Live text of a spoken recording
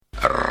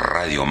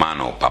Radio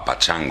Mano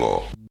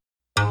Papachango.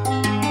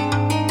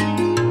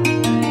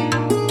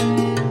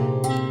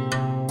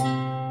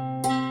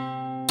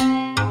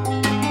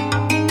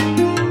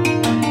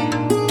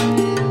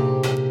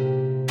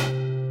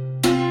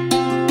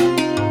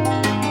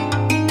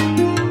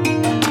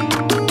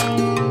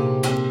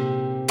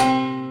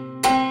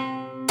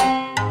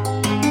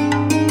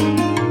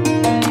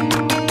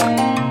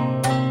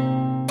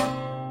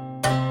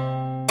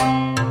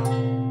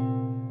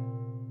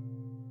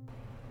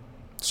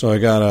 So I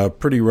got a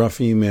pretty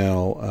rough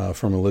email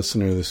from a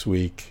listener this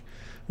week.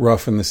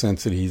 Rough in the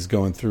sense that he's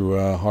going through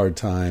a hard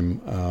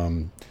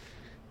time.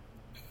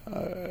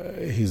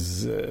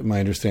 My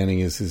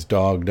understanding is his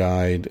dog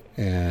died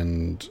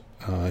and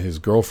his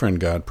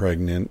girlfriend got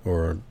pregnant,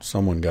 or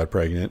someone got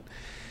pregnant.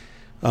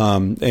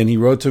 And he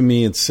wrote to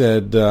me and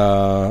said,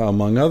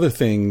 among other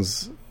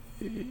things,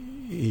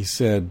 he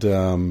said,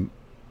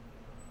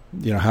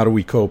 how do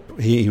we cope?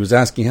 He was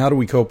asking, how do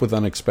we cope with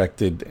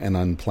unexpected and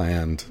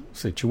unplanned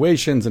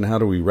situations, and how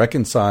do we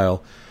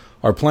reconcile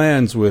our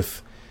plans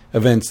with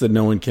events that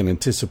no one can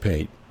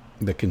anticipate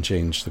that can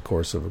change the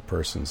course of a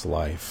person's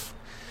life?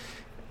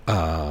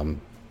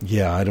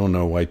 I don't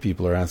know why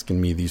people are asking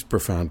me these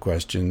profound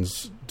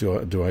questions.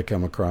 Do I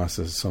come across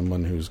as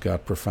someone who's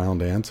got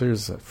profound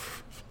answers?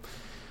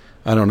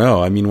 I don't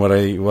know. I mean,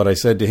 what I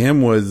said to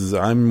him was,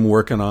 I'm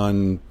working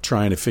on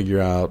trying to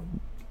figure out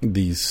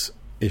these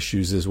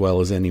issues as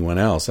well as anyone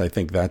else. I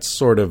think that's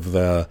sort of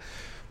the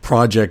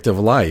project of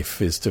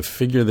life, is to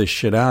figure this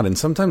shit out. And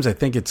sometimes I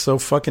think it's so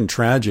fucking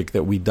tragic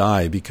that we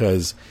die,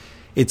 because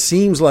it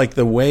seems like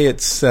the way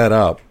it's set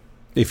up,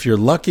 if you're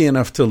lucky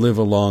enough to live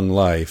a long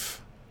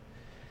life,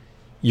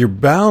 you're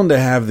bound to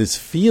have this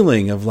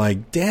feeling of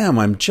like, damn,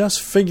 I'm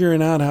just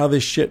figuring out how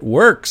this shit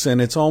works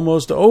and it's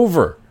almost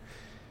over.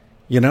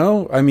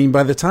 I mean,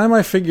 by the time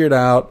I figured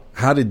out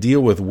how to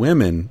deal with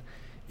women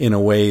in a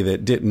way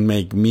that didn't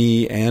make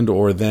me and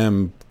or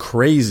them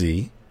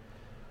crazy,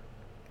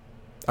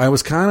 I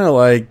was kind of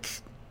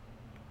like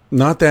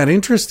not that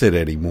interested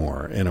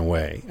anymore in a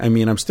way. I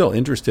mean, I'm still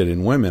interested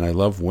in women. I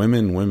love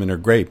women. Women are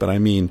great. But I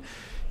mean,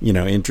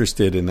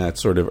 interested in that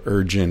sort of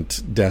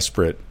urgent,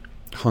 desperate,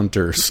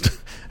 hunter,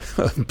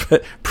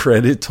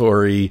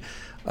 predatory,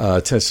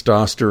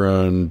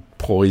 testosterone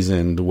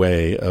poisoned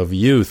way of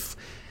youth.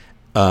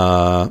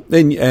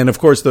 And of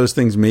course, those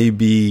things may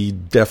be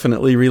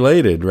definitely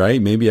related,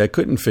 right? Maybe I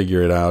couldn't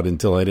figure it out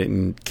until I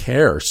didn't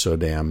care so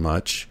damn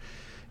much.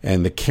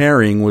 And the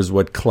caring was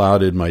what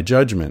clouded my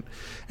judgment.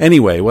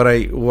 Anyway, what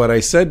I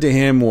said to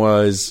him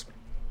was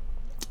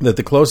that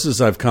the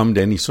closest I've come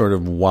to any sort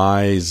of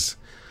wise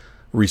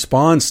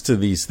response to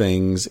these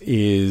things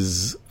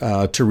is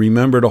to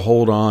remember to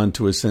hold on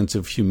to a sense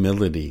of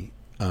humility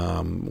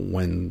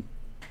when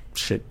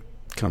shit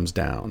comes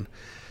down.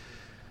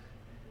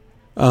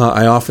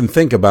 I often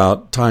think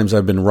about times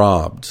I've been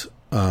robbed.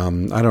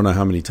 I don't know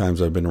how many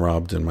times I've been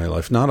robbed in my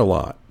life. Not a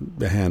lot,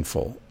 a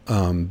handful.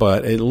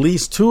 But at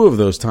least two of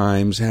those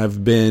times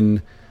have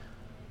been,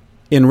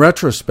 in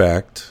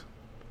retrospect,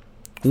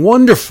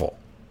 wonderful.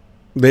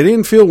 They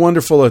didn't feel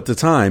wonderful at the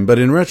time, but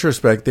in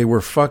retrospect, they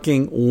were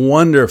fucking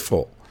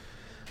wonderful.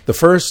 The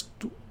first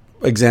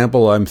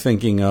example I'm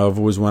thinking of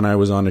was when I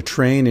was on a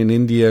train in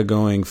India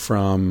going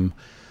from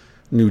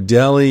New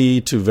Delhi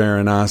to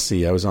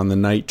Varanasi. I was on the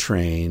night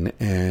train,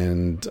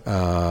 and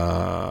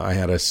I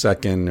had a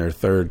second or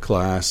third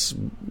class,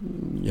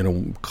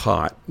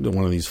 cot,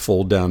 one of these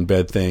fold down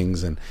bed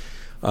things, and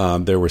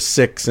there were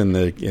six in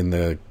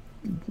the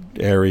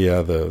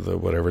area, the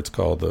whatever it's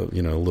called, the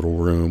little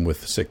room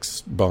with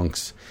six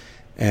bunks,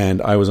 and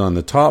I was on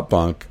the top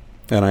bunk,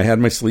 and I had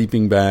my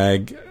sleeping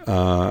bag,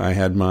 I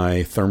had my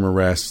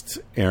Thermarest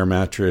air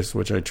mattress,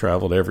 which I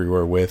traveled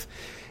everywhere with,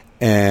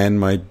 and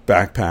my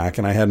backpack,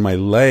 and I had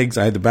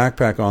the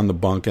backpack on the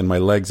bunk and my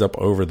legs up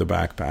over the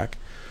backpack,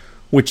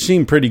 which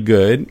seemed pretty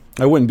good.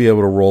 I wouldn't be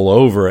able to roll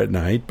over at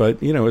night,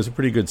 but, it was a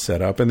pretty good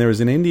setup. And there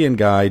was an Indian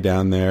guy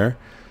down there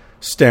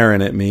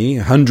staring at me,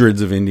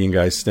 hundreds of Indian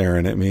guys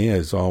staring at me,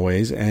 as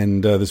always.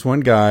 And this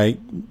one guy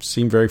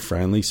seemed very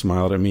friendly,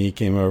 smiled at me, he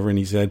came over and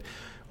he said,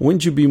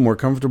 "Wouldn't you be more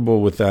comfortable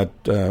with that,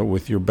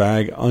 with your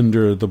bag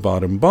under the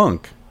bottom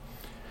bunk?"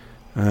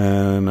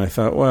 And I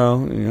thought,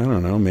 well, I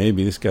don't know,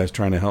 maybe this guy's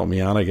trying to help me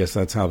out. I guess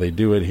that's how they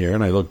do it here.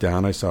 And I looked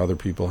down, I saw other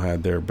people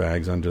had their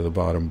bags under the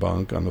bottom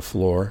bunk on the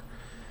floor.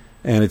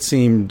 And it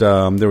seemed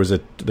there was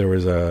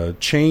a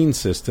chain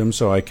system,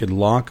 so I could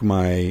lock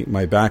my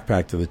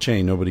backpack to the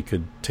chain. Nobody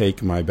could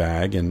take my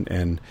bag,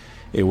 and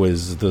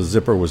the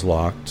zipper was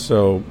locked.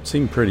 So it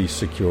seemed pretty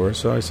secure.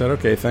 So I said,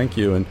 okay, thank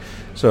you. And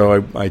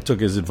so I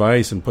took his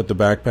advice and put the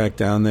backpack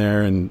down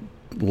there and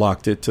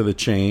locked it to the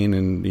chain,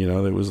 and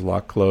it was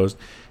locked closed.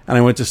 And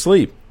I went to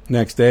sleep.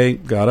 Next day,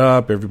 got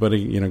up.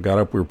 Everybody, got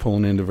up. We were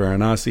pulling into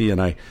Varanasi, and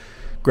I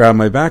grabbed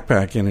my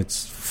backpack, and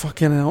it's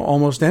fucking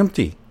almost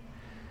empty.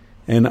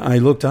 And I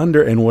looked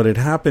under, and what had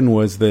happened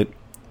was that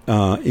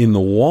in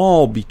the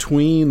wall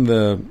between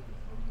the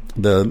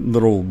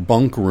little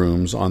bunk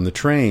rooms on the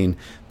train,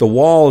 the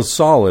wall is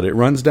solid. It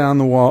runs down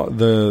the wall,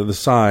 the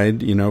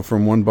side,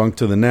 from one bunk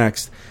to the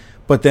next.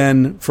 But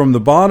then from the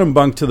bottom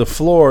bunk to the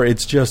floor,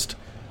 it's just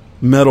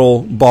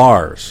metal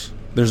bars.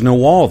 There's no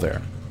wall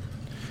there.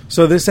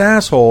 So this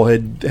asshole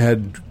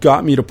had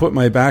got me to put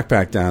my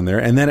backpack down there,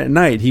 and then at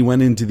night he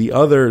went into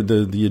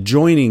the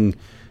adjoining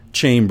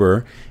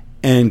chamber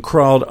and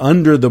crawled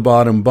under the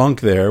bottom bunk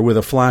there with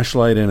a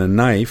flashlight and a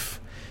knife,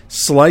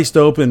 sliced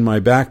open my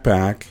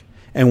backpack,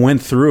 and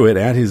went through it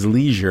at his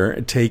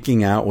leisure,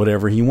 taking out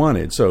whatever he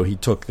wanted. So he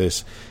took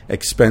this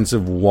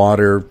expensive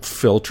water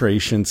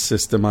filtration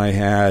system I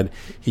had.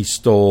 He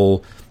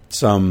stole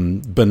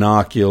some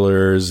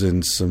binoculars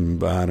and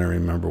some, I don't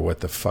remember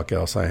what the fuck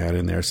else I had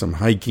in there, some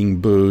hiking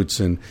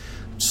boots and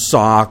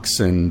socks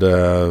and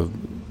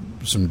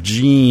some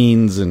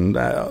jeans and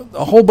a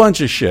whole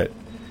bunch of shit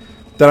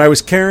that I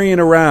was carrying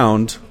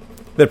around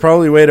that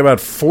probably weighed about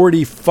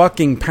 40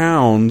 fucking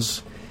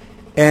pounds,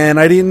 and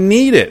I didn't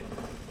need it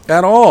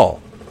at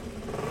all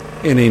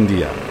in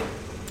India.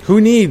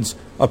 Who needs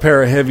a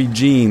pair of heavy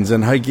jeans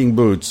and hiking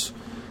boots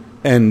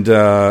and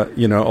a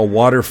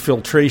water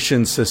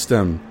filtration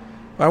system?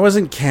 I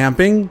wasn't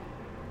camping.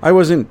 I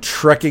wasn't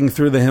trekking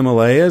through the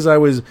Himalayas. I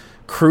was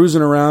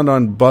cruising around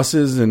on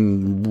buses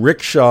and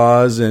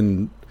rickshaws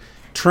and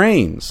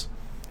trains.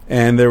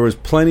 And there was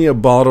plenty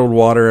of bottled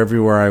water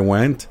everywhere I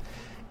went.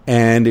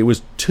 And it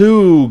was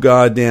too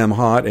goddamn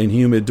hot and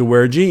humid to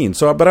wear jeans.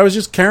 But I was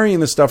just carrying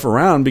the stuff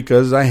around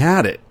because I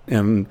had it.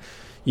 And,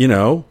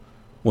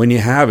 when you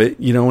have it,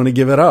 you don't want to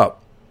give it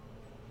up.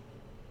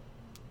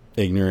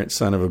 Ignorant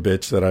son of a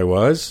bitch that I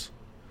was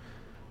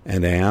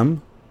and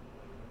am.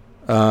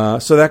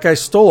 So that guy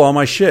stole all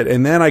my shit.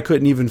 And then I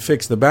couldn't even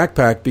fix the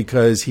backpack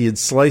because he had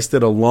sliced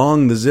it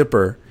along the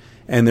zipper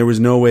and there was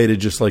no way to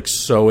just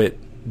sew it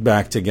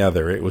back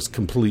together. It was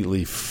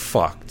completely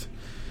fucked.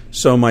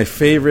 So my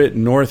favorite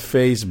North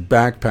Face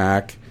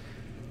backpack,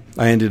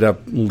 I ended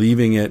up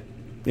leaving it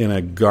in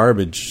a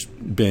garbage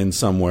bin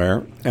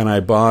somewhere, and I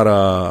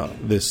bought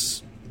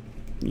this,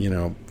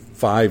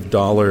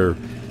 $5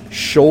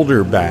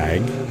 shoulder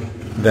bag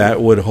that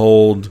would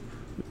hold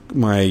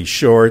my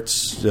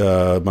shorts,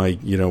 my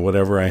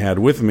whatever I had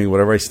with me,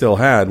 whatever I still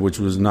had, which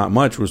was not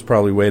much, was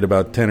probably weighed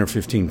about 10 or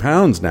 15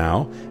 pounds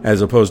now,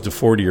 as opposed to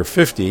 40 or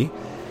 50.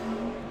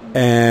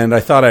 And I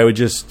thought I would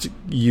just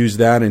use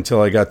that until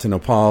I got to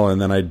Nepal,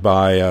 and then I'd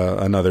buy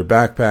another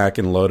backpack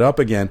and load up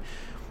again.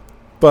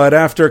 But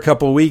after a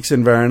couple of weeks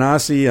in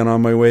Varanasi and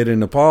on my way to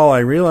Nepal, I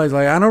realized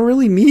I don't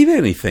really need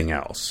anything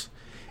else.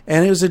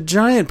 And it was a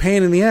giant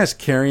pain in the ass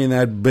carrying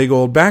that big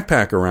old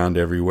backpack around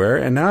everywhere.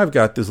 And now I've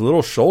got this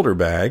little shoulder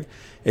bag.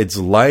 It's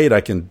light.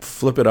 I can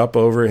flip it up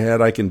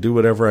overhead. I can do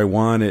whatever I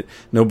want.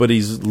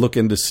 Nobody's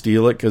looking to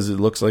steal it because it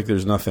looks like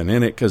there's nothing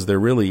in it, because there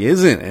really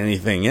isn't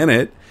anything in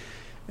it.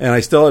 And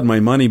I still had my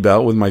money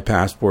belt with my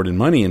passport and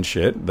money and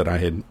shit that I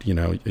had,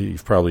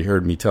 you've probably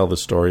heard me tell the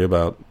story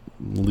about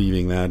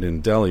leaving that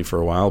in Delhi for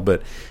a while.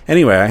 But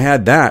anyway, I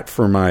had that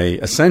for my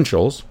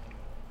essentials,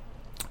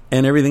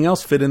 and everything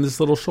else fit in this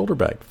little shoulder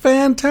bag.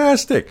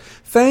 Fantastic.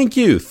 Thank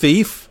you,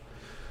 thief.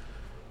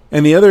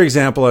 And the other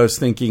example I was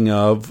thinking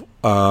of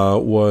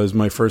was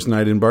my first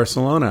night in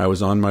Barcelona. I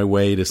was on my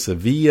way to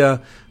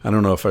Sevilla. I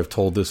don't know if I've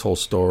told this whole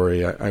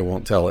story. I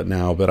won't tell it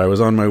now, but I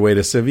was on my way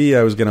to Sevilla.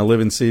 I was going to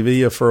live in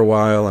Sevilla for a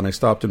while, and I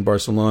stopped in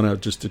Barcelona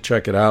just to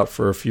check it out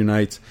for a few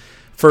nights.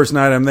 First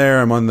night I'm there,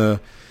 I'm on the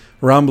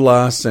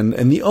Ramblas,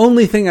 and the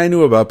only thing I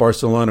knew about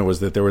Barcelona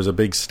was that there was a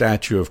big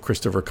statue of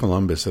Christopher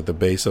Columbus at the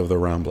base of the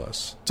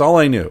Ramblas. That's all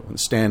I knew,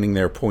 standing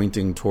there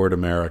pointing toward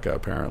America,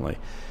 apparently.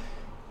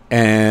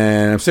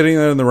 And I'm sitting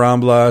there in the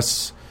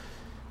Ramblas,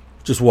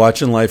 just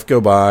watching life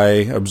go by,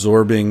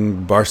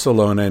 absorbing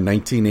Barcelona in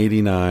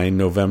 1989,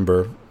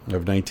 November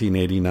of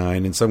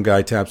 1989, and some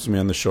guy taps me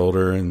on the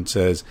shoulder and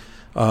says,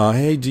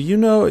 hey, do you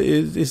know,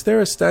 is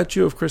there a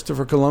statue of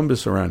Christopher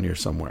Columbus around here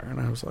somewhere? And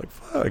I was like,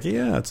 fuck,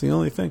 yeah, it's the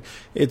only thing.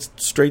 It's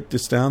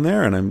down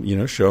there, and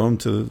I'm, show him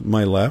to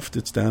my left.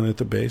 It's down at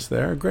the base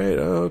there. Great,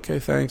 okay,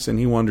 thanks. And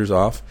he wanders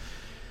off.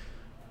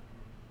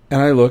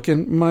 And I look,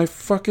 and my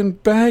fucking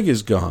bag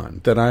is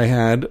gone that I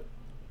had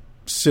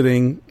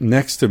sitting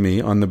next to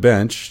me on the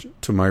bench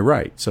to my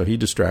right. So he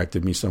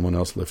distracted me. Someone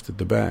else lifted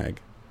the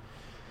bag.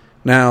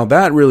 Now,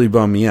 that really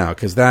bummed me out,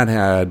 because that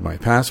had my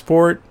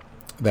passport,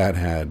 that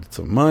had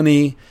some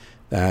money,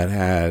 that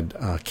had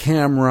a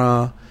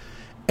camera,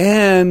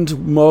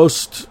 and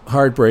most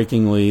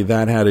heartbreakingly,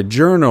 that had a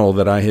journal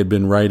that I had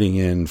been writing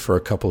in for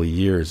a couple of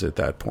years at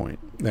that point.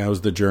 That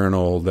was the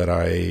journal that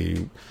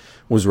I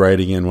was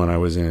writing in when I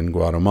was in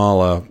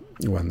Guatemala,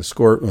 when the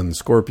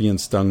scorpion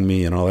stung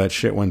me and all that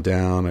shit went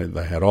down.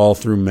 I had all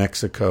through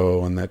Mexico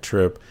on that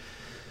trip.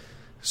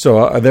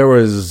 So there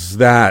was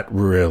that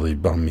really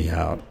bummed me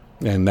out.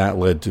 And that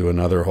led to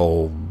another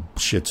whole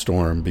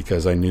shitstorm,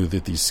 because I knew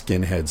that these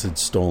skinheads had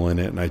stolen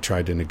it, and I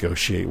tried to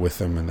negotiate with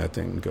them, and that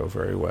didn't go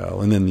very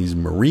well. And then these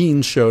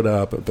Marines showed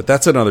up, but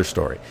that's another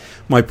story.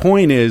 My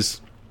point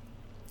is,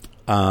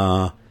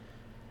 I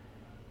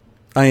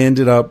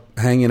ended up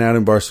hanging out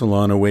in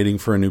Barcelona waiting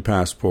for a new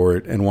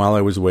passport, and while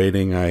I was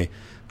waiting, I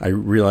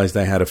realized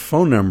I had a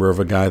phone number of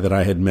a guy that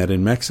I had met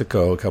in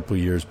Mexico a couple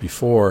of years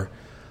before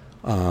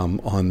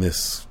on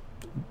this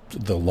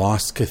the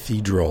lost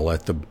cathedral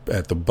at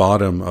the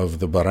bottom of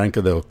the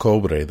Barranca del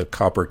Cobre, the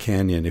Copper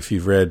Canyon. If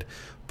you've read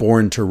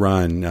Born to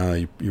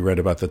Run, you read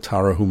about the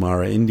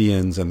Tarahumara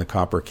Indians and the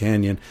Copper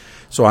Canyon.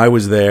 So I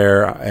was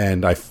there,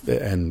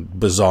 and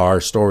bizarre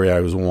story, I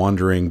was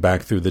wandering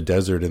back through the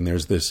desert, and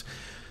there's this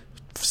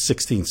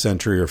 16th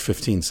century or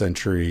 15th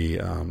century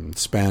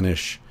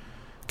Spanish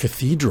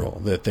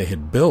cathedral that they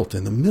had built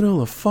in the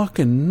middle of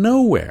fucking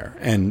nowhere,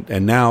 and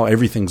now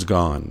everything's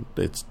gone.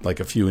 It's like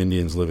a few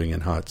Indians living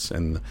in huts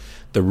and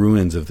the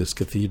ruins of this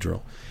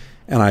cathedral.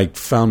 And I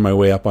found my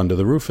way up onto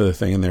the roof of the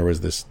thing, and there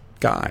was this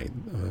guy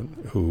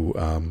who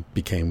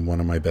became one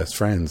of my best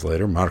friends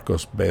later,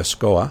 Marcos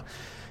Beascoa,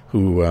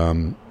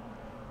 who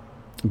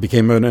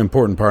became an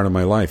important part of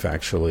my life,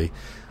 actually.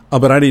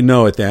 But I didn't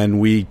know it then.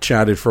 We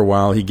chatted for a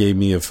while. He gave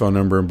me a phone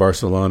number in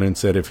Barcelona and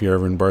said, if you're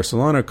ever in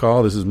Barcelona,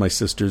 call. This is my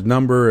sister's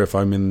number. If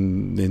I'm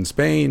in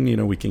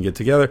Spain, we can get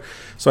together.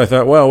 So I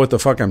thought, well, what the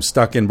fuck? I'm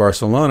stuck in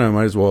Barcelona. I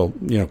might as well,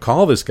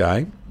 call this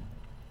guy.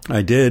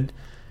 I did.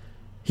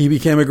 He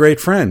became a great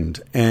friend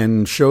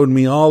and showed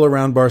me all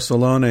around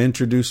Barcelona,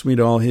 introduced me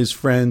to all his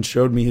friends,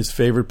 showed me his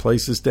favorite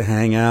places to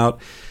hang out,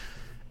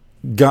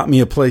 got me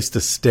a place to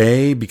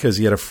stay because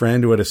he had a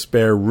friend who had a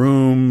spare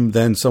room.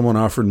 Then someone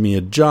offered me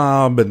a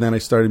job, and then I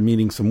started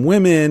meeting some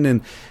women,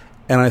 and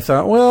I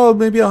thought, well,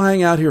 maybe I'll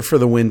hang out here for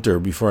the winter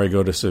before I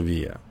go to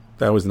Sevilla.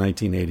 That was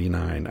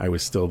 1989. I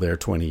was still there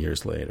 20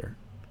 years later.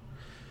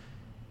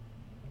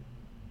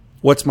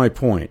 What's my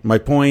point? My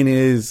point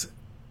is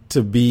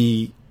to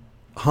be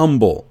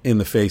humble in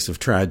the face of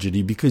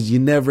tragedy, because you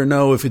never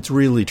know if it's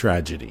really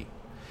tragedy.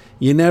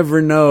 You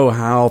never know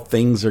how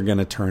things are going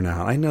to turn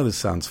out. I know this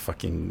sounds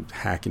fucking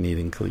hackneyed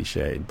and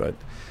cliched, but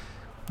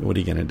what are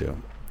you going to do?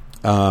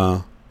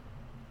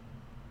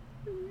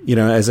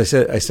 As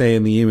I say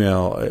in the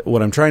email,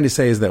 what I'm trying to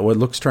say is that what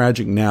looks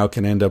tragic now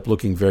can end up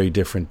looking very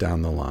different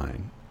down the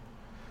line.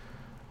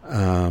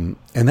 And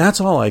that's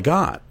all I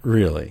got,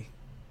 really.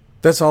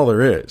 That's all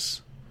there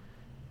is.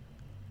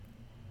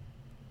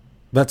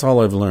 That's all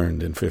I've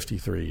learned in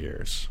 53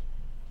 years.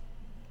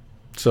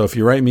 So if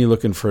you write me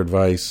looking for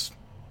advice,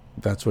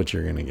 that's what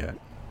you're going to get.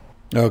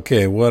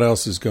 Okay, what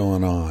else is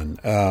going on?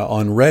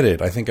 On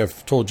Reddit, I think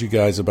I've told you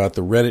guys about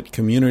the Reddit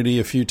community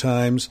a few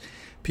times.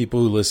 People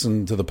who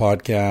listen to the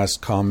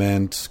podcast,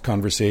 comment,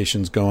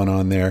 conversations going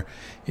on there.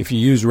 If you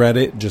use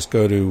Reddit, just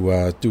go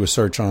to do a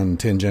search on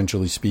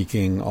Tangentially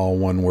Speaking, all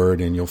one word,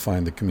 and you'll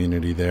find the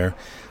community there.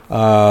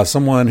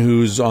 Someone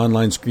whose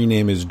online screen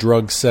name is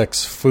Drug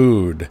Sex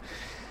Food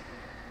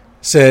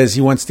says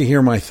he wants to hear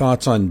my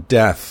thoughts on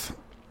death.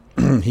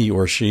 He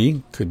or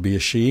she, could be a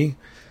she.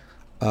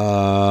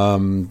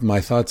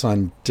 My thoughts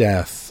on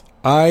death.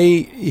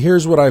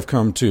 Here's what I've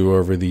come to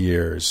over the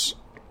years.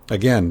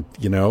 Again,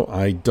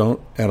 I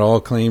don't at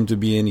all claim to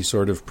be any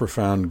sort of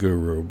profound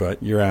guru,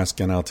 but you're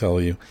asking, I'll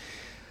tell you.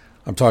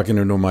 I'm talking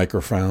into a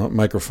microphone,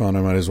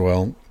 I might as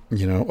well,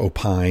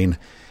 opine.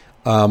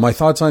 My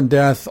thoughts on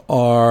death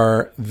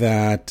are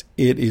that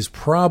it is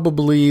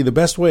probably, the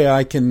best way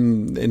I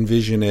can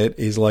envision it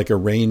is like a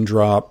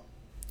raindrop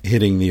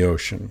hitting the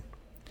ocean.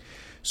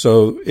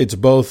 So it's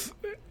both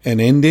an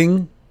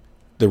ending,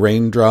 the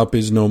raindrop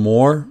is no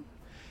more,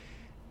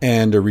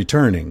 and a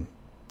returning,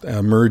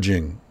 a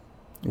merging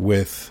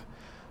with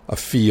a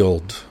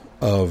field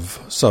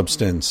of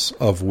substance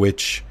of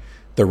which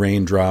the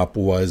raindrop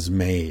was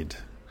made.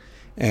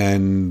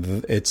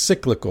 And it's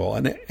cyclical.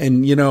 And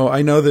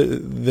I know that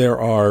there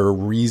are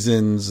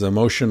reasons,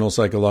 emotional,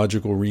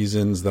 psychological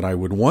reasons that I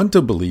would want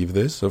to believe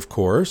this, of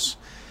course.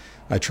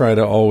 I try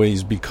to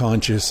always be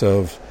conscious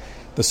of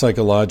the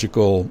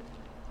psychological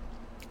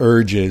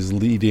urges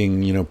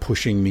leading,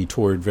 pushing me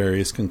toward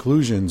various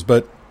conclusions.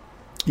 But,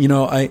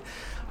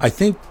 I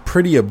think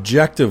pretty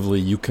objectively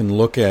you can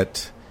look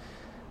at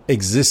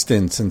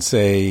existence and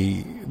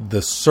say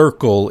the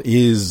circle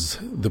is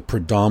the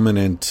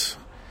predominant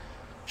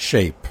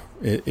shape.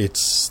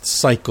 It's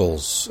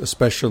cycles,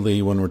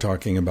 especially when we're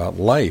talking about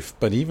life,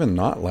 but even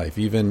not life,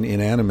 even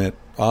inanimate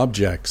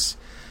objects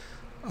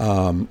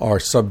are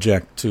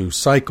subject to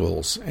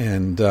cycles.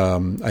 And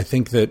I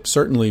think that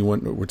certainly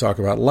when we talk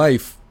about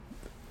life,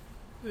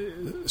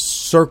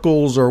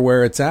 circles are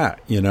where it's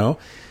at,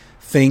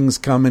 Things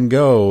come and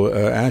go,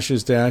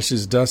 ashes to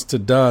ashes, dust to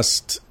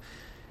dust.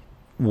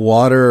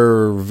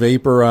 Water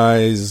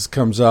vaporizes,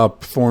 comes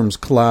up, forms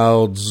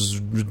clouds,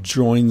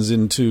 joins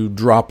into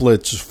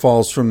droplets,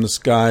 falls from the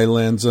sky,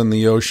 lands on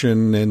the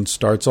ocean, and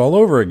starts all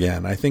over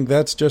again. I think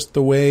that's just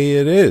the way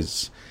it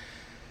is.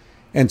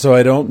 And so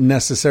I don't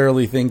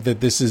necessarily think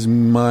that this is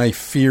my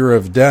fear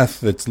of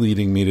death that's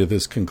leading me to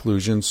this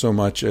conclusion so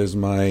much as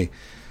my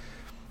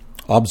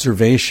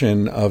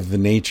observation of the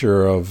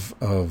nature of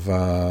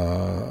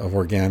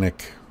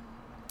organic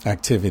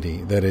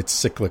activity, that it's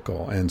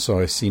cyclical, and so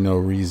I see no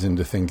reason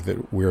to think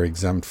that we're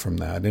exempt from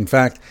that. In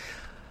fact,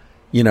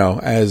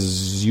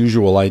 as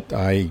usual,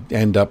 I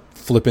end up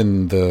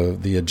flipping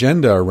the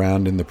agenda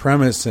around in the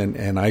premise,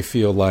 and I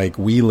feel like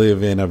we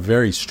live in a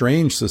very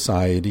strange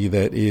society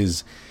that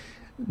is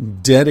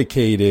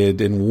dedicated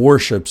and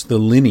worships the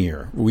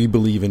linear. We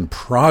believe in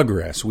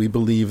progress. We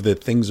believe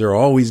that things are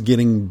always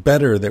getting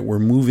better, that we're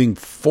moving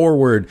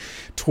forward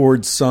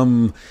towards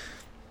some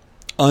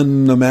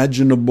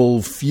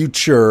unimaginable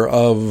future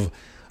of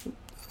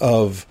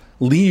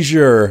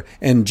leisure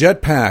and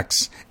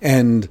jetpacks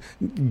and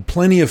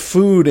plenty of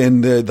food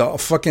and the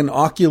fucking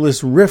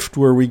Oculus Rift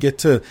where we get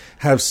to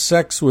have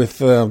sex with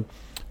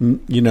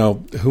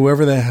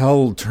whoever the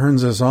hell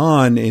turns us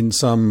on in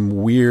some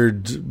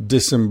weird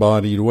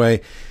disembodied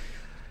way.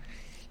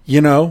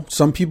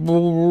 Some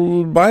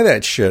people buy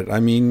that shit. I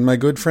mean, my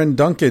good friend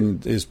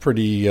Duncan is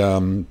pretty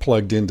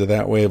plugged into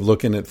that way of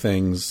looking at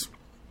things.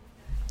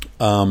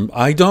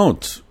 I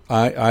don't.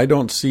 I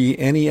don't see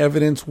any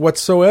evidence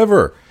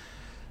whatsoever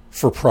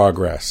for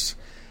progress.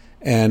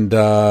 And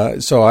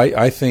so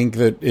I think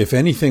that, if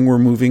anything, we're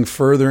moving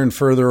further and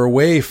further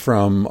away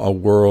from a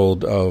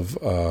world of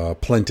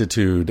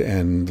plenitude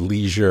and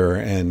leisure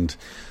and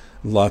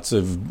lots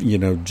of,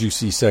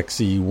 juicy,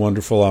 sexy,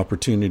 wonderful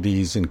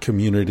opportunities and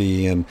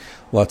community and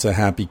lots of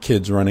happy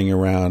kids running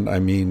around. I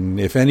mean,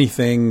 if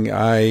anything,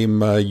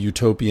 I'm a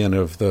utopian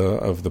of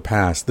the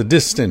past, the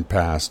distant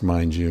past,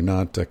 mind you,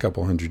 not a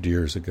couple hundred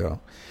years ago.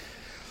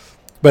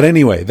 But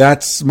anyway,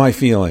 that's my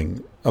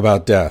feeling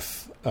about death.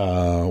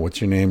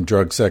 What's your name?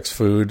 Drug, sex,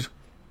 food.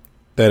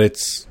 That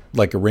it's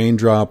like a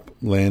raindrop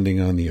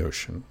landing on the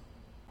ocean.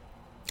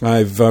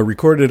 I've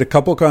recorded a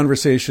couple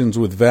conversations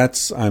with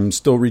vets. I'm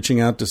still reaching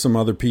out to some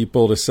other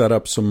people to set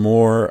up some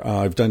more.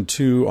 I've done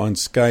 2 on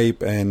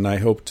Skype, and I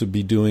hope to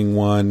be doing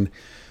one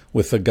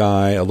with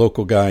a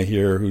local guy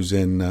here who's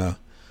in a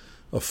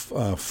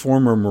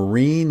former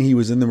Marine. He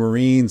was in the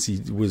Marines. He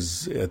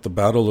was at the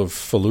Battle of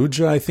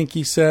Fallujah, I think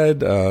he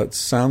said. It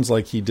sounds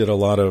like he did a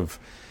lot of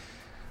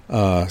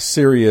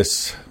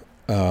serious,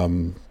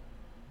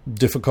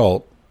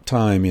 difficult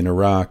time in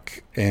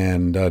Iraq,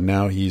 and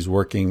now he's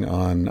working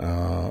on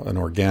an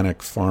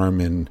organic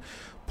farm in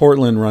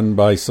Portland run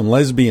by some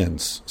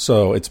lesbians.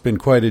 So it's been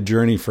quite a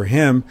journey for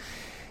him,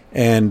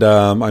 and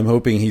I'm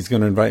hoping he's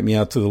going to invite me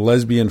out to the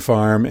lesbian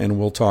farm, and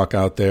we'll talk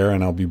out there,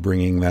 and I'll be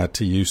bringing that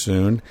to you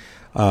soon.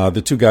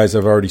 The 2 guys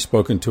I've already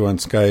spoken to on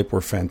Skype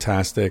were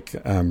fantastic.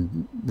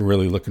 I'm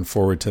really looking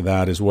forward to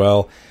that as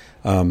well.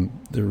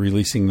 They're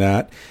releasing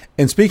that.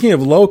 And speaking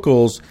of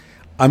locals,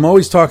 I'm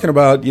always talking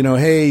about,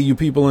 hey, you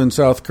people in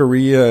South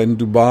Korea and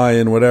Dubai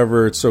and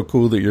whatever, it's so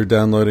cool that you're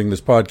downloading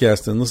this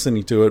podcast and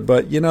listening to it.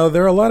 But,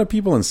 there are a lot of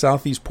people in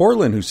Southeast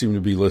Portland who seem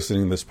to be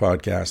listening to this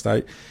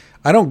podcast.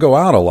 I don't go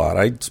out a lot.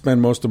 I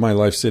spend most of my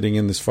life sitting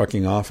in this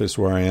fucking office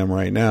where I am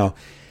right now,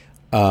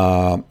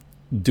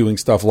 doing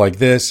stuff like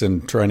this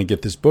and trying to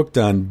get this book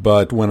done.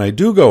 But when I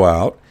do go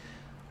out,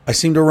 I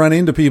seem to run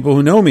into people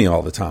who know me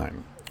all the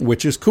time,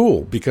 which is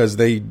cool because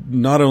they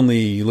not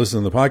only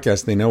listen to the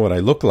podcast, they know what I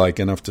look like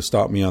enough to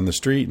stop me on the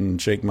street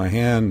and shake my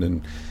hand.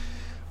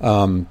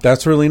 And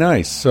that's really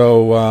nice.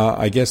 So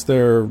I guess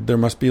there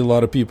must be a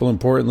lot of people in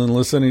Portland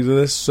listening to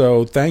this.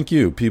 So thank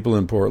you, people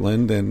in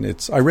Portland.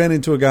 And I ran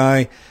into a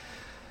guy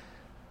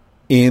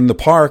in the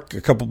park a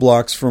couple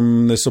blocks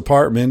from this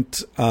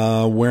apartment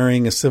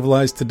wearing a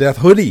Civilized to Death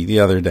hoodie the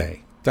other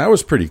day. That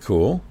was pretty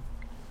cool.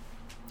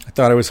 I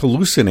thought I was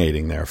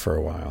hallucinating there for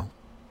a while.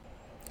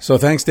 So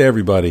thanks to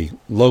everybody,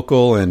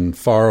 local and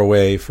far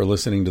away, for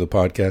listening to the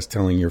podcast,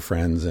 telling your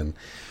friends and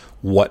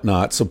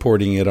whatnot,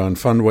 supporting it on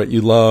Fund What You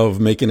Love,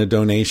 making a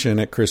donation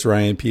at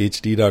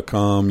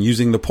chrisryanphd.com,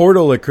 using the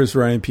portal at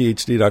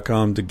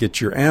chrisryanphd.com to get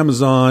your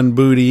Amazon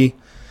booty,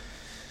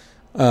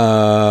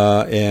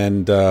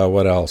 and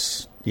what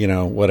else?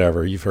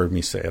 Whatever. You've heard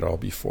me say it all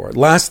before.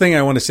 Last thing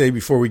I want to say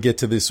before we get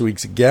to this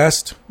week's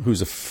guest,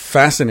 who's a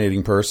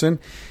fascinating person,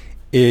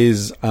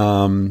 is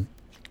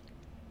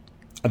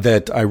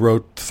that I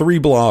wrote 3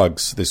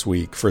 blogs this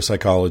week for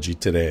Psychology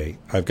Today.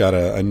 I've got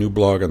a new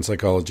blog on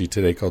Psychology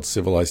Today called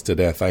Civilized to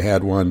Death. I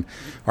have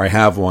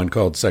one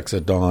called Sex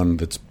at Dawn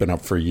that's been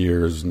up for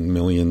years and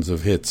millions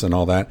of hits and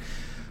all that.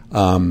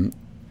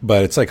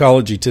 But at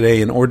Psychology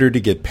Today, in order to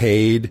get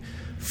paid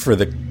for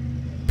the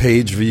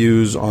page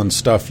views on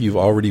stuff you've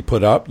already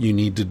put up, you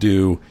need to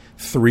do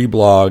 3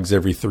 blogs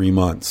every 3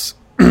 months.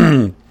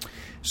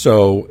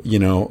 So,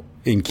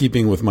 in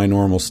keeping with my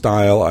normal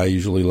style, I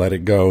usually let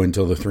it go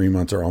until the 3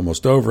 months are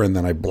almost over, and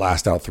then I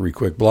blast out 3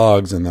 quick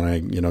blogs, and then I,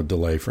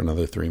 delay for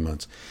another 3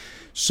 months.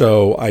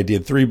 So I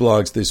did 3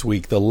 blogs this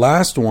week. The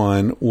last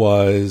one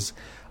was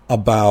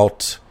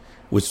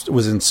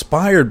was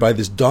inspired by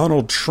this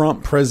Donald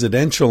Trump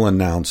presidential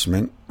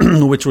announcement,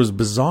 which was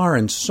bizarre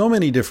in so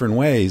many different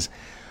ways.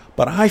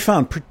 But I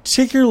found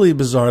particularly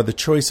bizarre the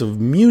choice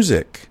of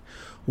music,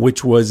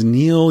 which was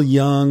Neil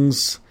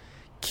Young's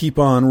Keep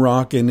On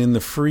Rockin' in the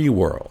Free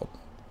World.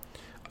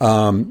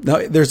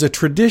 Now, there's a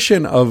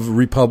tradition of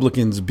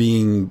Republicans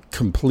being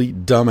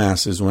complete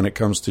dumbasses when it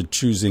comes to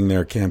choosing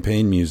their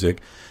campaign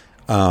music,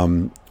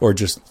 or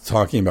just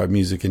talking about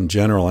music in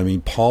general. I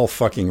mean, Paul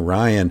fucking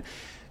Ryan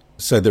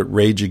said that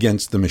Rage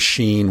Against the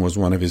Machine was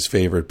one of his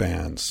favorite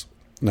bands.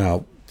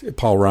 Now,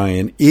 Paul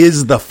Ryan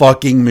is the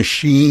fucking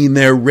machine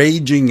they're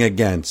raging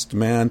against,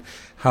 man.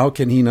 How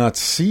can he not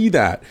see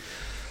that?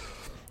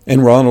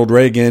 And Ronald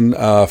Reagan,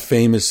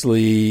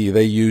 famously,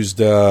 they used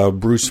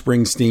Bruce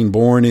Springsteen,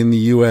 Born in the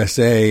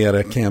USA, at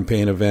a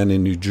campaign event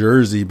in New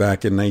Jersey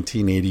back in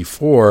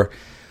 1984.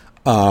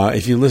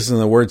 If you listen to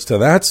the words to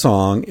that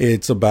song,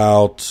 it's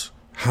about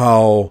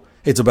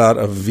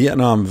a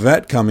Vietnam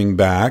vet coming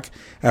back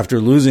after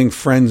losing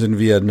friends in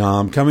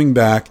Vietnam, coming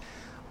back,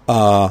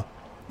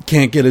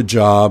 can't get a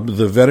job.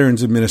 The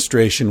Veterans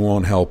Administration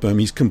won't help him.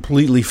 He's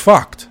completely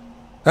fucked.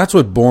 That's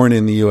what Born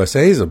in the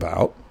USA is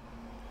about.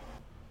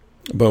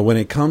 But when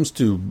it comes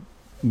to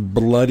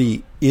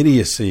bloody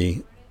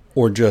idiocy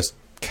or just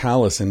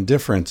callous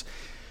indifference,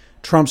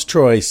 Trump's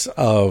choice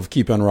of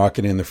Keep on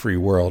Rockin' in the Free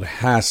World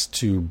has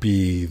to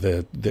be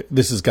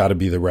this has got to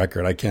be the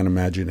record. I can't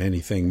imagine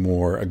anything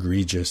more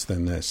egregious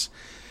than this.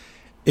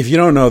 If you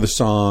don't know the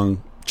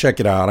song,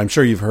 check it out. I'm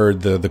sure you've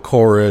heard the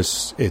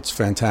chorus. It's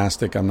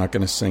fantastic. I'm not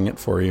going to sing it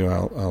for you.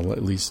 I'll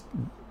at least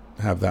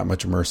have that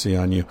much mercy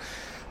on you.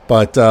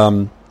 But,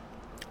 the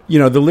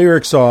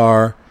lyrics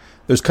are,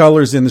 there's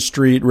colors in the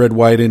street, red,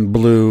 white, and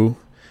blue.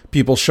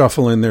 People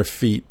shuffling their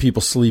feet.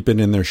 People sleeping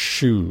in their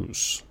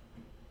shoes.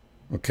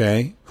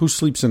 Okay? Who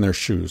sleeps in their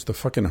shoes? The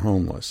fucking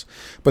homeless.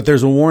 But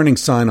there's a warning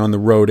sign on the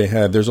road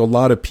ahead. There's a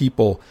lot of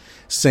people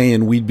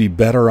saying we'd be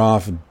better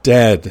off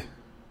dead.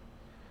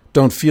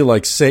 Don't feel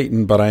like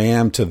Satan, but I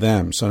am to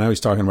them. So now he's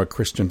talking about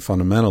Christian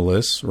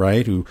fundamentalists,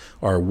 right, who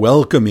are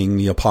welcoming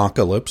the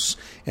apocalypse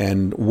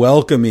and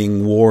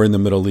welcoming war in the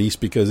Middle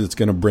East because it's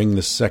going to bring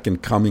the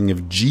second coming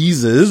of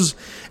Jesus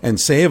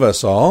and save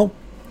us all.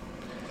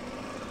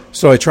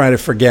 So I try to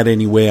forget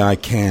any way I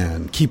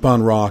can. Keep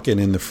on rocking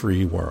in the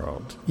free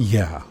world.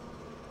 Yeah.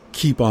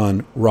 Keep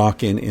on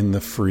rocking in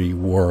the free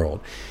world.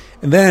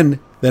 And then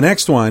the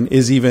next one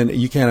is even,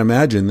 you can't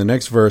imagine, the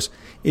next verse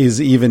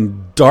is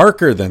even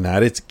darker than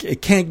that.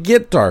 It can't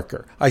get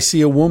darker. I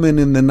see a woman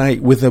in the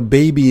night with a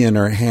baby in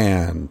her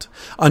hand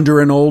under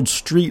an old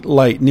street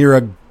light near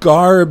a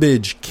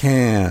garbage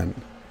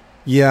can.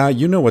 Yeah,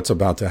 you know what's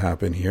about to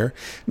happen here.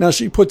 Now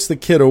she puts the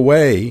kid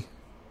away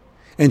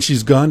and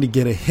she's gone to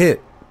get a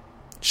hit.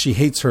 She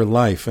hates her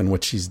life and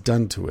what she's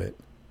done to it.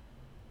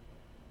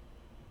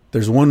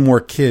 There's one more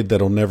kid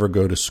that'll never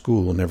go to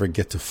school, never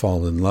get to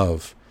fall in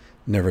love,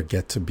 never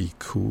get to be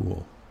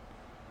cool.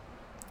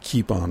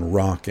 Keep on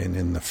rocking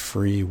in the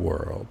free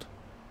world.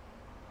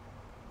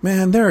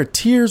 Man, there are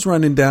tears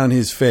running down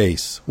his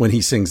face when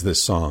he sings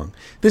this song.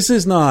 This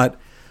is not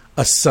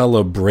a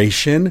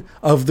celebration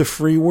of the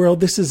free world.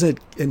 This is an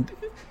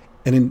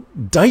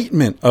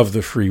indictment of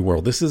the free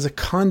world. This is a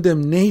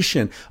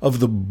condemnation of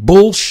the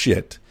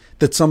bullshit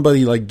that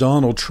somebody like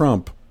Donald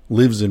Trump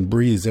lives and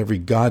breathes every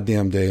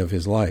goddamn day of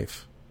his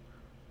life.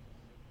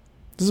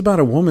 This is about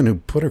a woman who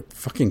put her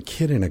fucking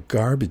kid in a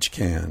garbage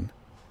can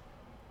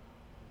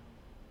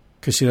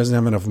because she doesn't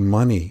have enough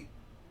money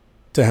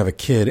to have a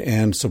kid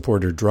and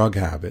support her drug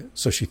habit.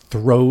 So she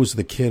throws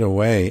the kid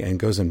away and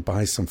goes and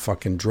buys some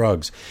fucking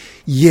drugs.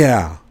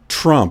 Yeah,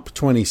 Trump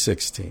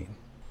 2016.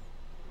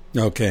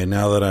 Okay,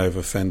 now that I've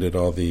offended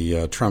all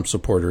the Trump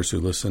supporters who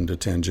listen to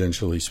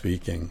Tangentially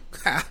Speaking,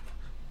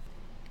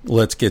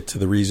 let's get to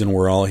the reason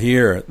we're all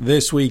here.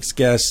 This week's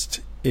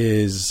guest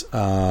is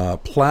a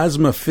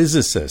plasma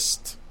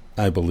physicist,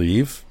 I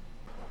believe.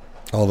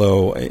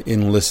 Although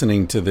in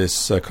listening to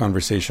this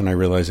conversation, I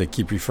realize I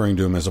keep referring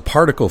to him as a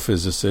particle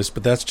physicist,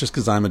 but that's just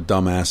because I'm a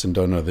dumbass and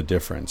don't know the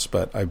difference.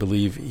 But I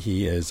believe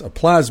he is a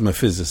plasma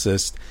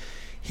physicist.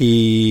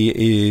 He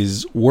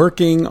is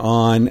working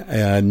on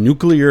a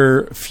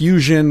nuclear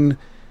fusion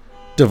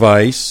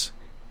device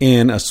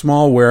in a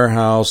small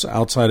warehouse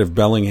outside of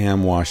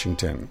Bellingham,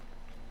 Washington.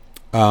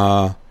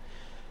 I'm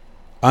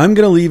going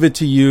to leave it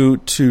to you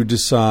to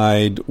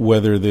decide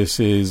whether this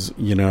is,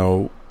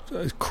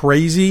 a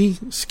crazy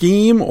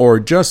scheme or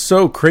just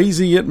so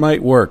crazy it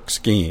might work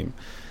scheme.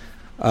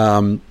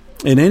 In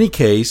any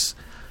case,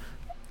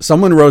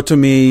 someone wrote to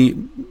me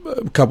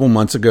a couple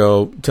months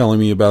ago telling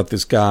me about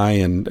this guy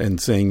and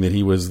saying that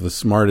he was the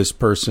smartest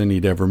person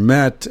he'd ever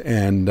met.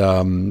 And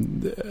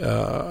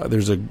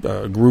there's a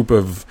group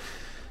of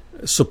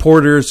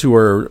supporters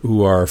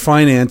who are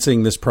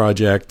financing this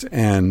project,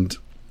 and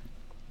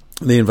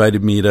they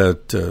invited me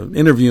to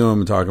interview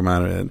him and talk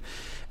about it.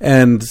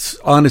 And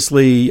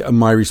honestly,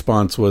 my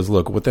response was,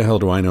 look, what the hell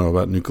do I know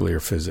about nuclear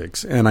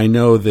physics? And I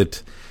know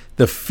that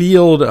the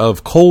field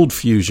of cold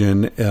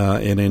fusion,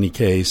 in any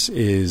case,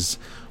 is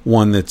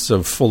one that's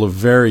full of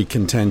very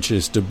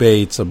contentious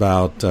debates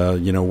about,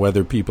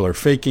 whether people are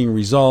faking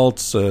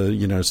results,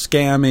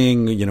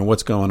 scamming,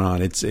 what's going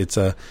on. It's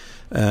an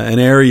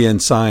area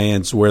in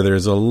science where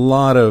there's a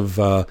lot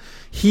of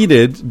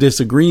heated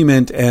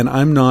disagreement, and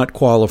I'm not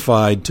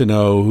qualified to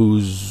know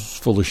who's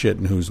full of shit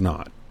and who's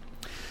not.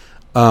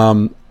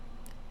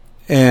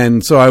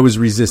 And so I was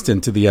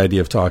resistant to the idea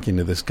of talking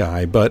to this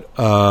guy, but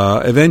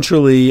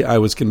eventually I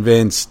was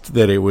convinced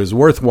that it was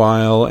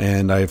worthwhile,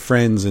 and I have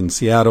friends in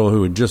Seattle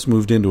who had just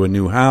moved into a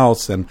new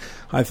house, and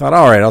I thought,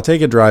 all right, I'll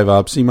take a drive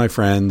up, see my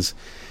friends,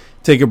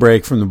 take a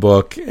break from the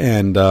book,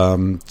 and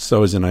so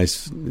it was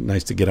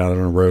nice to get out on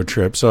a road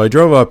trip. So I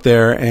drove up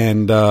there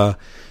and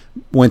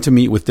went to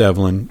meet with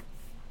Devlin.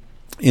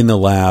 in the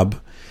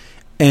lab,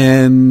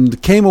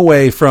 and came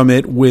away from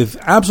it with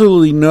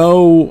absolutely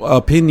no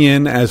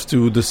opinion as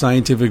to the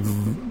scientific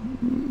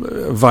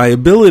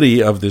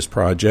viability of this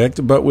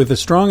project, but with a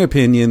strong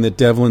opinion that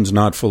Devlin's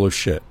not full of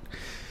shit.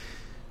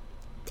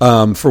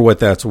 For what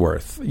that's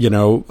worth. You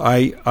know,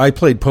 I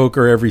played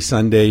poker every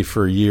Sunday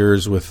for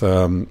years with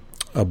a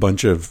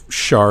bunch of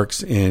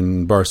sharks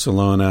in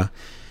Barcelona,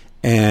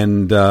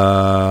 and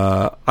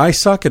I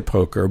suck at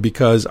poker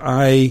because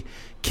I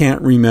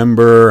can't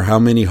remember how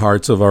many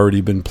hearts have already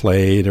been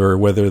played or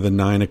whether the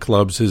 9 of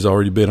clubs has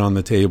already been on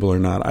the table or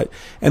not.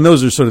 And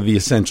those are sort of the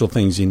essential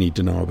things you need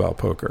to know about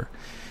poker.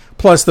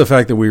 Plus, the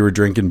fact that we were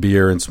drinking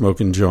beer and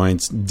smoking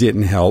joints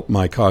didn't help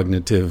my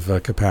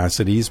cognitive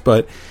capacities.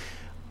 But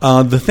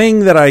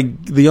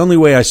the only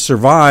way I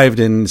survived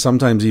and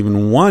sometimes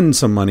even won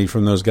some money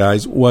from those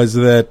guys was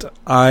that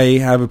I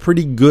have a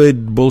pretty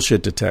good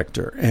bullshit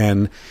detector.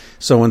 And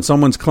so when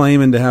someone's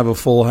claiming to have a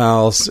full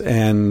house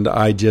and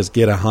I just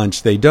get a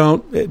hunch they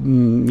don't,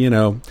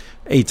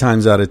 8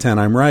 times out of 10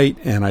 I'm right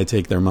and I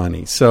take their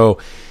money. So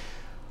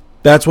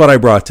that's what I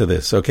brought to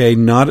this, okay?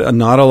 Not a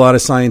lot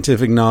of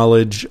scientific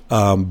knowledge,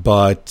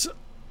 but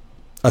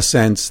a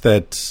sense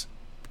that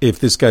if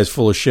this guy's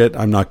full of shit,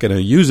 I'm not going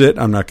to use it.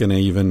 I'm not going to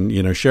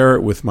even, share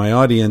it with my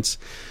audience.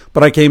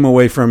 But I came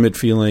away from it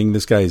feeling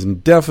this guy is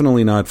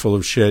definitely not full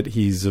of shit.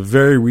 He's a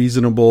very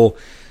reasonable,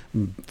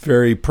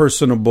 very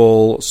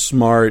personable,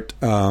 smart,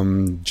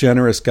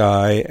 generous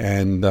guy.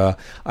 And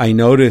I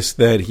noticed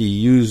that he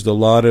used a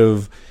lot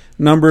of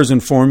numbers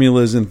and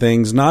formulas and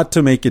things, not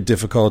to make it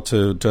difficult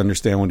to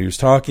understand what he was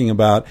talking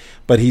about,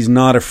 but he's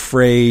not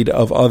afraid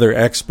of other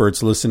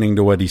experts listening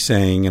to what he's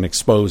saying and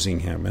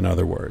exposing him, in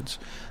other words.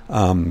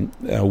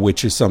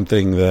 Which is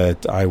something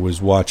that I was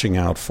watching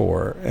out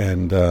for.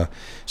 And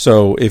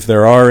so if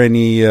there are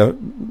any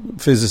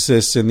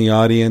physicists in the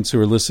audience who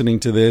are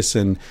listening to this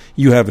and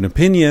you have an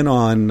opinion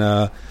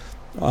on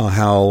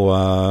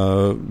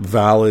how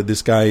valid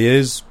this guy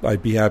is,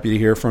 I'd be happy to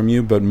hear from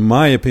you. But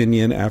my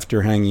opinion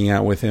after hanging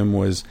out with him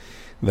was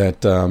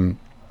that,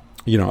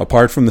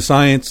 apart from the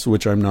science,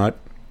 which I'm not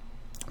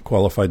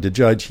qualified to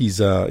judge,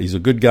 he's a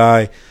good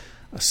guy.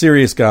 A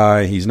serious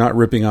guy. He's not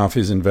ripping off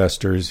his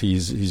investors.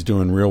 He's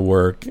doing real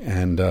work,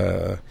 and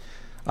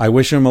I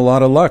wish him a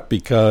lot of luck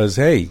because,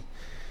 hey,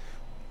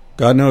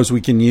 God knows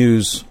we can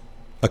use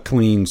a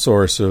clean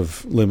source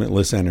of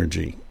limitless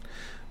energy.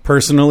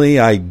 Personally,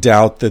 I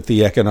doubt that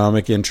the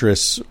economic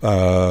interests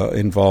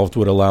involved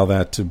would allow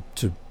that to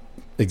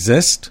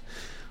exist.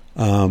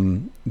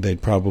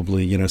 They'd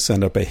probably,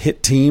 send up a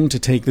hit team to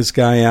take this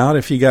guy out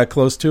if he got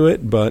close to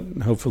it, but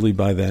hopefully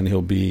by then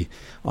he'll be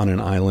on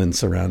an island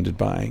surrounded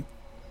by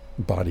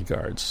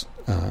bodyguards.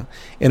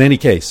 In any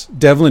case,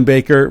 Devlin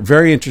Baker,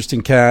 very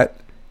interesting cat,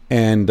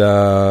 and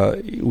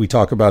we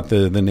talk about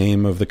the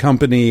name of the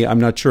company. I'm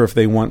not sure if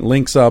they want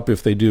links up.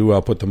 If they do,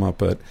 I'll put them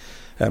up at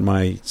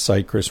my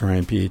site,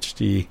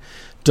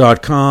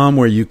 chrisryanphd.com,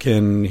 where you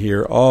can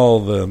hear all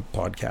the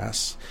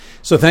podcasts.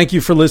 So thank you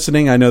for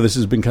listening. I know this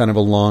has been kind of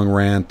a long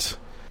rant,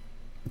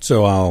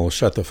 so I'll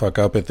shut the fuck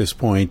up at this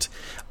point.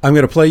 I'm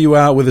going to play you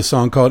out with a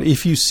song called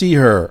If You See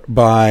Her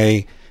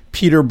by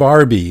Peter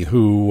Barbie,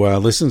 who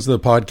listens to the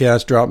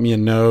podcast, dropped me a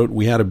note.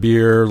 We had a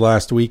beer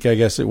last week, I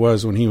guess it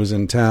was, when he was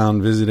in town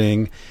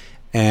visiting.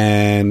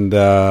 And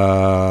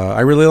I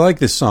really like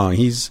this song.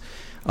 He's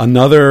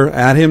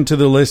add him to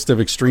the list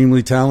of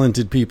extremely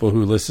talented people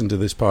who listen to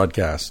this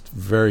podcast.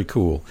 Very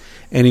cool.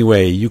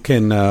 Anyway, you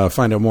can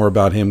find out more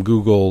about him.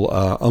 Google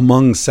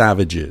Among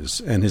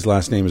Savages, and his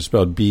last name is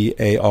spelled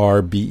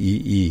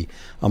Barbee.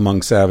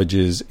 Among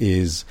Savages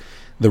is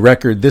the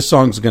record this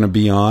song's going to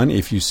be on.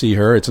 If You See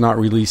Her, it's not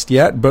released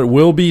yet, but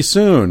will be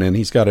soon. And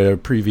he's got a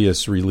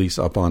previous release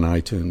up on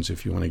iTunes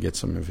if you want to get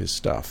some of his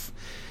stuff.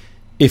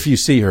 If You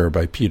See Her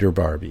by Peter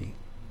Barbie.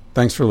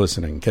 Thanks for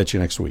listening. Catch you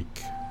next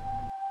week.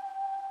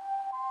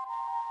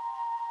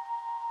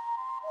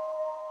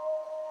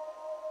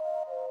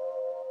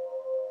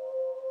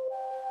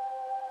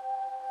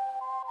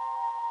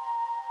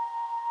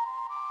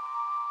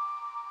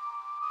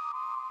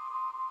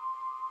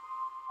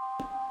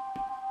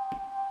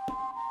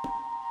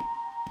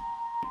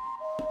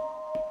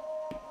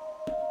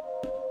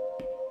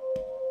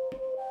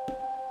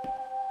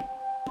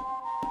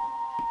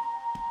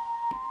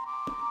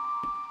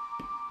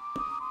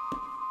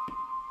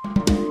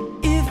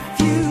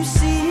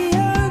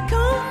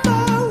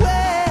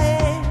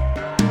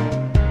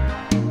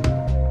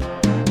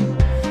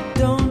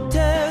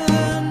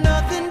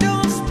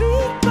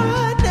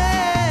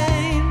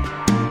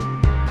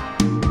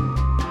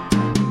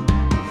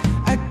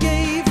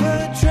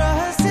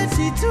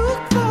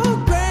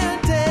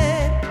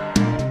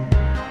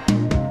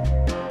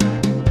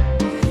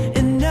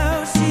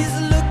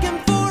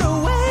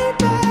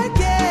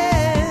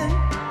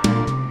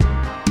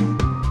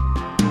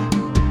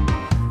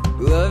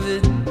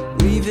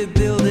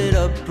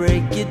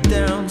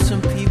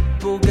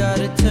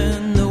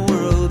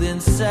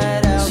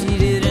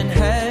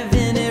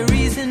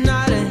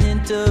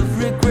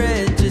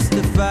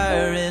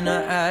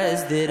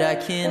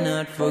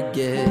 Cannot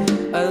forget.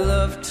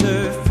 loved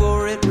her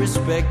for it,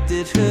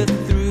 respected her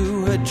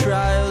through her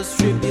trials,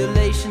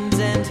 tribulations,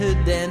 and her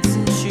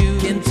dancing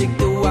shoes. Can't take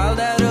the wild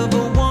out of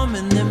a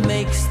woman that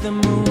makes the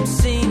moon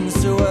sing.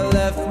 So I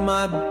left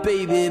my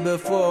baby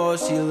before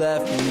she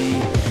left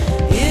me.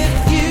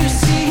 If you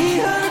see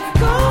her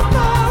go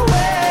my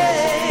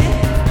way,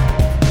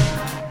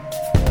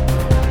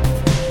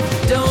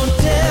 don't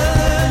tell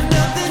her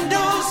nothing,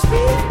 don't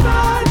speak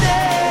my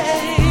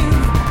name.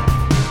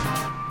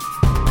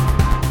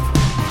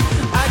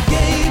 I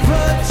gave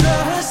her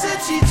trust that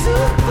she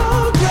took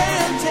for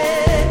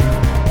granted,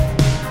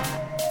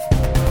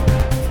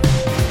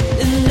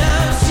 and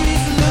now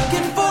she's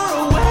looking for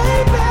a way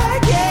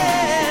back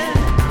in.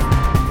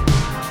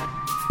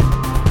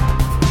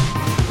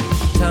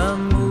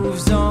 Time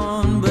moves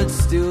on, but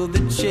still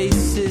the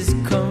chase has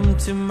come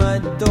to my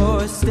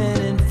door,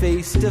 standing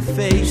face to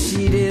face.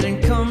 She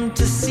didn't come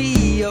to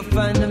see or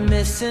find a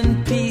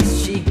missing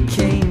piece. She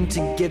came to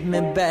get me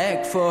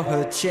back for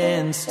her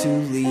chance to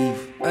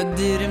leave. I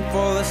didn't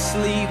fall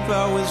asleep,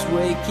 I was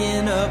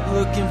waking up,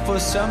 looking for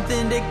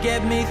something to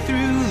get me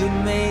through the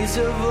maze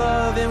of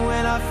love. And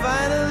when I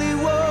finally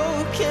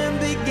woke and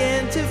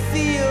began to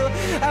feel,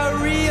 I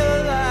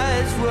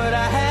realized what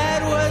I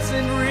had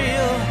wasn't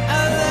real.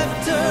 I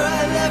left her,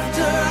 I left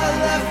her, I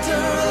left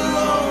her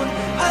alone.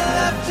 I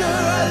left her,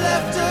 I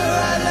left her,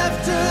 I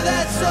left her,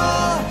 that's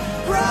all.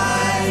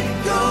 Pride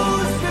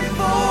goes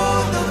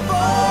before the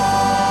fall.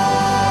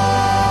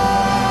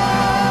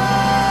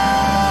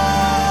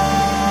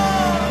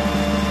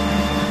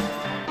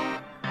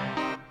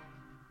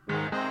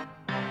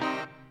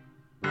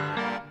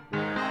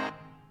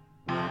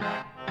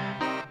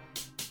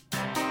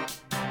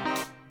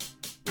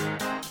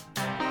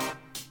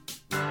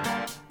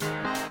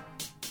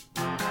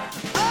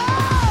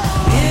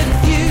 If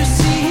you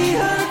see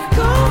her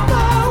go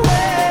my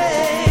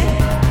way,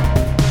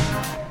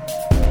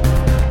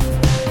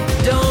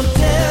 don't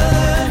tell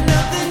her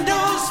nothing,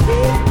 don't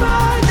speak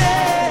my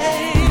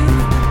name.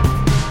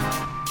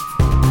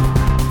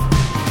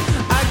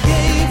 I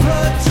gave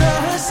her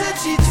trust that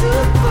she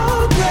took for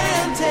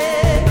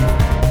granted,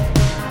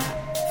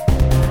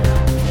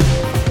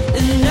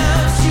 and now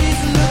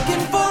she's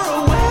looking for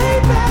a way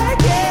back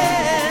in.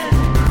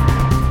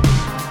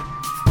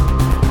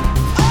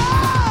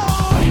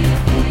 Oh,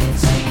 if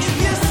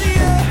you see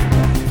her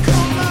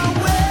come my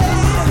way,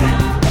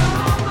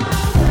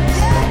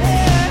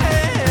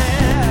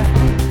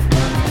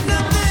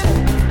 nothing,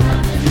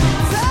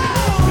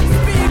 don't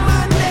speak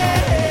my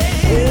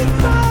name,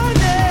 my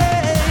name.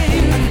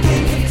 I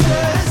gave you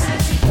trust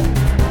that you took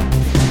for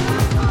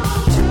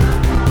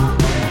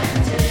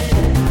granted.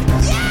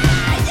 Yeah,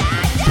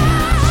 yeah,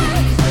 yeah.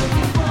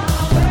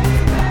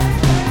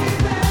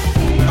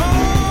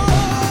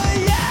 Oh,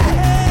 yeah.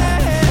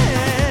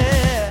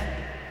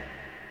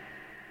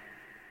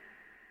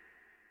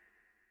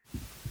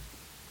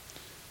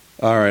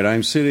 All right,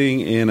 I'm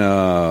sitting in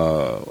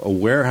a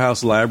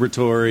warehouse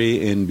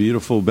laboratory in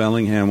beautiful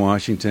Bellingham,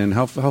 Washington.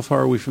 How far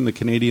are we from the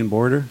Canadian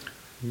border?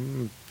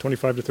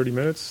 25 to 30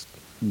 minutes.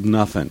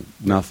 Nothing.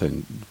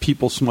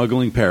 People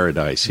smuggling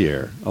paradise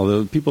here.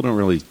 Although people don't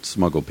really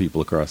smuggle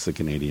people across the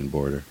Canadian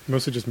border.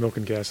 Mostly just milk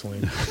and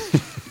gasoline.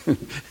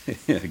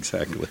 Yeah,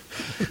 exactly.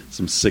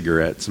 Some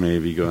cigarettes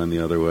maybe going the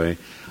other way.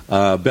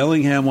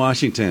 Bellingham,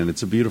 Washington.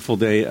 It's a beautiful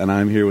day, and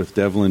I'm here with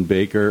Devlin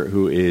Baker,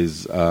 who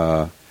is...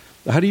 how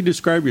do you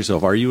describe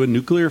yourself? Are you a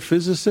nuclear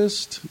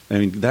physicist? I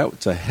mean,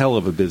 that's a hell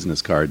of a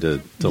business card to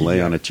lay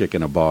Yeah. on a chick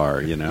in a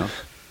bar, you know?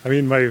 I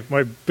mean,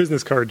 my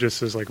business card just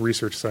says like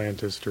research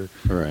scientist or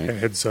Right.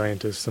 head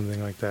scientist,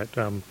 something like that.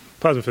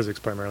 Plasma physics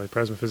primarily,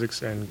 plasma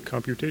physics and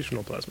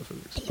computational plasma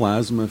physics.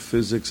 Plasma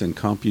physics and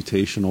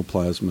computational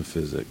plasma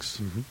physics.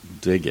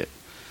 Dig it.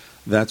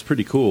 That's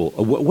pretty cool.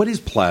 What is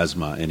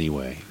plasma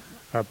anyway?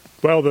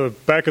 Well, the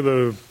back of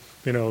the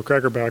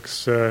cracker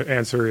box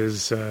answer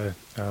is the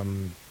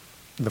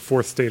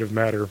fourth state of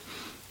matter,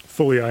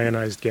 fully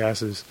ionized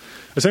gases.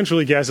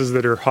 Essentially gases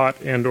that are hot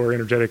and or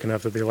energetic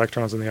enough that the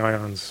electrons and the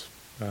ions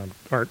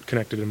aren't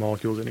connected in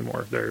molecules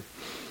anymore. They're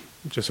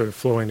just sort of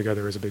flowing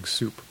together as a big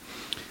soup.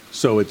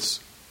 So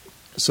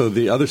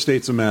the other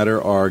states of matter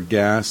are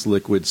gas,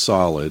 liquid,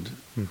 solid,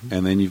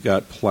 and then you've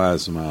got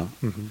plasma,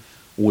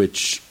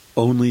 which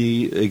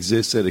only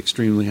exists at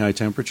extremely high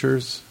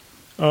temperatures.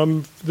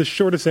 The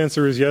shortest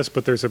answer is yes,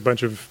 but there's a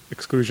bunch of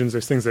exclusions.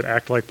 There's things that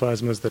act like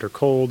plasmas that are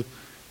cold.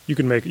 You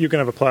can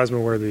have a plasma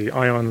where the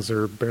ions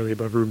are barely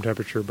above room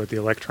temperature, but the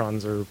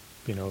electrons are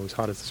as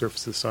hot as the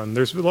surface of the sun.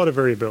 There's a lot of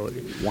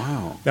variability.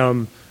 Wow.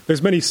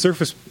 There's many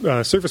surface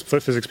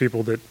physics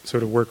people that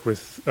sort of work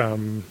with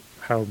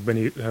how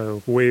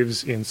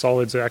waves in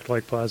solids act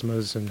like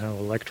plasmas and how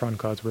electron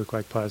clouds work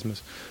like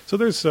plasmas. So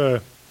there's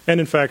and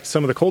in fact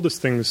some of the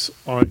coldest things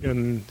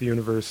in the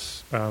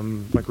universe,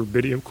 like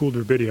rubidium, cooled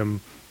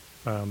rubidium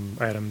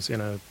atoms in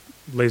a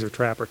laser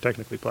trap, are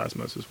technically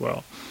plasmas as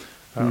well.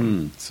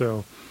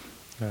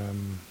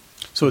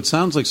 So it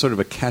sounds like sort of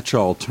a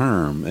catch-all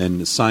term,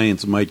 and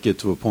science might get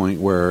to a point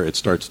where it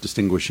starts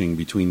distinguishing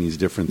between these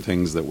different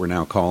things that we're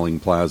now calling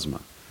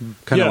plasma.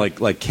 Kind of Yeah.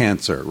 like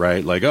cancer,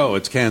 right? Like, oh,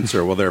 it's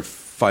cancer. Well, there are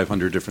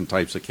 500 different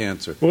types of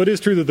cancer. Well, it is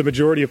true that the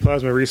majority of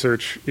plasma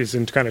research is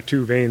in kind of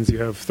two veins. You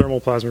have thermal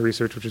plasma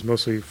research, which is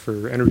mostly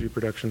for energy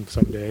production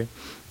someday.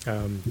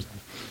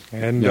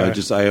 And Yeah,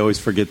 I always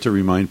forget to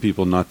remind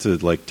people not to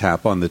like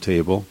tap on the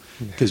table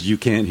because you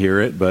can't hear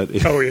it. But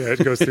oh yeah,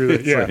 it goes through the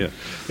It's like, yeah,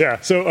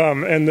 yeah. So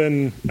and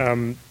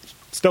then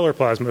stellar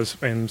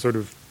plasmas and sort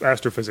of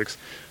astrophysics.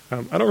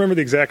 I don't remember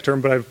the exact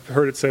term, but I've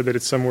heard it said that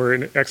it's somewhere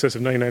in excess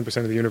of 99%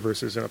 of the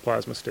universe is in a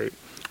plasma state.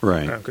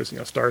 right. Because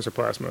stars are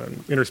plasma,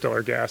 and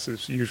interstellar gas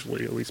is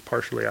usually at least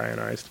partially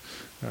ionized.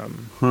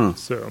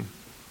 So,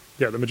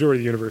 yeah, the majority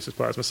of the universe is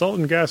plasma. Solid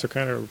and gas are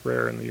kind of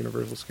rare in the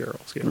universal scale.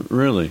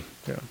 Really?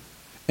 Yeah.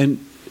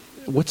 And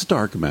what's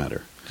dark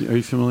matter? Are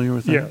you familiar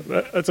with that?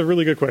 Yeah, that's a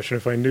really good question.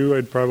 If I knew,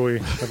 I'd probably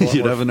have a lot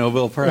You'd more. have a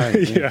Nobel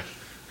Prize. Yeah.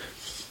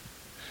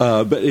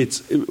 But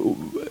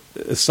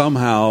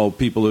somehow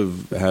people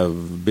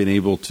have been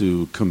able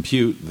to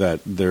compute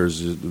that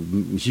there's a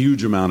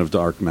huge amount of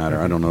dark matter.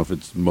 I don't know if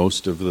it's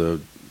most of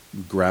the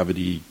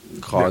gravity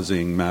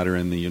causing matter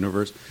in the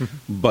universe,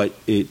 but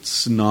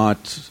it's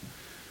not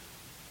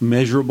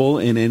measurable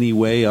in any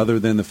way other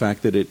than the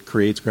fact that it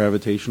creates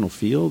gravitational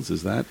fields.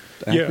 Is that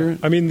accurate?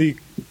 Yeah, I mean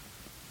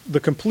the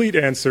complete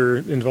answer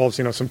involves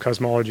some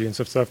cosmology and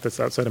some stuff that's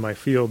outside of my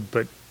field,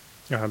 but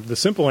the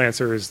simple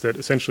answer is that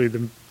essentially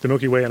the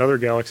Milky Way and other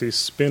galaxies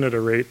spin at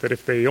a rate that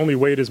if they only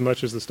weighed as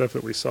much as the stuff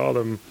that we saw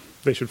them,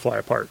 they should fly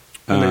apart,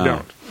 and they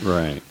don't.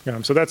 Right.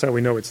 So that's how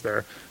we know it's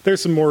there.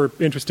 There's some more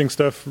interesting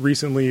stuff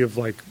recently of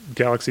like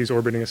galaxies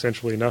orbiting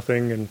essentially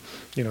nothing, and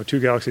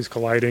two galaxies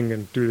colliding,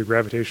 and through the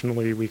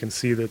gravitationally we can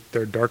see that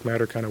their dark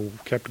matter kind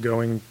of kept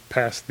going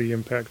past the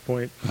impact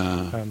point.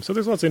 So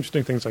there's lots of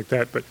interesting things like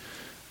that, but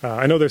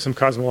I know there's some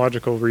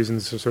cosmological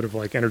reasons for sort of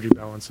like energy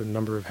balance and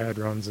number of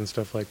hadrons and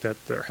stuff like that.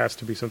 There has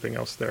to be something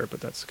else there, but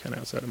that's kind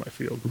of outside of my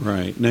field.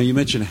 Right. Now, you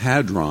mentioned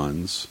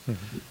hadrons.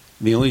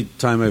 The only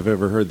time I've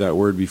ever heard that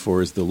word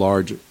before is the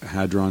Large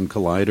Hadron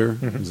Collider.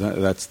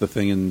 That's the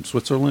thing in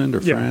Switzerland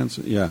or France?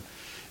 Yeah.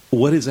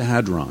 What is a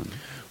hadron?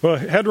 Well,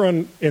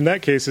 hadron in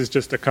that case is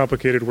just a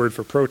complicated word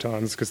for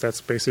protons, because that's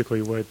basically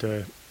what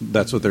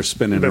that's what they're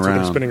spinning that's around.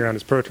 what they're spinning around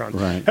is protons.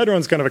 Right.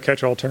 Hadron's kind of a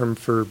catch-all term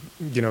for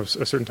a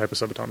certain type of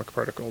subatomic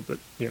particle that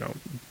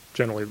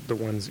generally the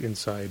ones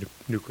inside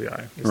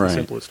nuclei is the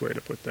simplest way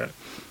to put that,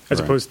 as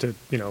opposed to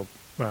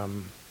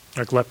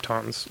like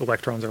leptons.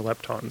 Electrons are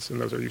leptons, and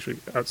those are usually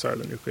outside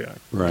of the nuclei.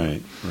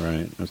 Right.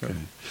 Okay.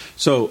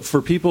 So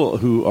for people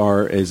who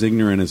are as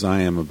ignorant as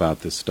I am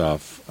about this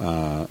stuff,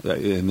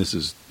 and this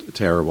is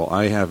terrible,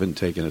 I haven't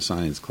taken a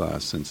science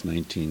class since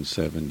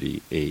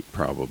 1978,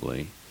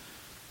 probably,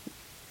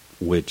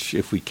 which,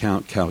 if we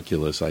count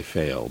calculus, I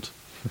failed.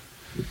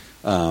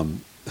 I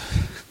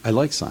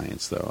like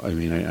science, though. I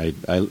mean,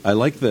 I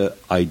like the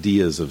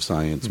ideas of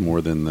science more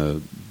than the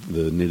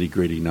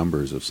nitty-gritty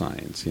numbers of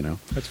science,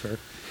 That's fair.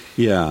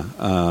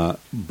 Yeah,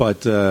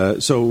 but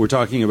so we're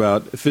talking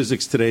about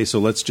physics today. So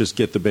let's just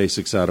get the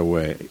basics out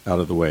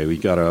of the way. We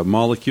got a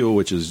molecule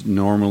which is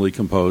normally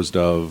composed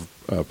of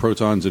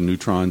protons and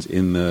neutrons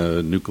in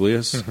the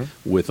nucleus,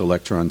 with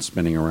electrons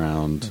spinning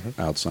around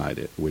outside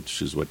it,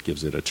 which is what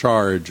gives it a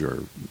charge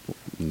or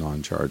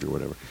non-charge or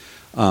whatever.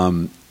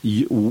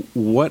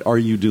 What are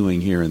you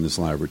doing here in this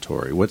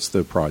laboratory? What's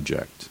the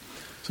project?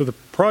 So the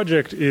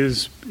project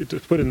is, to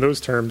put in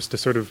those terms, to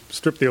sort of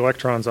strip the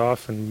electrons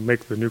off and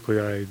make the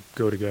nuclei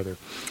go together.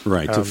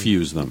 Right, to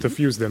fuse them. To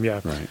fuse them,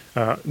 yeah.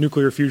 Right.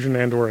 Nuclear fusion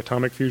and or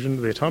atomic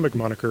fusion. The atomic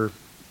moniker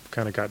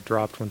kind of got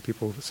dropped when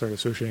people started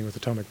associating with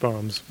atomic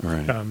bombs,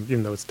 right.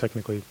 Even though it's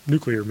technically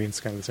nuclear means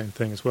kind of the same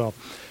thing as well.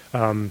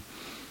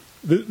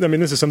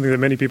 This is something that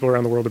many people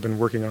around the world have been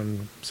working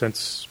on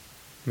since,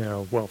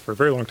 for a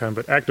very long time,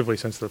 but actively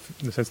since the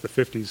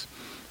 50s.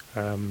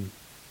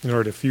 In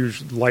order to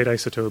fuse light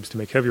isotopes to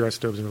make heavier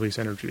isotopes and release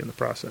energy in the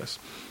process.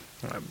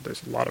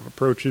 There's a lot of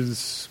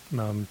approaches.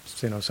 Some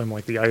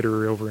like the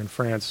ITER over in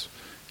France,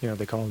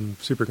 they call them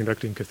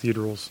superconducting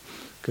cathedrals,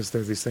 because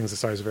they're these things the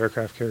size of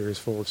aircraft carriers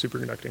full of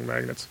superconducting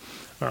magnets.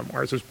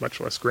 Ours is much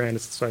less grand.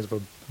 It's the size of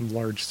a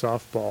large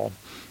softball.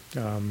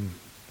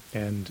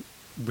 And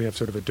we have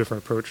sort of a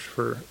different approach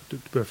for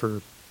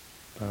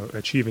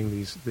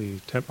achieving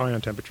the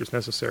ion temperatures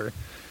necessary.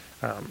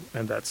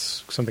 And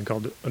that's something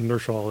called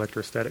inertial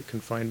electrostatic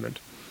confinement.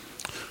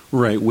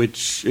 Right,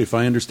 which, if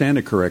I understand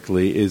it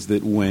correctly, is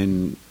that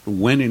when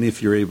and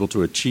if you're able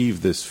to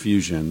achieve this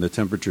fusion, the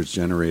temperatures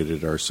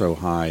generated are so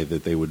high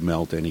that they would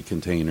melt any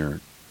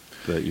container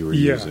that you were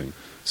using.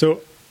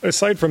 So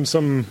aside from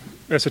some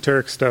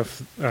esoteric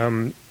stuff,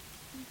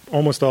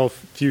 almost all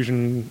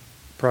fusion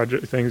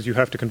project things, you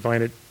have to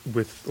confine it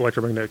with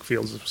electromagnetic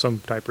fields of some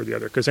type or the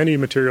other. Because any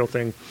material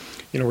thing,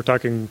 we're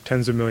talking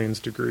tens of millions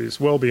of degrees,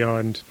 well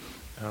beyond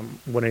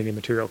what any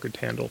material could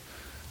handle.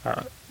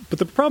 But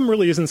the problem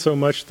really isn't so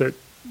much that,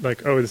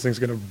 this thing's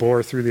going to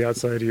bore through the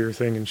outside of your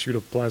thing and shoot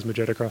a plasma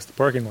jet across the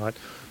parking lot.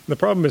 The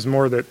problem is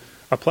more that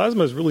a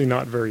plasma is really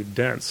not very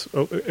dense,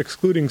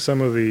 excluding some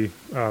of the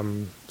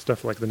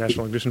stuff like the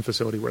National Ignition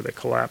Facility where they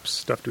collapse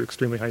stuff to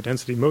extremely high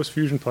density. Most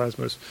fusion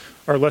plasmas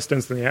are less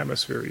dense than the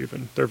atmosphere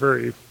even. They're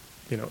very,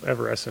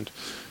 evanescent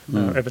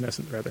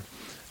rather.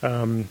 It's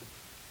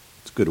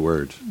a good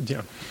word.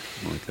 Yeah.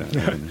 I like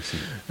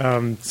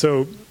that.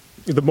 So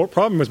the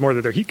problem is more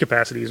that their heat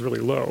capacity is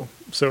really low.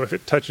 So if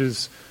it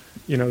touches,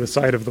 the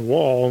side of the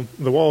wall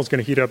is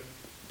going to heat up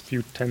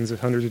few tens of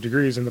hundreds of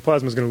degrees, and the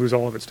plasma is going to lose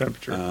all of its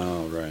temperature.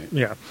 Oh, right.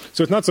 Yeah.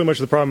 So it's not so much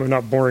the problem of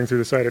not boring through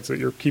the side; it's that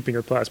you're keeping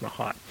your plasma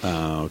hot.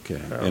 Oh,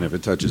 okay. And if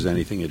it touches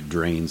anything, it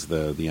drains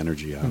the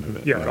energy out of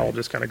it. Yeah, right? It all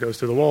just kind of goes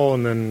to the wall,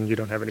 and then you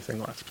don't have anything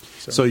left.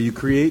 So you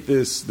create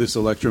this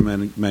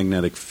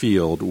electromagnetic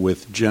field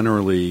with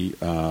generally 6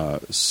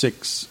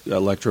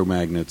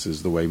 electromagnets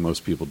is the way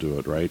most people do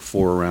it, right?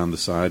 4 around the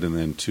side and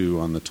then 2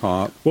 on the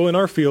top. Well, in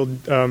our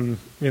field, in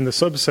the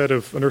subset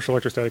of inertial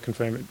electrostatic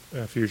confinement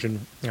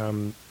fusion,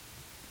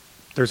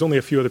 there's only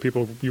a few other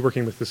people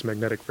working with this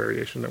magnetic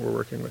variation that we're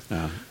working with.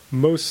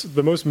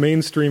 The most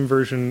mainstream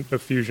version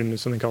of fusion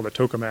is something called a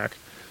tokamak,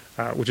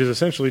 which is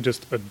essentially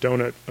just a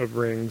donut of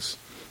rings,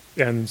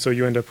 and so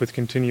you end up with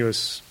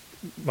continuous,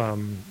 we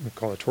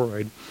call it a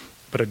toroid,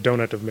 but a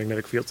donut of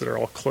magnetic fields that are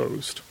all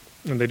closed,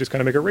 and they just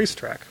kind of make a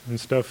racetrack, and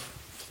stuff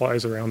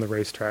flies around the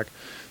racetrack.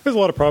 There's a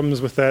lot of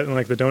problems with that, and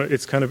like the donut,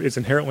 it's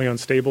inherently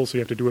unstable, so you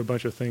have to do a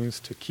bunch of things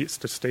to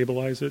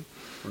stabilize it.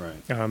 Right.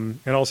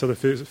 And also the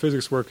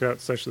physics work out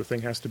such the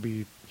thing has to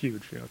be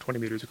huge, 20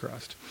 meters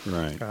across.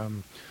 Right.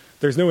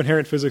 There's no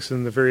inherent physics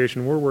in the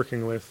variation we're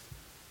working with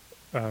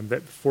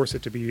that force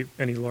it to be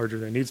any larger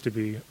than it needs to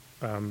be,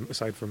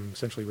 aside from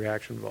essentially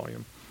reaction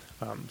volume.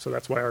 So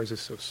that's why ours is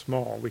so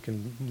small. We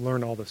can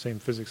learn all the same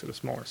physics at a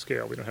smaller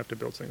scale. We don't have to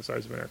build something the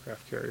size of an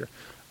aircraft carrier.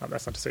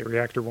 That's not to say a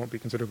reactor won't be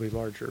considerably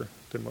larger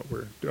than what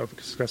we're doing,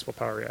 a successful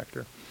power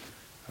reactor.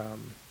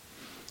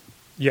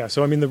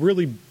 So I mean,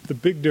 the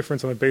big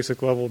difference on a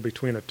basic level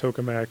between a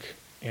tokamak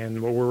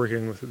and what we're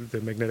working with, the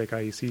magnetic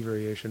IEC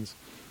variations,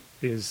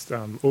 is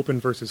open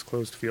versus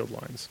closed field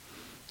lines.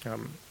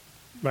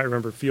 I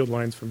remember field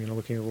lines from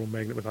looking at a little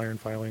magnet with iron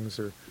filings,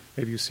 or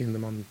maybe you've seen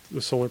them on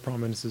the solar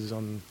prominences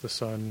on the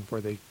sun where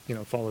they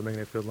follow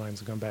magnetic field lines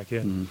and come back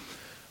in.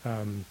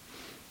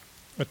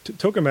 A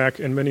tokamak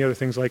and many other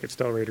things like it,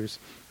 stellarators,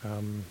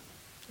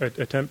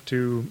 attempt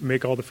to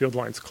make all the field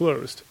lines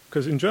closed,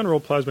 because in general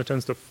plasma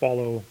tends to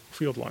follow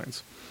field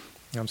lines.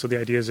 So the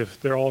idea is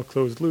if they're all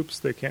closed loops,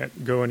 they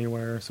can't go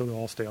anywhere, so they'll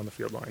all stay on the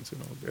field lines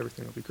and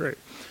everything will be great.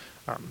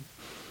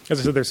 As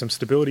I said, there's some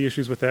stability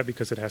issues with that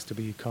because it has to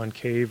be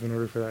concave in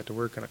order for that to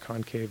work, and a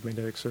concave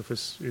magnetic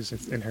surface is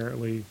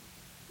inherently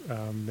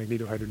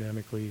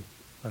magnetohydrodynamically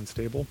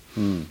unstable.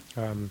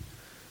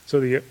 So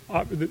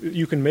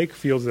you can make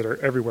fields that are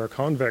everywhere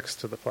convex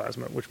to the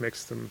plasma, which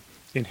makes them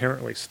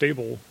inherently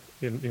stable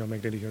in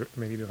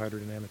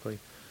magnetohydrodynamically.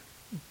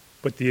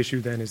 But the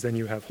issue then is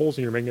you have holes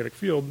in your magnetic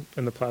field,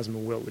 and the plasma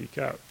will leak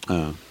out.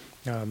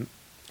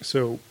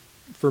 So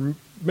for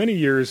many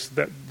years,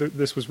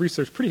 this was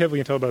researched pretty heavily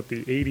until about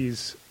the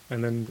 80s,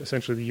 and then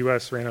essentially the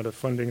U.S. ran out of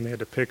funding, and they had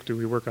to pick: do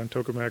we work on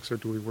tokamaks or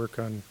do we work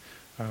on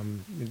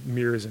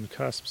mirrors and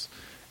cusps?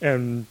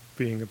 And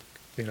being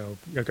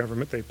a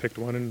government, they picked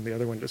one, and the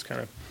other one just kind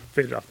of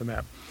faded off the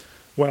map.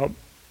 Well,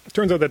 it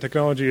turns out that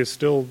technology is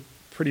still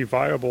pretty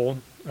viable,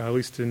 at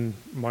least in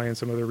my and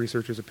some other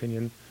researchers'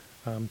 opinion.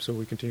 So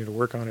we continue to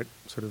work on it,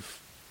 sort of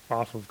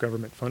off of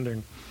government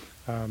funding.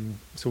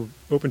 So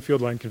open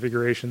field line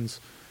configurations,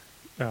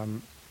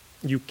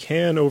 you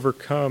can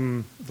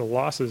overcome the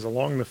losses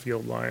along the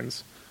field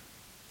lines,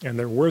 and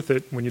they're worth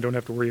it when you don't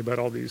have to worry about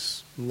all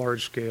these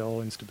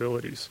large-scale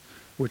instabilities,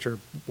 which are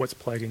what's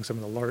plaguing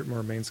some of the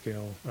more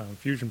main-scale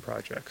fusion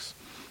projects.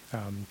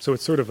 So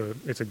it's sort of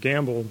a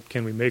gamble.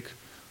 Can we make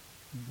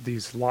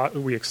these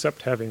we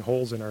accept having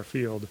holes in our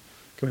field?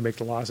 Can we make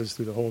the losses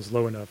through the holes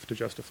low enough to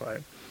justify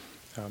it?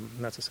 And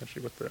that's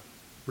essentially what the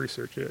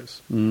research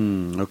is.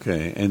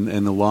 Okay, and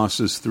the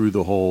losses through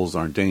the holes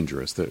aren't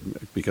dangerous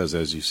because,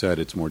 as you said,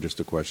 it's more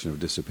just a question of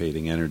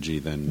dissipating energy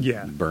than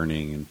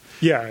burning. And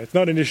it's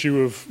not an issue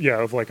of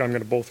like I'm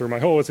going to bowl through my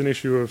hole. It's an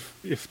issue of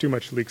if too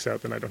much leaks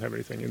out, then I don't have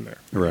anything in there.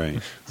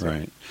 Right,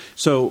 right.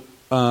 So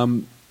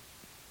the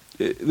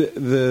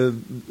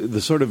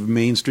sort of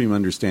mainstream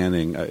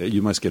understanding,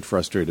 you must get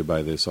frustrated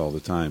by this all the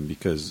time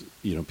because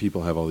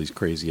people have all these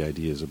crazy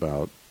ideas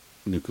about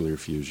nuclear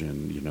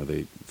fusion.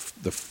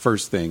 The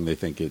first thing they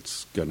think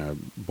it's going to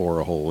bore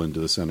a hole into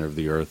the center of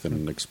the Earth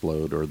and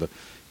explode, or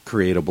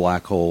create a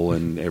black hole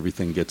and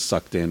everything gets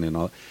sucked in and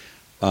all.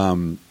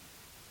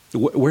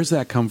 Where's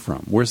that come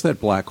from? Where's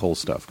that black hole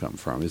stuff come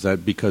from? Is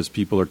that because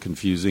people are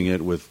confusing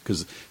it with,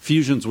 because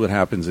fusion's what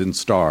happens in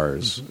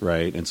stars,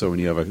 right? And so when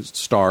you have a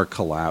star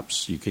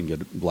collapse, you can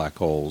get black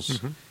holes.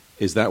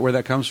 Is that where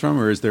that comes from,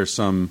 or is there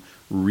some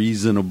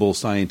reasonable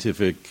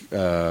scientific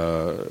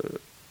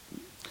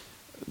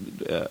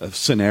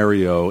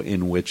scenario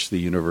in which the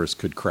universe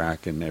could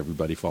crack and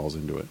everybody falls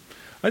into it?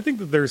 I think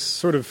that there's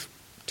sort of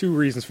two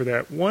reasons for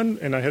that. One,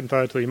 and I hadn't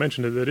thought until you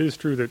mentioned it, that it is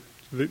true that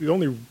we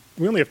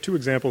only have 2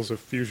 examples of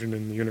fusion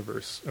in the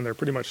universe, and they're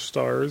pretty much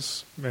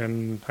stars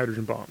and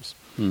hydrogen bombs.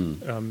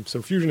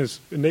 So fusion is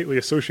innately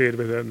associated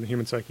with it in the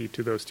human psyche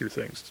to those two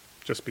things,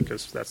 just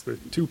because that's the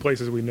two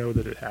places we know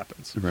that it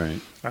happens. Right.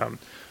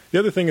 The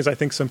other thing is, I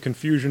think, some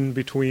confusion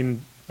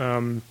between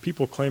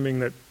people claiming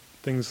that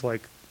things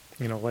like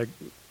the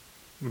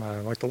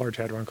Large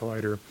Hadron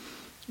Collider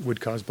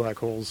would cause black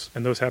holes,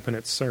 and those happen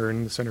at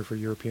CERN, the Center for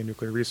European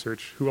Nuclear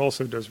Research, who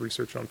also does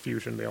research on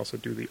fusion. They also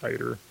do the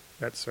ITER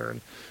at CERN.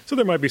 So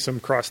there might be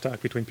some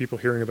crosstalk between people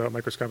hearing about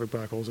microscopic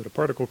black holes at a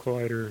particle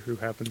collider who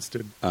happens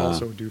to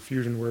also do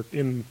fusion work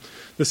in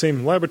the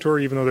same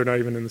laboratory, even though they're not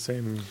even in the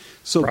same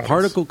province.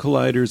 Particle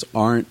colliders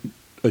aren't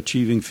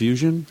achieving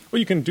fusion? Well,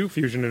 you can do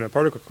fusion in a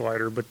particle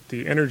collider, but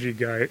the energy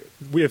guy,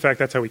 in fact,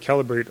 that's how we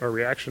calibrate our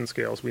reaction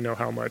scales. We know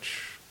how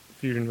much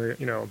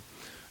fusion,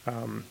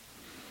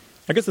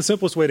 I guess the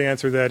simplest way to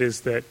answer that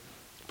is that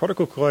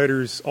particle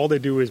colliders, all they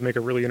do is make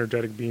a really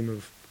energetic beam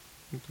of,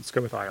 let's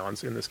go with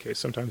ions in this case.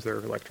 Sometimes they're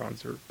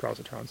electrons or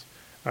positrons.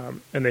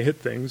 And they hit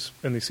things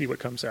and they see what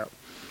comes out.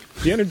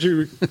 The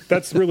energy,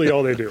 that's really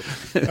all they do.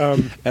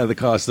 At the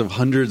cost of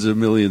hundreds of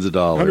millions of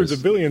dollars. Hundreds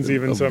of billions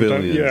even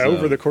sometimes. Yeah,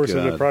 over the course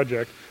of the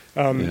project.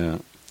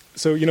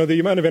 So, the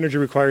amount of energy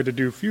required to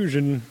do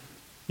fusion,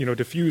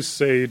 to fuse,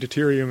 say,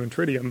 deuterium and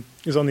tritium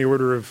is on the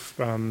order of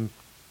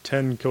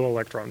 10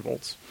 kiloelectron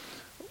volts,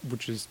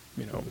 which is,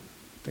 I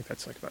think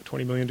that's like about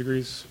 20 million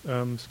degrees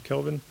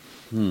Kelvin.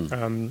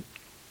 And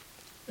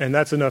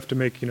that's enough to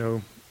make,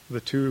 the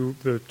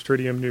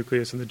tritium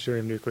nucleus and the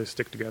deuterium nucleus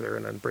stick together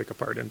and then break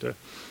apart into,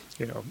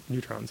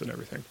 neutrons and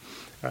everything,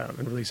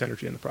 and release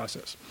energy in the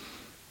process.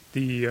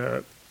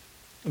 The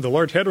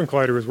Large Hadron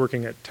Collider is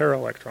working at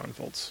tera-electron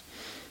volts.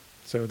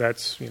 So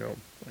that's,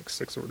 like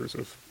 6 orders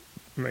of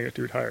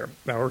magnitude higher.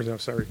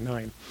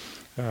 9.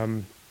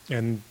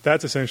 And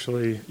that's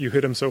essentially, you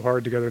hit them so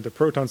hard together, the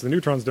protons, the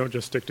neutrons don't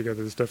just stick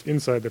together. The stuff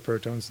inside the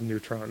protons and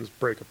neutrons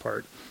break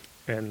apart.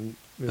 And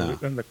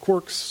then the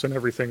quarks and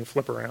everything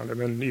flip around, and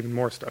then even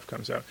more stuff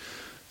comes out.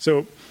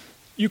 So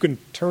you can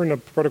turn a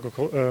particle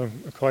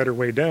collider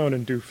way down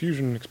and do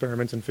fusion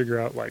experiments and figure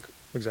out like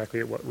exactly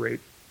at what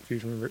rate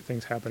fusion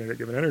things happen at a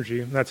given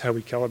energy. And that's how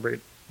we calibrate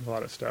a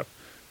lot of stuff.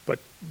 But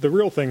the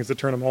real thing is to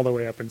turn them all the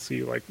way up and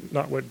see like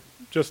not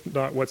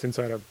what's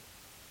inside a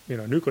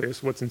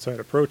nucleus, what's inside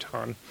a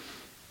proton.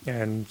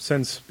 And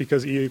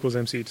because E equals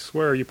mc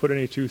squared, you put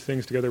any two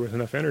things together with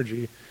enough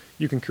energy,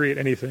 you can create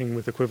anything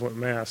with equivalent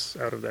mass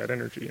out of that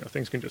energy.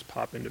 Things can just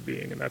pop into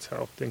being, and that's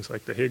how things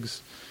like the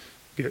Higgs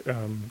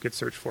get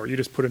searched for. You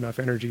just put enough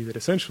energy that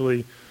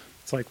essentially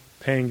it's like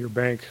paying your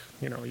bank.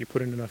 You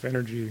put in enough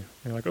energy, and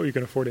you're like, oh, you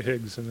can afford a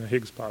Higgs, and the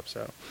Higgs pops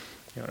out.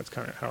 That's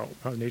kind of how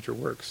nature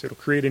works. It'll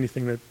create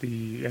anything that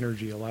the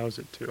energy allows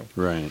it to.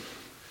 Right.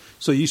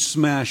 So you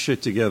smash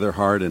it together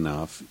hard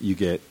enough, you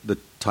get the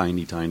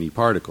tiny, tiny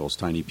particles,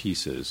 tiny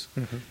pieces.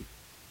 Mm-hmm.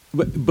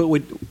 But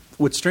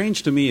what's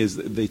strange to me is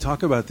that they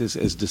talk about this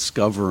as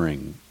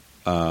discovering,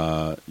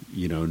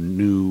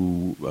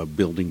 new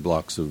building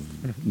blocks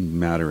of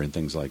matter and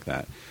things like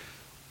that.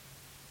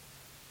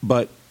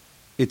 But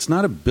it's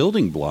not a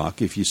building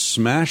block if you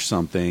smash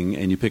something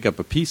and you pick up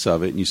a piece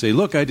of it and you say,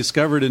 look, I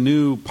discovered a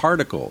new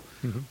particle.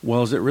 Mm-hmm.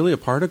 Well, is it really a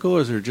particle, or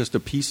is it just a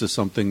piece of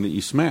something that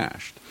you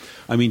smashed?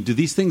 I mean, do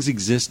these things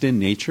exist in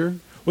nature?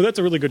 Well, that's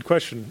a really good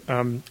question.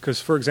 Because,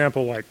 for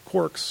example, like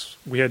quarks,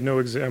 we had no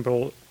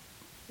example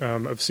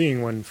of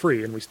seeing one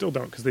free, and we still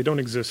don't, because they don't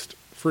exist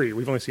free.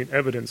 We've only seen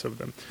evidence of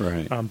them.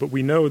 Right. But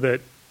we know that,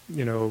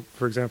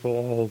 for example,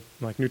 all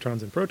like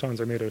neutrons and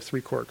protons are made of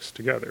 3 quarks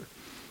together.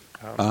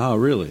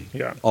 Really?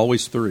 Yeah.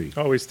 Always 3.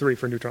 Always 3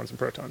 for neutrons and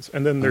protons.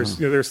 And then there's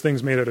there's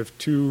things made out of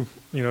 2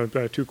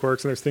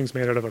 quarks, and there's things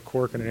made out of a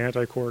quark and an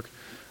anti-quark.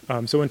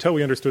 So until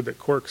we understood that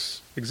quarks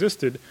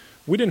existed,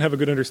 we didn't have a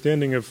good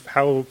understanding of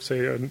how,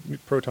 say, a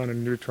proton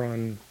and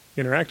neutron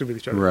interacted with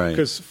each other. Right.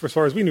 Because as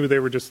far as we knew, they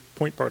were just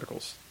point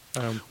particles.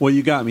 Well,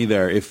 you got me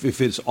there.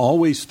 If it's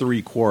always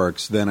 3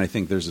 quarks, then I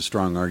think there's a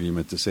strong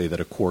argument to say that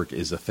a quark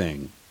is a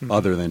thing,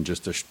 other than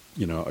just a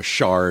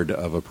shard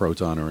of a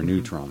proton or a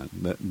neutron.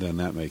 Then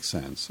that makes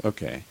sense.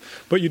 Okay.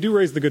 But you do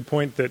raise the good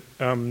point that,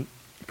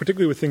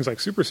 particularly with things like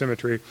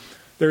supersymmetry,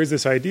 there is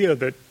this idea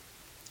that,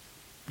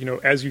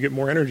 as you get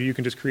more energy, you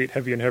can just create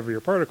heavy and heavier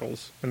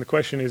particles. And the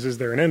question is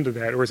there an end to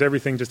that, or is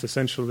everything just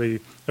essentially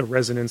a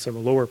resonance of a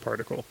lower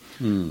particle?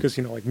 Because,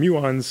 like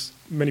muons,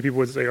 many people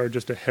would say are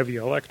just a heavy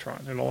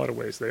electron. In a lot of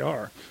ways they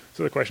are.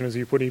 So the question is, if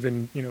you put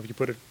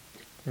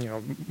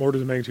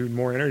orders of magnitude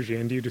more energy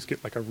in, do you just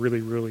get like a really,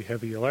 really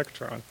heavy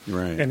electron?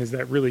 Right. And is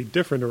that really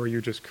different, or are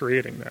you just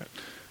creating that?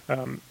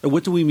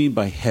 What do we mean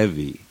by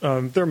heavy?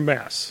 They're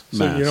mass.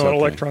 So, okay.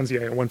 Electrons,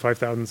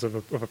 1/5000th of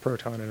a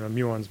proton, and a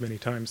muon's many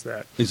times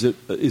that. Is it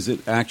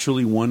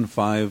actually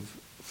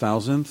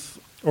 1/5000th?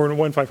 Or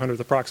 1/500th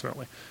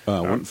approximately.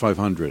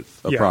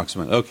 1/500th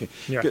approximately. Okay.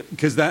 Yeah.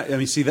 Because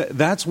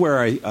that's where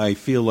I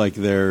feel like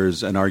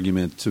there's an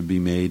argument to be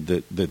made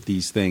that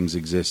these things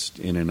exist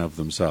in and of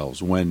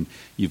themselves. When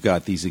you've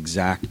got these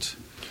exact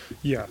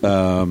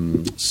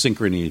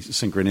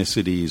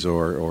synchronicities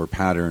or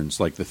patterns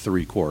like the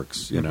 3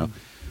 quarks,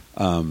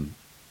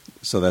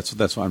 So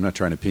that's why I'm not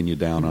trying to pin you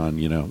down on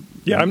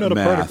I'm not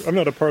math. I'm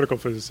not a particle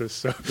physicist.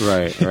 So.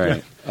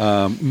 Right.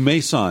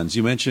 Mesons.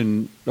 You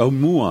mentioned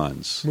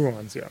muons.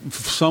 Muons, yeah.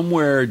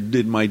 Somewhere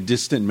in my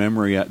distant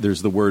memory,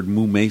 there's the word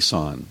mu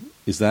meson.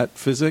 Is that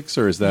physics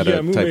or is that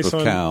a mu type meson,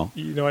 of cow?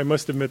 I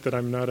must admit that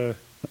I'm not a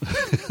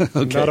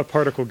Okay. not a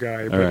particle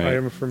guy, but right. I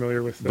am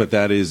familiar with that. But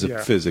that is a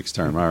physics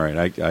term. All right.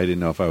 I didn't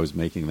know if I was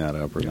making that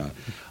up or not.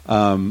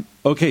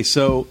 Okay,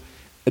 so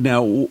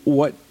now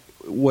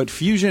what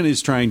fusion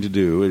is trying to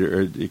do,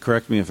 or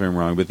correct me if I'm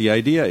wrong, but the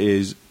idea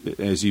is,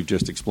 as you've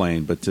just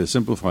explained, but to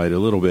simplify it a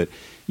little bit,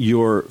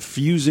 you're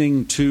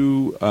fusing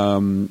two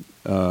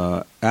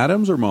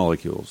atoms or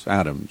molecules?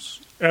 Atoms.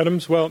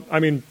 Atoms. Well, I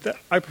mean,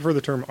 I prefer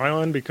the term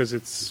ion because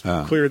it's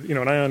clear.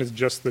 An ion is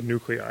just the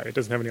nuclei. It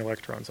doesn't have any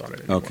electrons on it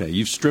anymore. Okay,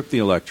 you've stripped the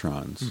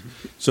electrons.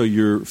 So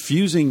you're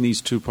fusing these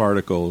two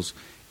particles,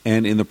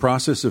 and in the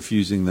process of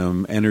fusing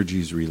them, energy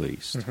is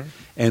released.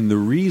 And the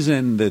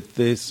reason that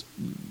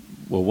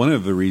one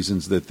of the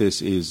reasons that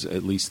this is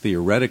at least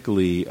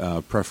theoretically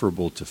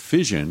preferable to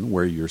fission,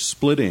 where you're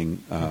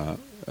splitting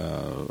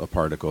a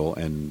particle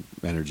and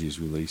energy is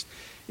released,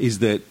 is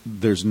that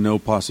there's no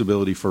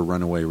possibility for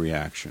runaway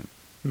reaction.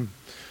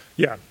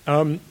 Yeah.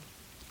 And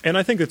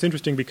I think that's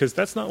interesting because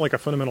that's not like a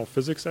fundamental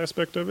physics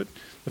aspect of it.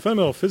 The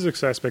fundamental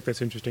physics aspect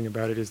that's interesting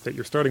about it is that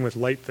you're starting with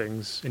light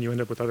things and you end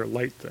up with other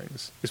light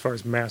things as far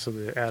as mass of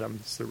the atom.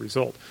 It's the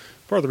result.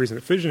 Part of the reason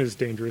that fission is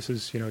dangerous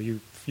is, you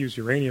fuse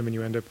uranium and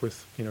you end up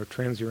with,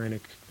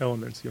 transuranic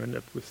elements. You end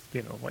up with,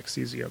 like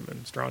cesium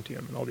and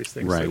strontium and all these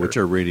things. Right, which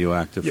are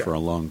radioactive for a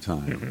long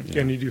time.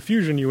 Yeah. And you do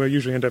fusion, you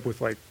usually end up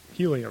with like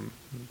helium,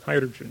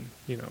 hydrogen,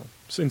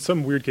 So in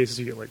some weird cases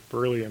you get like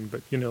beryllium,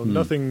 but,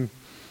 nothing...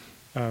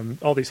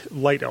 all these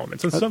light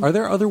elements. And are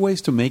there other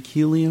ways to make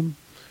helium?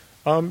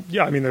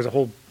 Yeah, I mean, there's a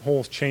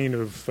whole chain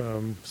of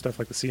stuff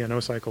like the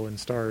CNO cycle in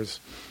stars.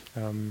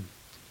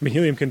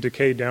 Helium can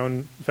decay down.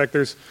 In fact,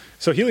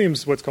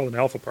 helium's what's called an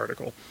alpha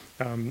particle.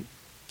 And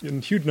a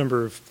huge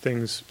number of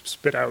things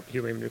spit out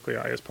helium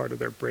nuclei as part of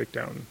their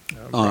breakdown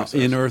process.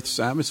 In Earth's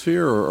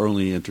atmosphere or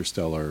only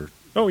interstellar?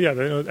 Oh, yeah.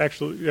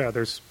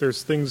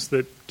 There's things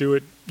that do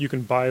it. You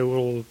can buy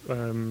little...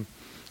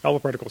 alpha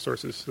particle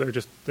sources. They're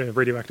just the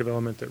radioactive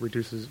element that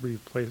releases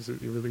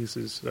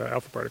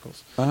alpha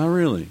particles. Oh,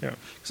 really? Yeah.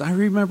 Because I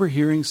remember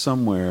hearing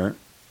somewhere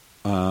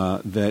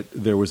that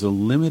there was a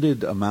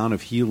limited amount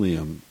of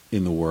helium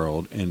in the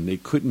world, and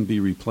it couldn't be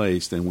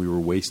replaced, and we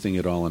were wasting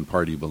it all in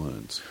party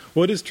balloons.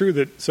 Well, it is true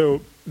that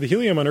the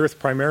helium on Earth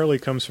primarily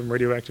comes from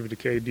radioactive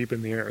decay deep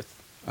in the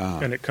Earth,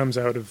 and it comes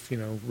out of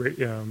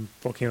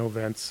volcano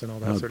vents and all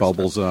that sort of stuff. It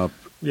bubbles up.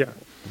 Yeah,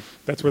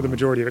 that's where the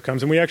majority of it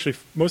comes, and we actually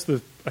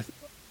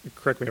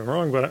correct me if I'm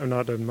wrong, but I'm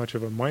not much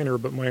of a miner,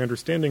 but my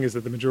understanding is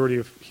that the majority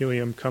of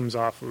helium comes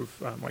off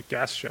of like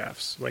gas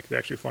shafts. Like they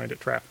actually find it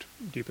trapped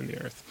deep in the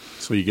earth.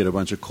 So you get a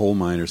bunch of coal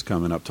miners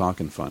coming up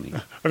talking funny.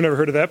 I've never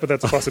heard of that, but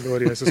that's a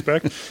possibility, I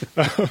suspect.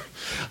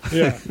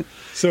 Yeah.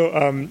 So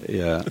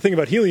the thing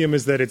about helium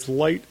is that it's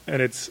light,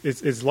 and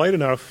it's light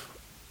enough.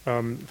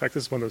 In fact,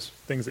 this is one of those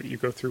things that you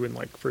go through in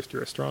like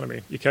first-year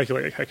astronomy. You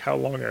calculate like how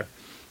long a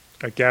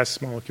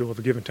gas molecule of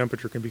a given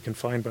temperature can be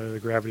confined by the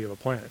gravity of a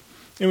planet.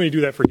 And when you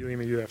do that for helium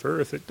and you do that for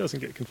Earth, it doesn't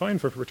get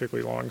confined for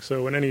particularly long.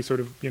 So in any sort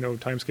of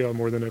time scale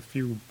more than a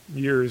few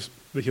years,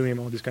 the helium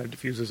all just kind of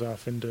diffuses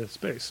off into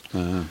space.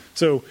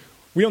 So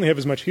we only have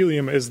as much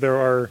helium as there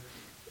are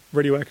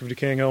radioactive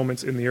decaying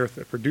elements in the Earth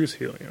that produce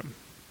helium.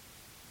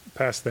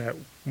 Past that,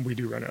 we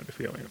do run out of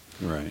helium.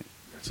 Right.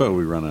 So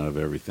we run out of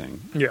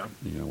everything. Yeah.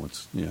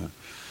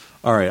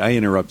 All right, I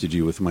interrupted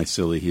you with my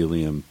silly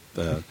helium.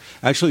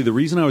 Actually, the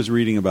reason I was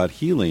reading about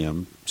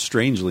helium,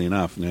 strangely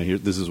enough, now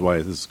this is why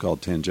this is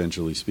called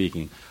Tangentially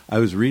Speaking. I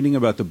was reading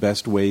about the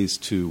best ways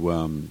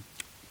to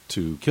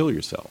kill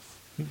yourself,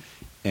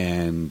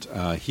 and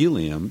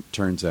helium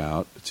turns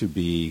out to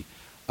be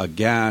a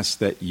gas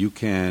that you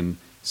can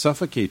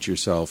suffocate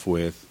yourself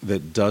with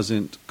that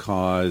doesn't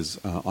cause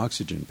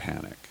oxygen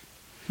panic.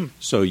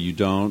 So you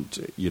don't,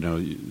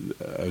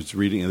 I was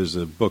reading, there's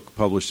a book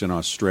published in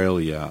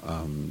Australia,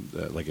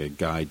 like a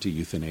guide to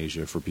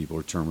euthanasia for people who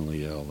are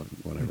terminally ill and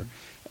whatever.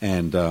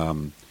 And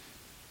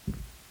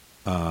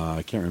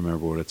I can't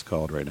remember what it's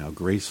called right now.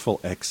 Graceful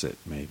Exit,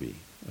 maybe.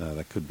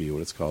 That could be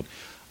what it's called.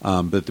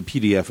 But the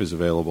PDF is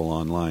available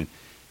online.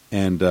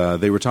 And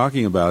they were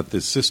talking about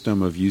this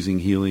system of using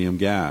helium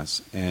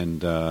gas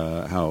and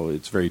how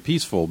it's very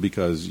peaceful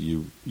because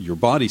your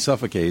body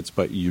suffocates,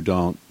 but you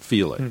don't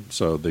feel it,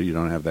 so that you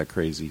don't have that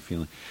crazy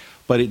feeling.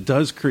 But it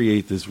does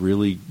create this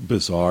really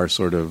bizarre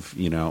sort of,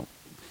 these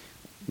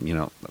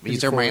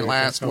are my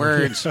last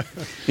words. I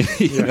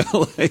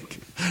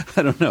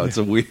don't know.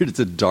 It's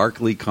a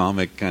darkly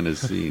comic kind of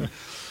scene.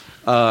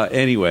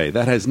 Anyway,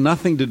 that has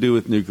nothing to do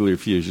with nuclear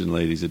fusion,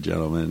 ladies and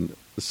gentlemen.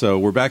 So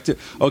we're back to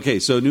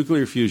so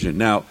nuclear fusion.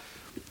 Now,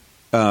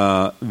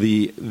 what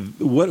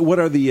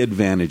are the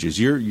advantages?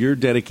 You're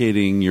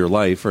dedicating your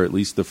life, or at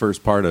least the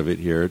first part of it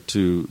here,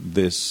 to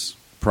this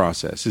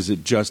process. Is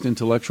it just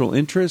intellectual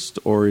interest,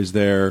 or is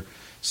there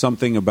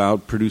something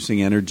about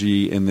producing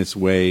energy in this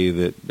way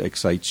that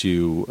excites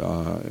you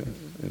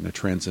in a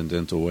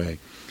transcendental way?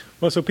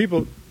 Well, so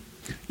people,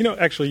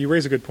 actually, you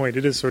raise a good point.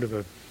 It is sort of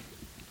a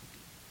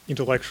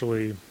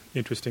intellectually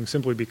interesting,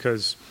 simply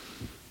because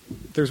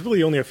there's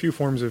really only a few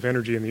forms of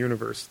energy in the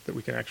universe that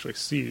we can actually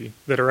see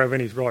that are of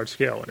any large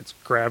scale, and it's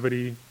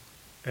gravity,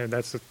 and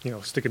that's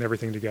sticking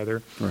everything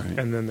together, Right.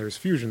 and then there's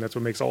fusion. That's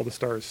what makes all the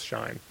stars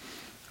shine.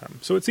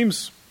 So it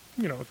seems,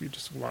 if you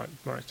just want,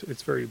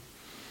 it's very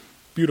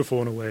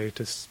beautiful in a way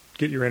to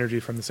get your energy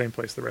from the same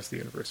place the rest of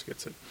the universe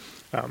gets it.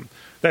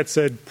 That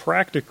said,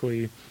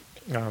 practically,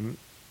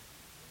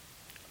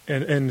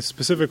 and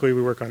specifically,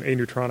 we work on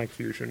aneutronic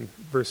fusion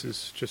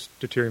versus just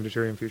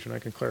deuterium-deuterium fusion. I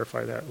can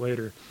clarify that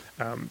later.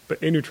 But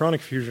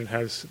aneutronic fusion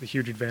has the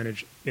huge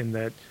advantage in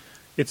that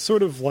it's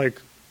sort of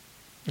like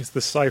it's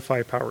the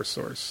sci-fi power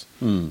source.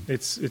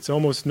 It's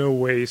almost no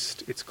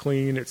waste. It's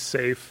clean. It's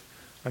safe.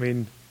 I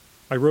mean,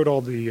 I wrote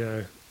all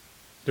the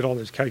did all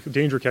those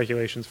danger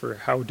calculations for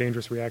how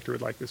dangerous a reactor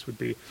like this would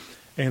be,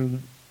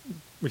 and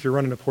if you're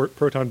running a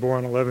proton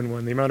boron 11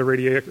 one, the amount of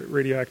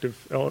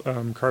radioactive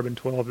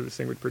carbon-12 that this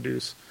thing would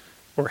produce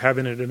or have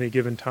in it at any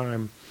given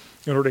time,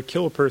 in order to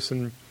kill a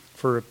person,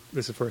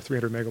 this is for a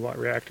 300 megawatt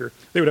reactor,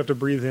 they would have to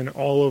breathe in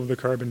all of the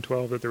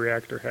carbon-12 that the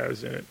reactor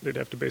has in it. They'd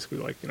have to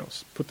basically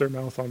put their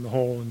mouth on the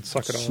hole and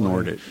suck it all in.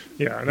 Snort it.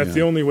 Yeah, and that's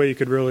the only way you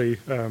could really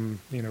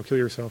kill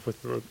yourself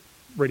with the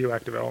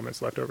radioactive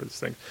elements left over this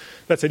thing.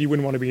 That said, you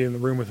wouldn't want to be in the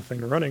room with the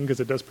thing running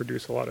because it does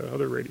produce a lot of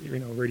other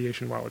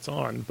radiation while it's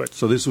on. But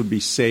so this would be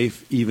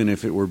safe even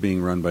if it were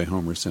being run by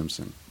Homer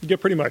Simpson. Yeah,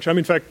 pretty much. I mean,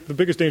 in fact, the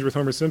biggest danger with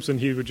Homer Simpson,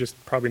 he would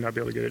just probably not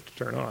be able to get it to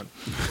turn on.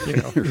 Right.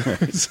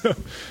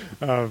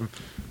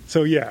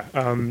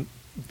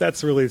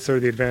 That's really sort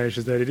of the advantage,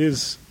 is that it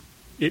is.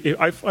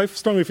 I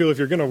strongly feel if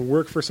you're going to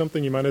work for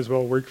something, you might as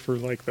well work for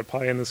like the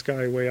pie in the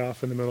sky way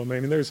off in the middle. I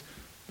mean, there's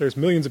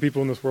millions of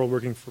people in this world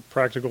working for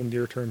practical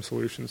near-term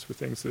solutions for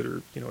things that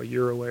are a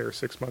year away or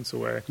 6 months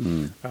away.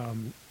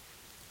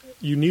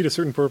 You need a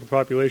certain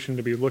population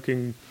to be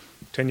looking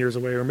 10 years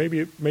away, or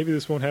maybe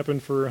this won't happen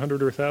for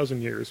 100 or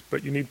 1,000 years,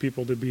 but you need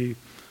people to be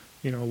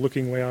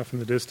looking way off in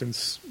the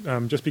distance,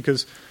 just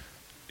because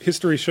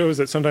history shows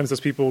that sometimes those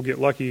people get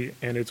lucky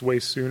and it's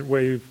way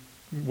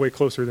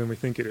closer than we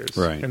think it is.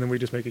 Right. And then we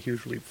just make a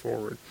huge leap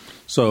forward.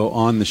 So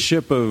on the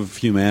ship of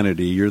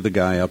humanity, you're the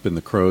guy up in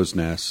the crow's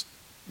nest,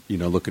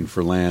 looking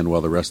for land,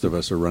 while the rest of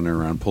us are running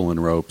around pulling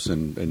ropes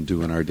and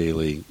doing our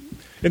daily.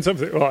 I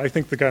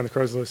think the guy on the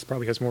crow's list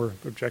probably has more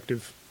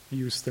objective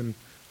use than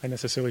I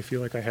necessarily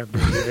feel like I have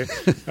today.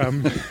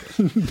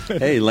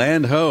 Hey,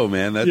 land ho,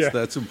 man!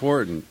 That's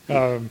important.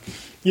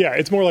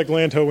 It's more like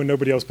land ho when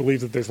nobody else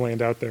believes that there's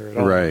land out there at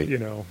all. Right.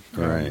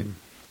 Right.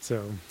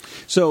 So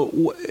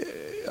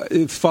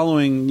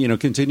following,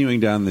 continuing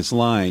down this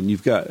line,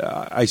 you've got.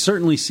 I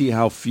certainly see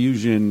how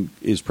fusion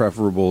is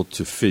preferable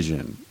to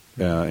fission.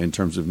 In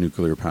terms of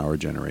nuclear power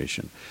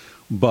generation.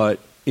 But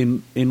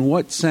in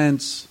what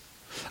sense,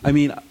 I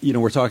mean,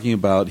 we're talking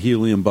about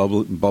helium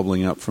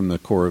bubbling up from the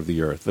core of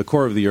the Earth. The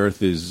core of the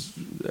Earth is,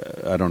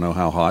 I don't know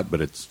how hot,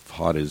 but it's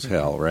hot as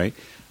hell, right?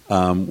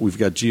 We've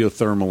got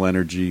geothermal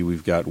energy,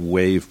 we've got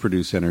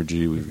wave-produced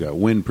energy, we've got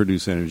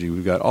wind-produced energy,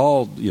 we've got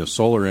all,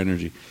 solar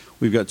energy.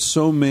 We've got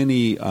so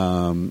many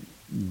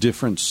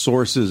different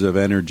sources of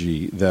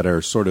energy that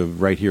are sort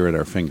of right here at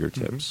our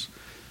fingertips.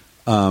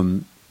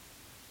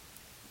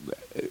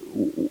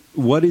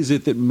 What is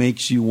it that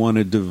makes you want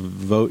to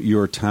devote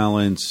your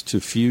talents to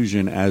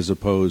fusion as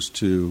opposed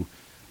to,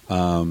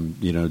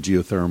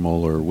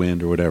 geothermal or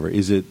wind or whatever?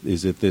 Is it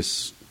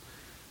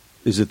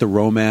the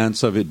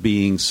romance of it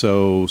being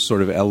so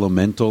sort of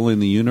elemental in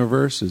the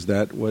universe? Is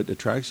that what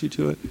attracts you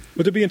to it?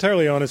 Well, to be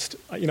entirely honest,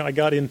 I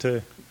got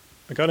into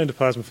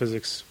plasma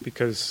physics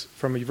because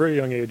from a very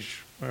young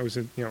age, I was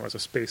as a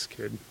space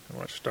kid. I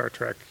watched Star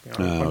Trek.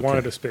 I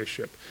wanted a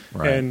spaceship.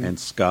 Right. And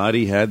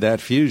Scotty had that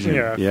fusion.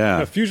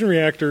 Yeah. A fusion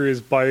reactor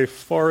is by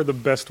far the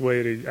best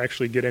way to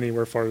actually get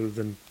anywhere farther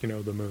than,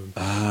 the moon.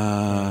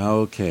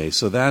 Okay.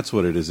 So that's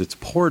what it is. It's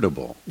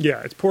portable. Yeah,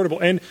 it's portable.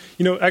 And,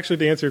 actually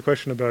to answer your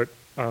question about,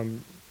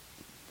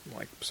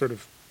 sort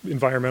of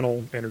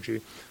environmental energy,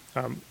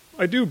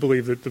 I do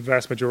believe that the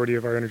vast majority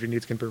of our energy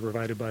needs can be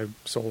provided by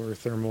solar,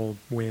 thermal,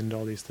 wind,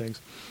 all these things.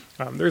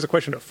 There's a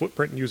question of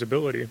footprint and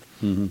usability.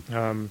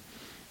 Mm-hmm.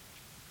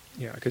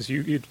 Because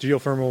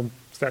geothermal,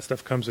 that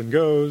stuff comes and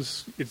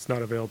goes. It's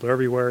not available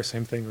everywhere.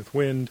 Same thing with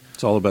wind.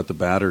 It's all about the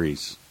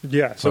batteries.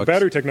 Yeah, so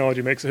battery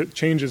technology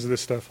changes this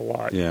stuff a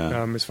lot.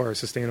 Yeah. As far as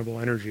sustainable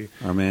energy.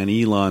 Our man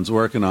Elon's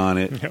working on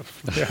it.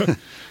 Yeah.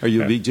 Do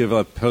you have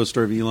a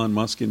poster of Elon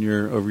Musk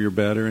over your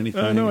bed or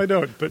anything? No, I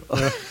don't. But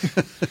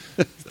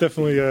it's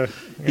definitely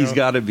he's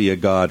got to be a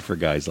god for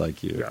guys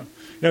like you. Yeah.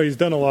 No, he's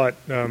done a lot,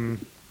 and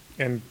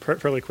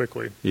fairly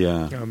quickly.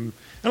 Yeah. And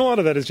a lot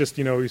of that is just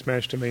he's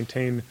managed to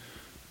maintain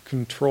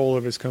control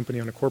of his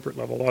company on a corporate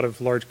level. A lot of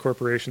large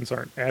corporations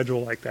aren't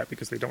agile like that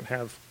because they don't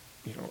have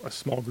a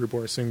small group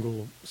or a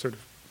single sort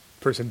of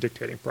person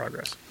dictating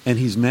progress. And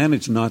he's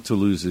managed not to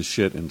lose his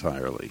shit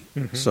entirely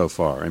so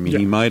far. I mean, Yeah.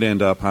 he might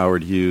end up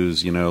Howard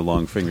Hughes,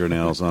 long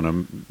fingernails on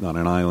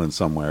an island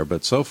somewhere,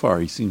 but so far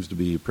he seems to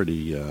be a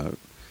pretty,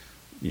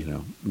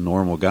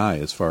 normal guy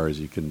as far as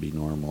you can be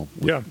normal.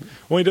 Yeah.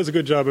 Well, he does a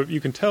good job of,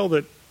 you can tell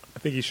that, I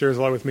think he shares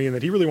a lot with me, and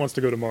that he really wants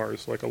to go to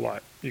Mars, like a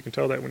lot. You can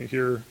tell that when you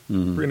hear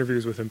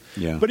interviews with him.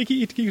 Yeah. But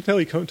you can tell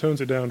he tones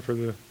it down for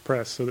the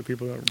press so that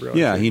people don't realize.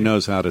 Yeah, that he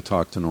knows how to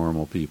talk to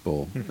normal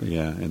people,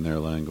 in their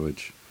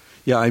language.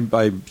 Yeah,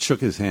 I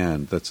shook his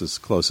hand. That's as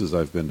close as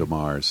I've been to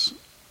Mars.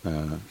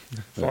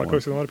 It's a lot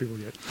closer than a lot of people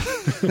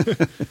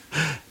get.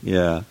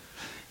 Yeah.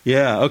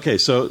 Yeah, okay,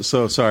 so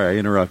sorry, I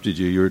interrupted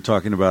you. You were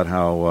talking about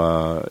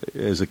how,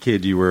 as a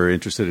kid, you were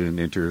interested in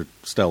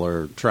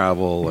interstellar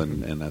travel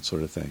and that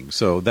sort of thing.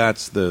 So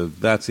that's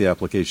the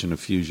application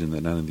of fusion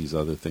that none of these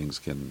other things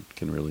can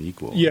really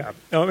equal. Yeah.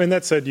 And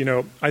that said,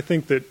 I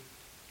think that,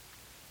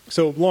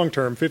 so long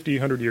term, 50,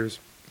 100 years,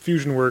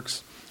 fusion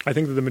works. I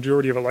think that the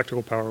majority of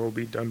electrical power will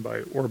be done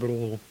by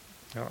orbital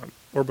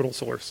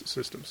solar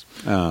systems.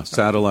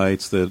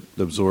 Satellites that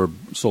absorb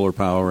solar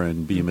power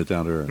and beam it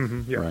down to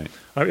Earth. Yeah. Right.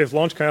 If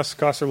launch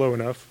costs are low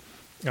enough,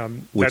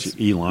 Which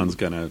that's, Elon's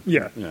going to...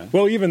 yeah.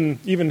 Well, even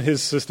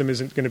his system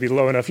isn't going to be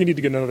low enough. You need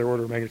to get another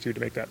order of magnitude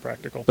to make that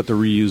practical. But the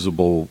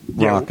reusable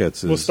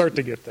rockets we'll start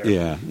to get there.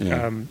 Yeah.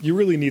 You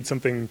really need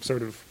something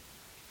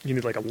you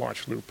need like a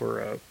launch loop or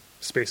a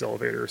space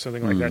elevator or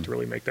something like that to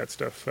really make that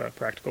stuff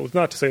practical. It's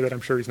not to say that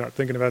I'm sure he's not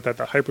thinking about that.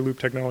 The Hyperloop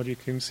technology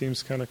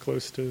seems kind of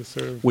close to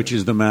sort of... Which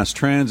is the mass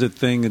transit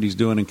thing that he's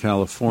doing in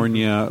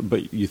California,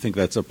 but you think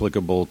that's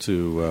applicable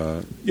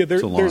to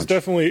there's launch?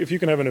 definitely, if you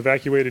can have an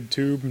evacuated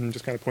tube and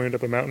just kind of point it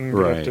up a mountain,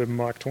 Right. get up to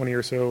Mach 20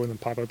 or so, and then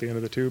pop out the end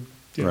of the tube.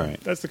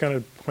 Right. That's the kind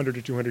of 100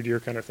 to 200 year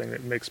kind of thing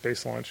that makes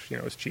space launch,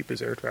 as cheap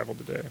as air travel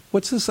today.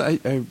 What's this? I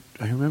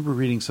remember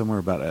reading somewhere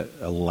about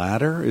a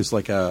ladder is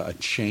like a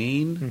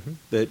chain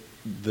that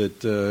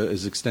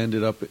is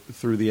extended up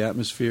through the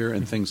atmosphere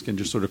and things can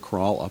just sort of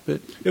crawl up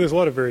it. Yeah, there's a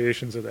lot of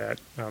variations of that.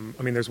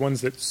 There's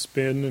ones that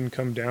spin and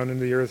come down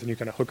into the earth and you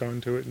kind of hook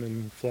onto it and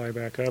then fly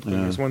back up.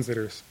 And there's ones that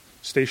are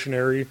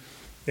stationary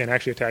and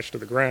actually attached to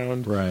the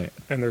ground. Right.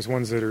 And there's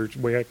ones that are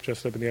way up,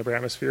 just up in the upper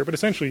atmosphere. But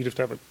essentially you just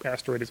have an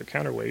asteroid as a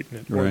counterweight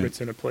and it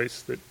orbits in a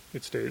place that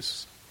it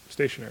stays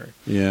stationary.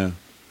 Yeah.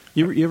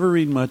 You ever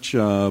read much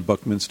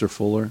Buckminster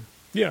Fuller?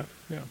 Yeah.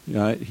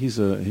 Yeah, he was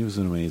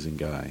an amazing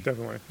guy.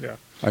 Definitely, yeah.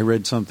 I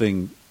read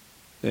something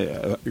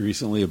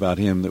recently about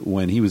him that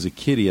when he was a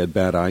kid, he had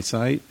bad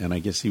eyesight, and I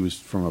guess he was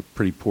from a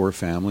pretty poor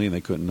family, and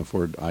they couldn't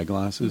afford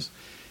eyeglasses.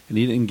 And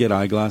he didn't get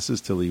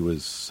eyeglasses till he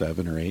was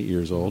 7 or 8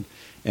 years old.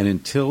 And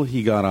until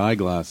he got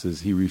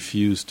eyeglasses, he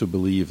refused to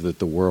believe that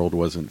the world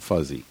wasn't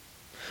fuzzy.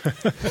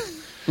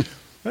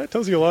 That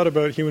tells you a lot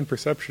about human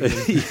perception.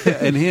 Yeah,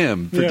 and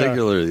him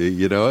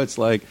particularly. It's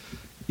like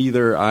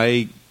either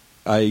I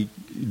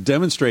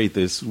demonstrate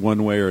this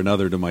one way or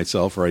another to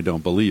myself, or I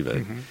don't believe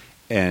it.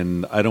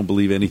 And I don't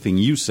believe anything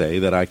you say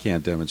that I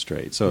can't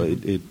demonstrate. So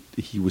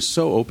he was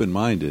so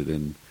open-minded.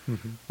 And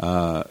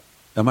am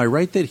I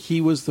right that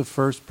he was the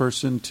first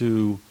person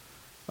to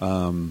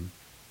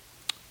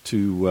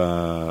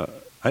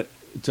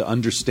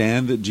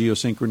understand that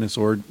geosynchronous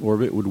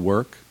orbit would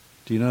work?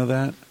 Do you know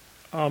that?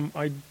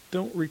 I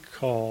don't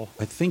recall.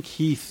 I think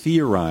he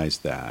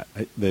theorized that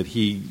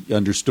he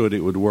understood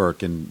it would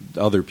work, and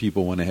other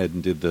people went ahead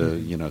and did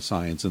the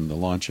science and the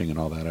launching and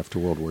all that after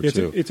World War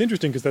II. It's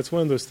interesting because that's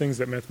one of those things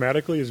that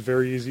mathematically is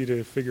very easy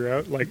to figure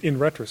out, like in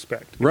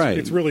retrospect. Right.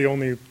 It's really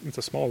it's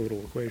a small little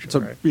equation,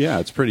 right? Yeah,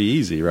 it's pretty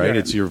easy, right? Yeah.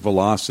 It's your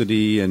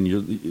velocity,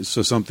 and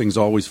so something's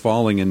always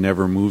falling and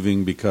never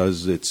moving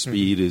because its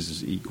speed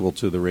is equal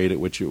to the rate at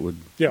which it would...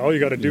 Yeah, all you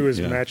got to do is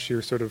match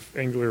your sort of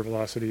angular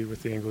velocity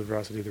with the angular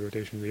velocity of the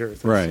rotation of the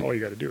Earth. That's all you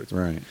got to do. It's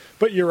right.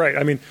 But you're right.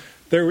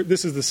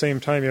 This is the same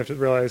time you have to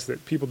realize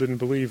that people didn't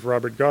believe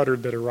Robert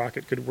Goddard that a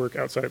rocket could work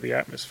outside of the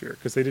atmosphere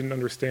because they didn't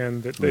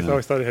understand that they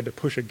always thought it had to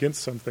push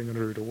against something in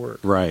order to work.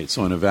 Right.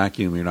 So in a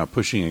vacuum, you're not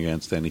pushing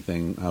against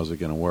anything. How's it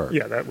going to work?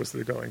 Yeah, that was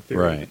the going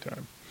theory at the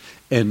time.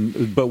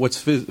 But what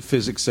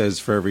physics says,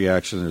 for every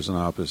action, there's an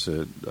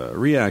opposite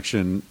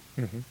reaction,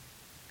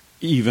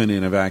 even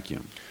in a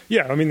vacuum.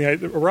 Yeah, a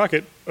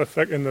rocket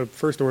in the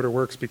first order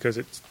works because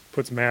it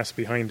puts mass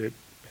behind it.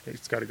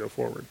 It's got to go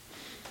forward.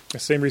 The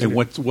same reason. And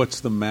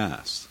what's the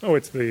mass? Oh,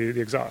 it's the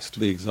exhaust.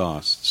 The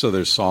exhaust. So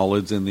there's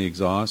solids in the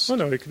exhaust? Oh,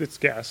 no, it's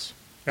gas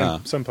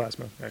and some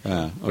plasma,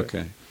 actually.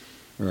 Okay.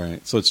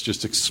 Right. So it's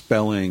just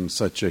expelling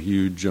such a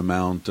huge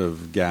amount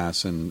of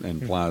gas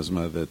and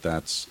plasma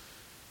that's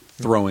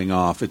throwing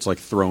off. It's like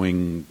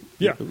throwing...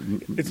 Yeah.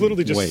 It's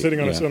literally just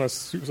sitting on a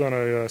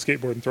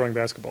skateboard and throwing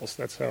basketballs.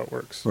 That's how it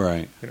works.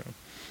 Right.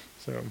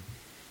 So...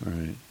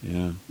 Right.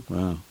 Yeah.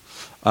 Wow.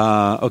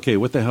 Okay,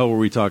 what the hell were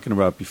we talking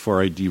about before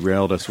I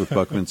derailed us with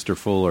Buckminster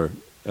Fuller?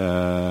 We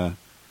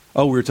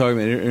were talking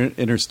about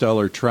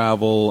interstellar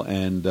travel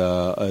and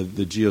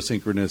the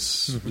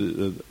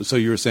geosynchronous. So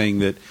you were saying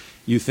that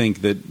you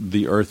think that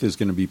the Earth is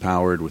going to be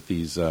powered with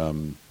these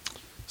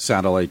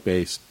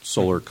satellite-based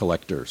solar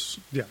collectors.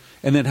 Yeah.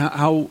 And then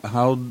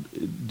how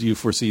do you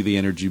foresee the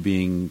energy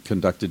being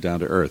conducted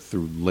down to Earth?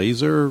 Through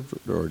laser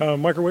or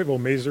Microwave, well,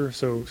 maser,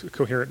 so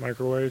coherent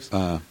microwaves.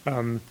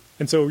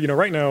 And so,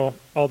 right now,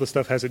 all the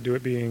stuff has to do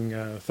it being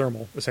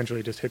thermal.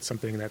 Essentially, just hits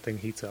something, that thing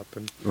heats up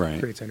and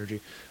creates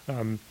energy.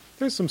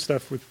 There's some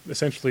stuff with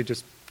essentially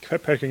just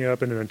packing it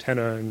up in an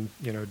antenna and,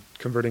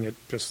 converting it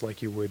just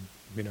like you would,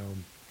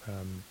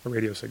 a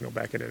radio signal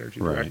back into energy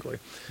directly.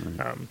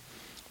 Right.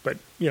 But,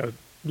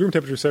 room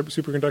temperature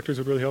superconductors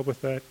would really help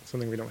with that,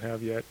 something we don't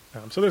have yet.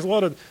 So there's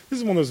this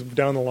is one of those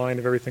down the line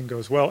if everything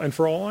goes well. And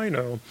for all I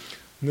know,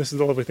 and this is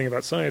the lovely thing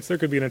about science, there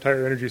could be an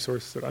entire energy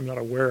source that I'm not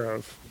aware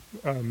of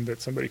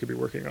that somebody could be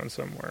working on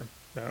somewhere.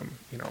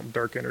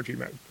 Dark energy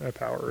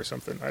power or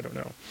something. I don't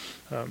know.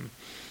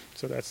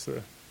 So that's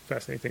the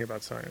fascinating thing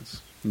about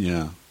science.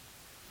 Yeah.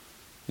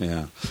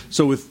 Yeah.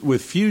 So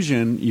with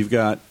fusion, you've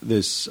got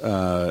this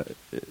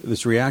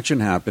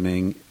reaction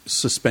happening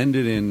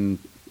suspended in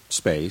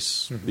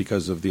space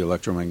because of the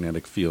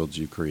electromagnetic fields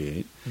you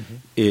create.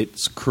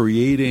 It's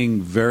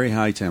creating very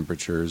high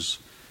temperatures.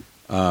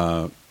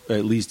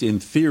 At least in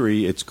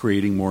theory, it's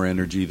creating more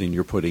energy than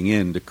you're putting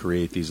in to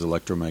create these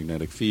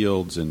electromagnetic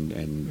fields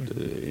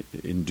and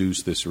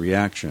induce this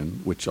reaction,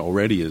 which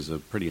already is a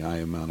pretty high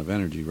amount of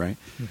energy, right?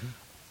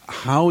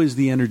 How is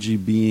the energy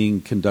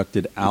being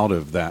conducted out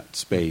of that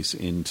space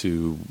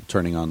into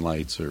turning on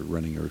lights or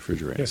running a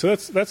refrigerator? Yeah, so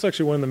that's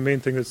actually one of the main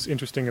things that's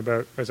interesting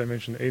about, as I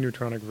mentioned,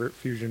 aneutronic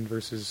fusion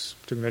versus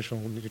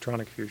conventional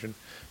neutronic fusion.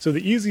 So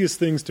the easiest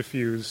things to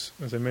fuse,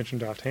 as I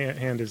mentioned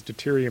offhand, is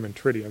deuterium and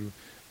tritium,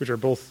 which are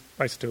both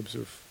isotopes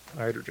of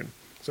hydrogen.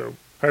 So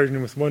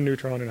hydrogen with one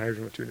neutron and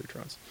hydrogen with two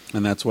neutrons.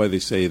 And that's why they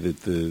say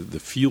that the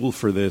fuel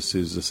for this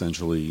is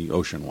essentially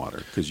ocean water,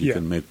 because you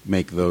can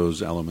make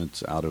those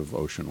elements out of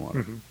ocean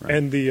water. Right?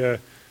 And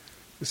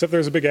except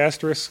there's a big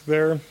asterisk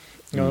there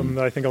that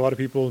I think a lot of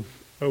people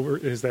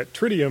is that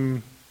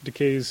tritium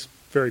decays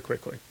very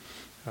quickly.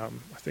 I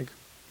think,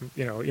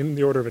 in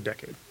the order of a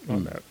decade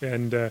on that.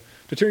 And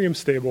deuterium's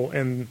stable,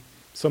 and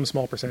some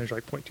small percentage,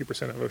 like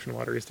 0.2% of ocean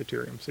water is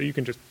deuterium. So you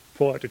can just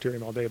pull out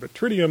deuterium all day. But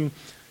tritium,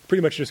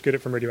 pretty much just get it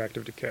from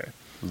radioactive decay.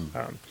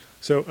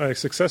 So a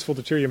successful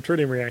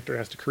deuterium-tritium reactor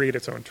has to create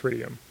its own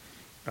tritium.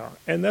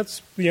 And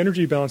that's the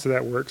energy balance of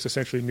that works.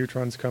 Essentially,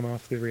 neutrons come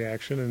off the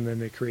reaction, and then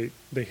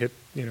they hit,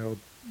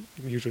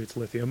 usually it's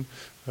lithium,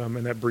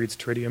 and that breeds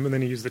tritium, and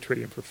then you use the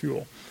tritium for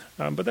fuel.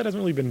 But that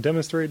hasn't really been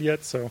demonstrated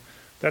yet, so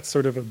that's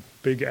sort of a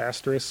big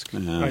asterisk,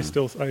 I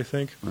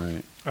think.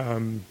 Right.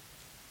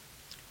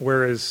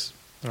 Whereas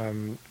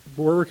we're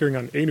working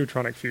on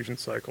aneutronic fusion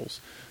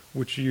cycles,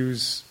 which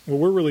use, what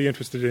we're really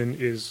interested in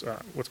is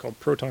what's called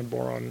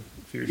proton-boron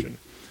fusion,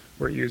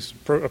 where you use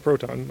a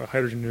proton, a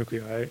hydrogen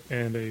nuclei,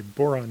 and a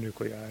boron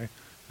nuclei,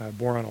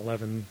 boron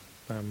 11,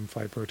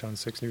 5 protons,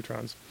 6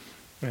 neutrons.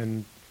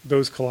 And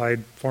those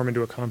collide, form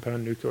into a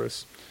compound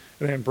nucleus,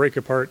 and then break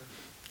apart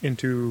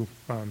into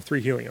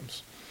 3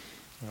 heliums.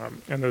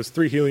 And those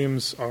 3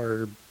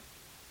 heliums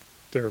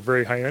they're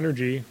very high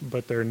energy,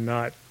 but they're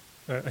not,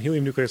 a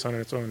helium nucleus on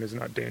its own is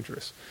not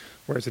dangerous.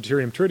 Whereas the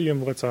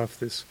deuterium-tritium lets off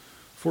this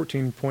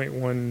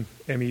 14.1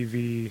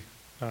 MeV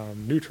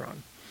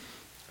neutron.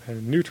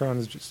 And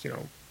neutrons just,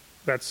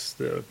 that's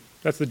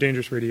the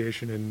dangerous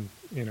radiation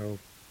in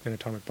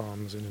atomic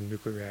bombs and in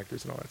nuclear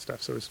reactors and all that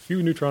stuff. So as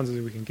few neutrons as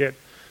we can get,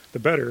 the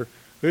better.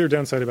 The other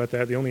downside about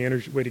that, the only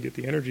way to get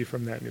the energy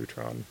from that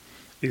neutron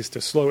is to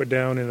slow it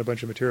down in a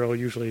bunch of material,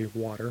 usually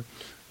water,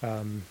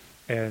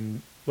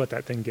 and let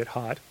that thing get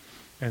hot,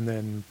 and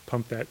then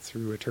pump that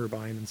through a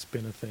turbine and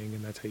spin a thing,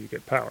 and that's how you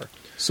get power.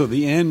 So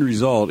the end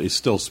result is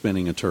still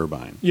spinning a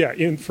turbine. Yeah,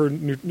 for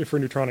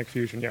neutronic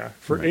fusion, yeah.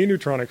 For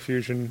aneutronic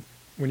fusion,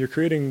 when you're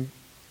creating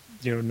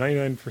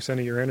 99% of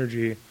your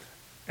energy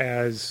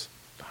as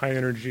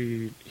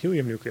high-energy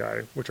helium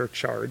nuclei, which are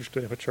charged,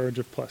 they have a charge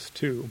of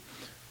 +2,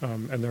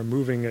 and they're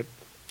moving at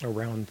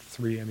around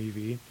 3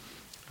 MeV,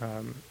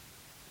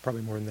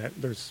 probably more than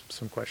that. There's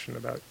some question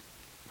about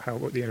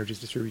what the energy is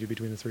distributed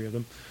between the 3 of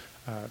them.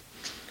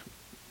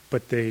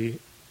 But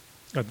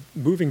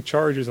moving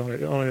charges on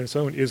its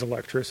own is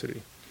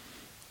electricity.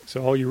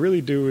 So all you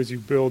really do is you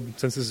build,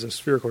 since this is a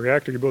spherical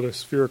reactor, you build a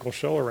spherical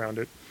shell around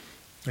it,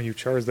 and you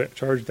charge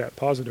that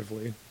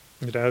positively.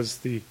 And as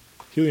the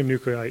helium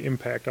nuclei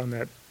impact on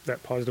that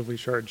positively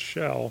charged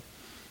shell,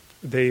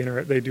 they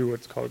do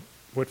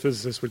what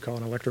physicists would call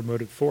an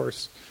electromotive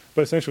force,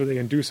 but essentially they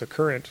induce a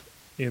current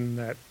in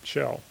that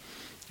shell,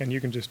 and you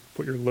can just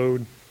put your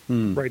load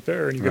right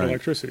there, and you get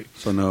electricity.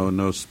 So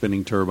no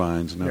spinning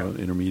turbines, no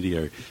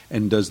intermediary.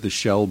 And does the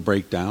shell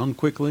break down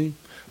quickly?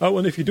 Oh,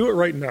 and if you do it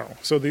right, no.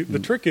 So the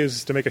trick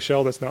is to make a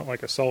shell that's not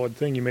like a solid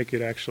thing. You make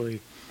it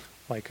actually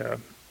like a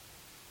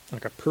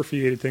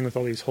perforated thing with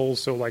all these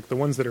holes. So like the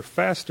ones that are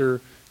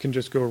faster can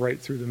just go right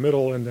through the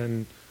middle and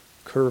then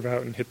curve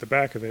out and hit the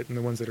back of it, and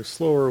the ones that are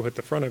slower will hit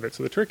the front of it.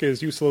 So the trick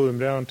is you slow them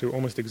down to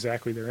almost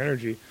exactly their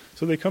energy,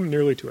 so they come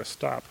nearly to a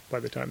stop by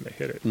the time they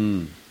hit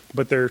it.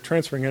 But they're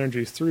transferring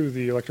energy through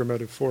the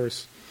electromotive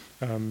force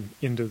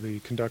into the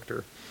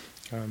conductor.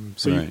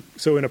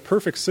 So in a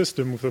perfect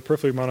system with a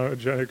perfectly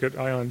monogenic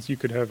ions, you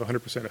could have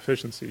 100%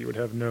 efficiency. You would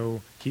have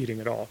no heating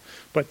at all.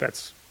 But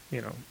that's,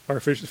 our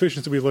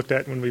efficiency we looked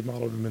at when we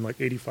modeled them in like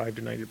 85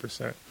 to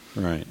 90%.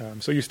 Right.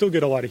 So you still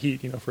get a lot of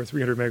heat. For a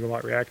 300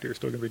 megawatt reactor, you're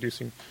still going to be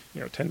reducing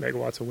 10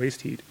 megawatts of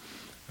waste heat.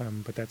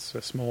 But that's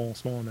a small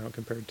amount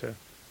compared to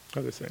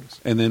other things.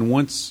 And then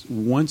once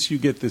you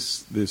get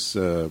this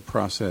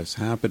process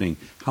happening,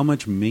 how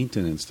much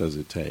maintenance does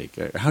it take?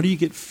 How do you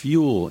get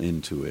fuel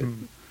into it?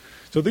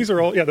 So those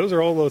are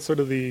all sort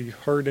of the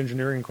hard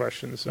engineering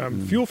questions.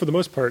 Fuel, for the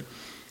most part,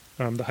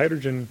 the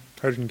hydrogen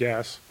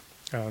gas,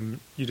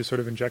 you just sort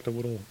of inject a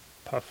little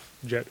puff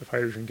jet of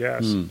hydrogen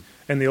gas,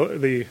 and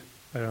the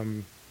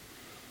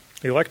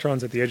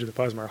electrons at the edge of the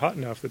plasma are hot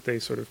enough that they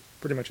sort of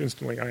pretty much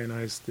instantly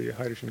ionize the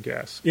hydrogen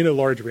gas in a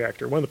large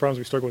reactor. One of the problems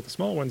we struggle with the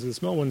small ones is the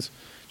small ones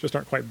just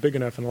aren't quite big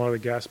enough, and a lot of the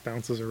gas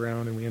bounces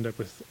around, and we end up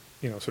with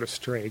sort of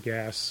stray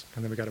gas,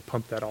 and then we got to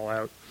pump that all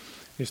out.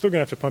 You're still going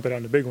to have to pump it out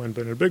in a big one,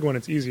 but in a big one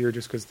it's easier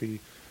just because the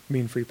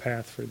mean free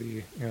path for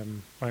the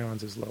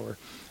ions is lower.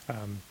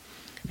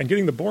 And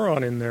getting the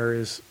boron in there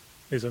is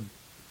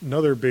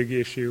another big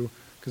issue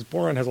because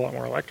boron has a lot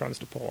more electrons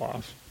to pull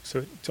off. So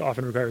it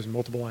often requires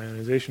multiple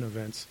ionization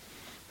events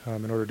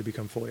in order to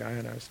become fully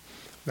ionized.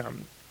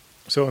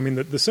 So,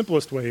 the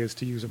simplest way is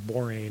to use a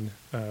borane,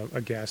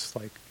 a gas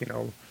like,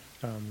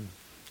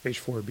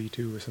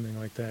 H4B2 or something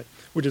like that,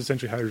 which is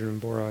essentially hydrogen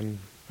and boron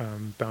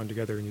bound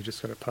together, and you just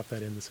sort of puff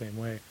that in the same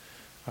way.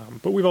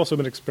 But we've also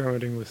been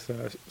experimenting with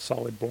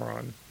solid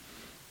boron.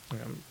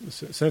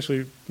 It's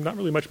essentially not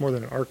really much more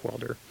than an arc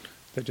welder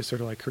that just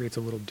sort of like creates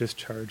a little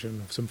discharge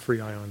and some free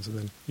ions, and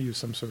then you use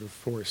some sort of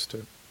force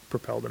to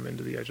propel them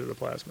into the edge of the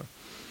plasma.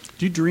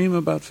 Do you dream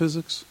about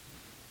physics?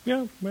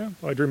 Yeah, well,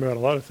 I dream about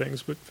a lot of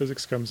things, but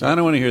physics comes up. I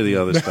don't want to hear the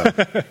other stuff.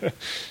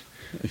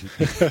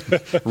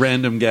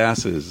 Random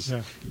gases.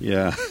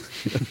 Yeah.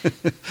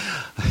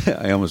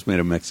 I almost made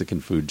a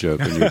Mexican food joke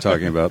when you were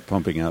talking about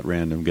pumping out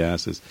random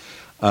gases.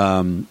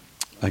 I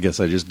guess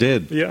I just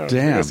did. Yeah,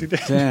 damn, I guess you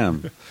did.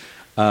 Damn.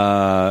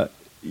 I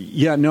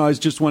was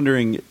just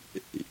wondering.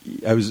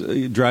 I was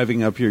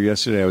driving up here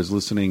yesterday. I was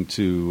listening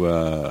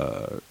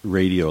to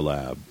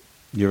Radiolab.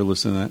 You ever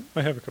listen to that?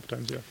 I have a couple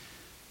times, yeah.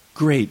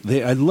 Great.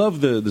 I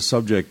love the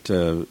subject,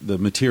 the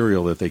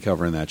material that they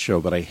cover in that show,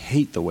 but I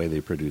hate the way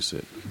they produce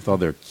it. With all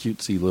their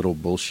cutesy little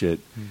bullshit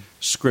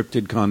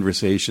scripted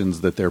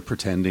conversations that they're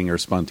pretending are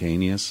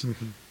spontaneous.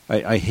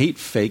 I hate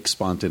fake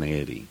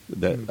spontaneity.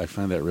 I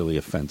find that really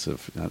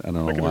offensive. I don't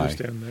know why. I can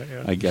understand that,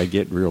 yeah. I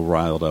get real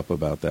riled up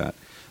about that.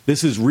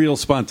 This is real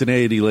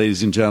spontaneity,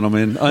 ladies and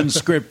gentlemen,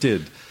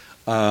 unscripted.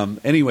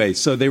 Anyway,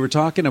 so they were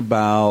talking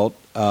about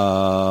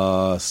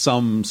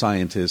some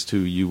scientist who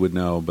you would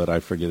know, but I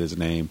forget his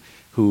name,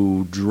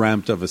 who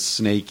dreamt of a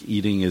snake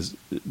eating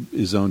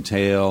his own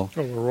tail.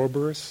 Oh,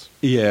 Ouroboros?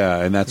 Yeah,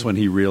 and that's when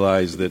he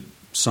realized that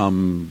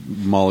some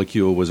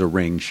molecule was a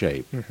ring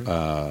shape.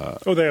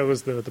 That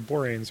was the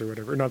boranes or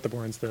whatever. Not the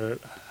boranes, the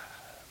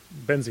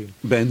benzene.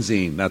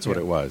 Benzene, that's what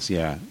it was,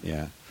 yeah.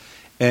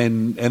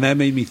 And that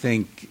made me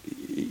think,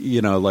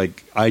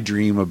 like I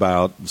dream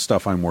about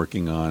stuff I'm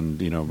working on.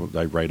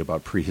 I write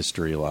about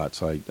prehistory a lot,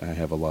 so I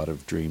have a lot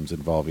of dreams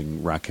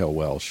involving Raquel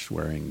Welch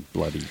wearing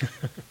bloody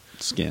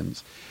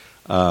skins.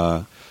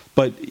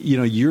 But,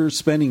 you're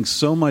spending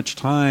so much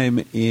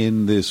time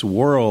in this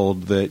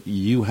world that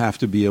you have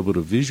to be able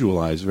to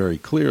visualize very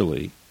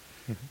clearly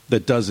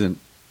that doesn't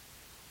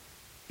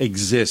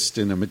exist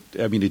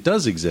it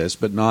does exist,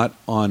 but not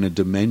on a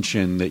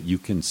dimension that you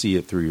can see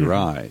it through your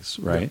eyes,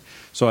 right? Yeah.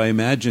 So I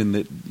imagine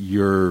that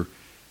your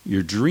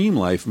dream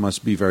life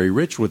must be very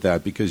rich with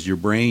that because your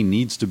brain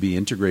needs to be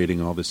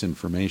integrating all this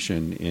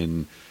information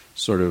in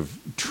sort of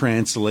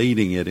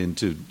translating it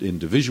into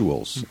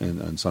visuals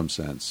in some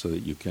sense so that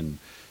you can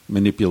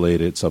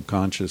manipulate it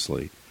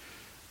subconsciously.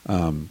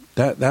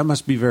 That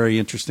must be very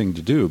interesting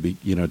to do,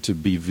 to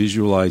be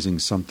visualizing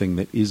something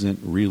that isn't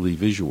really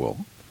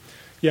visual.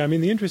 Yeah,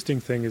 the interesting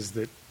thing is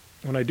that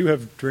when I do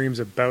have dreams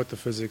about the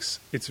physics,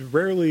 it's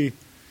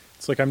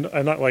like I'm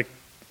not like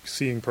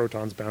seeing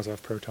protons bounce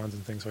off protons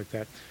and things like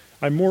that.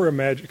 I more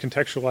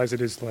contextualize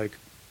it as like,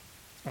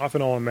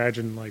 often I'll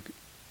imagine like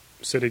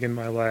sitting in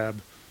my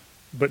lab,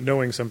 but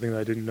knowing something that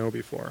I didn't know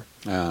before.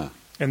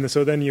 And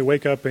so then you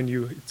wake up and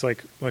it's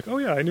like, oh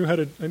yeah, I knew how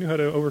to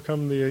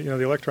overcome the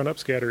the electron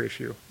upscatter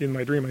issue. In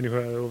my dream, I knew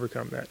how to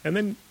overcome that.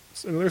 And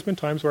there's been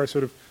times where I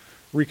sort of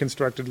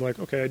reconstructed like,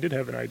 okay, I did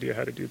have an idea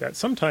how to do that.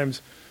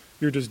 Sometimes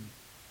you're just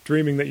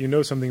dreaming that you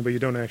know something, but you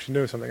don't actually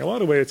know something. A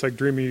lot of ways, it's like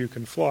dreaming you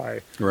can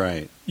fly.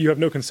 Right. You have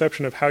no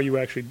conception of how you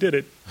actually did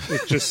it.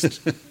 It just,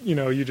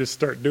 you just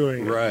start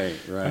doing it.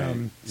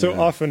 Right.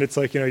 So often it's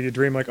like, you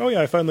dream like, oh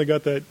yeah, I finally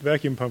got that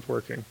vacuum pump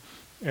working.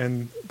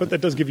 But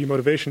that does give you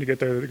motivation to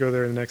go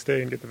there the next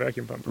day and get the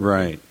vacuum pump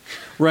working.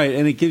 Right.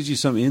 And it gives you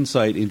some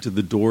insight into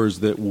the doors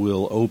that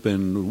will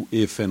open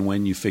if and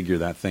when you figure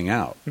that thing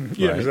out.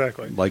 Yeah, right?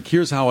 Exactly. Like,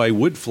 here's how I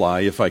would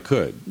fly if I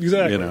could.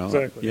 Exactly.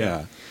 Exactly.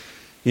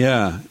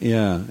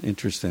 Yeah.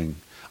 Interesting.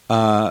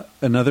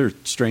 Another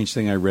strange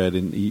thing I read,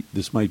 and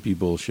this might be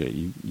bullshit.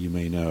 You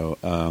may know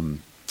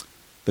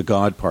the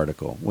God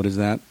particle. What is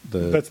that?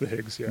 That's the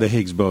Higgs. Yeah. The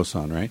Higgs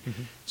boson, right?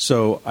 Mm-hmm.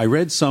 So I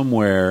read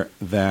somewhere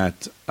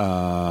that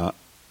the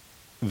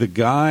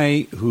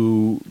guy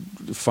who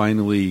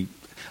finally.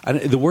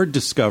 The word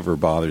discover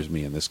bothers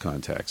me in this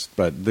context,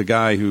 but the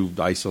guy who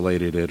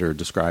isolated it or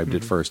described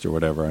it first or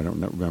whatever, I don't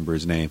remember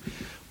his name,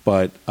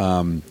 but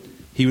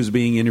he was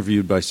being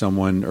interviewed by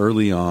someone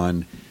early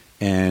on,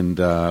 and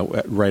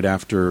right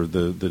after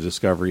the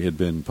discovery had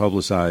been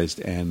publicized,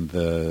 and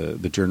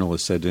the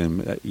journalist said to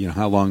him,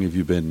 how long have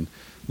you been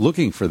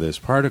looking for this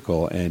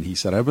particle? And he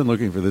said, I've been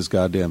looking for this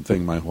goddamn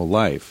thing my whole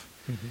life,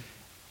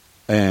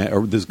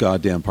 or this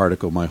goddamn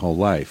particle my whole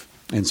life.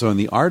 And so in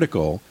the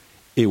article,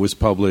 it was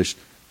published.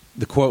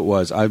 The quote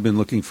was, I've been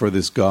looking for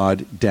this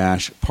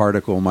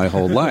God-particle my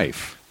whole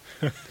life.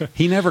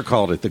 He never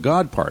called it the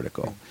God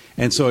particle.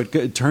 And so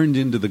it turned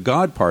into the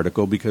God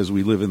particle because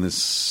we live in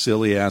this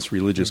silly-ass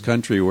religious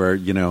country where,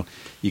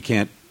 you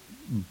can't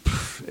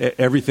 –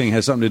 everything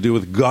has something to do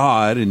with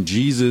God and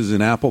Jesus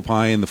and apple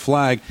pie and the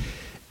flag.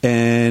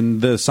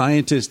 And the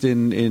scientist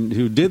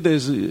who did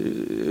this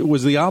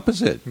was the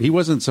opposite. He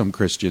wasn't some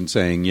Christian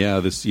saying,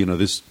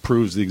 this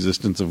proves the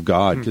existence of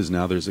God because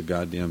now there's a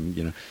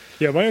goddamn,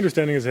 Yeah, my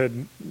understanding is that,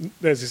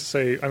 as you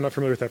say, I'm not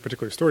familiar with that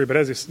particular story, but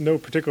as is no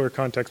particular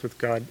context with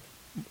God,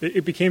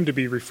 it became to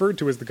be referred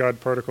to as the God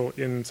particle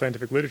in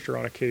scientific literature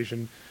on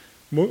occasion,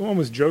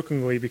 almost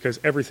jokingly, because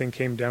everything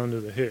came down to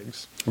the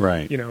Higgs.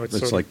 Right.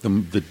 It's like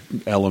the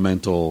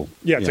elemental.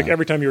 Yeah, it's like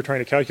every time you were trying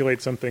to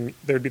calculate something,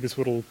 there'd be this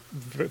little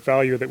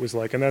value that was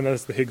like, and then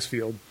that's the Higgs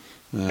field.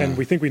 And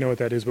we think we know what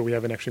that is, but we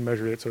haven't actually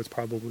measured it, so it's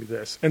probably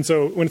this. And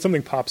so when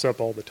something pops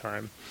up all the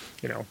time,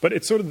 but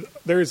it's sort of,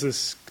 there is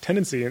this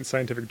tendency in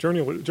scientific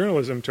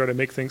journalism to try to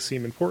make things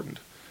seem important.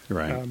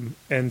 Right.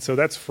 And so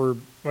that's for,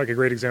 like, a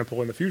great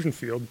example in the fusion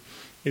field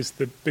is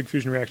the big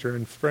fusion reactor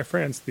in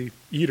France, the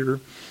ITER,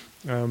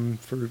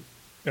 for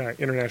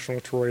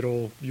International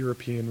Toroidal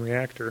European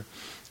Reactor,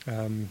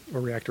 or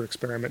reactor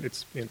experiment.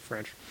 It's in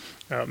French.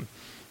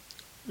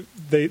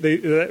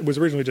 That was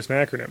originally just an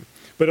acronym,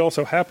 but it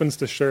also happens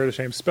to share the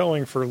same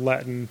spelling for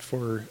Latin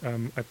for,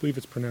 I believe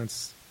it's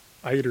pronounced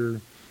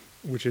ITER,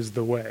 which is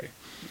the way.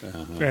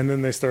 And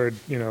then they started,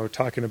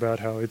 talking about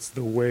how it's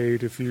the way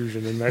to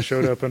fusion, and that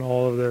showed up in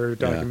all of their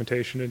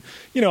documentation. And,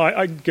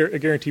 I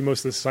guarantee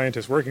most of the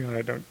scientists working on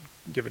it don't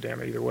give a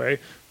damn either way,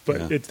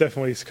 but it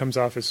definitely comes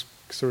off as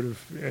sort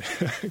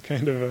of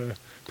kind of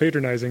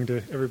patronizing to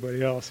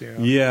everybody else.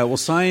 Yeah, well,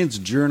 science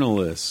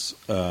journalists,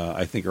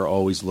 I think, are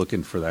always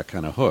looking for that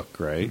kind of hook,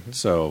 right? Mm-hmm.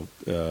 So,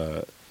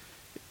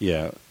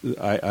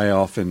 I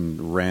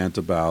often rant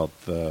about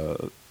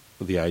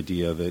the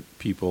idea that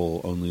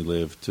people only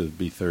live to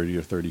be 30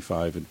 or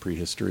 35 in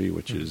prehistory,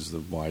 which is the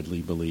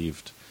widely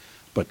believed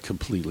but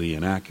completely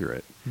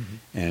inaccurate. Mm-hmm.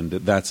 And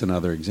that's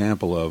another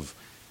example of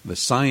the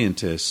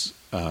scientists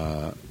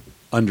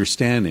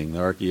understanding, the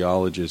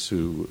archaeologists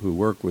who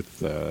work with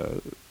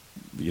the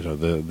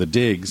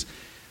digs,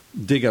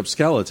 dig up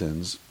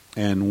skeletons,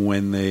 and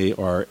when they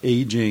are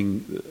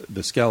aging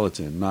the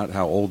skeleton, not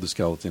how old the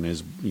skeleton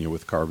is,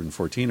 with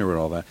carbon-14 or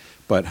all that,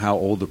 but how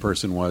old the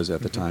person was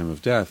at the time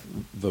of death,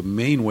 the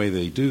main way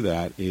they do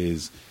that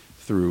is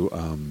through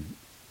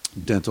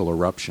dental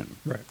eruption,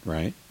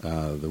 right?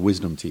 The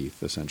wisdom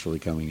teeth essentially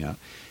coming out.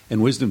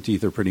 And wisdom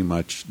teeth are pretty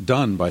much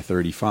done by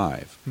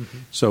 35. Mm-hmm.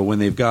 So when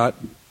they've got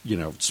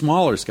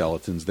smaller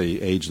skeletons, they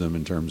age them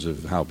in terms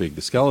of how big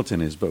the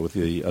skeleton is, but with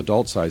the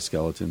adult-sized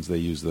skeletons, they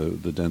use the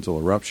dental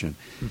eruption.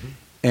 Mm-hmm.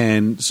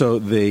 And so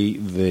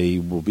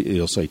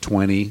you'll say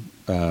 20,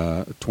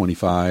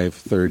 25,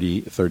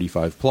 30,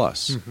 35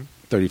 plus. Mm-hmm.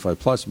 35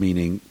 plus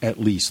meaning at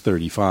least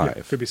 35.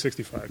 Yeah, could be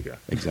 65, yeah.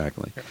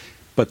 Exactly. Yeah.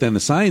 But then the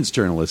science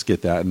journalists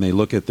get that, and they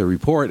look at the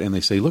report, and they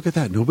say, look at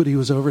that, nobody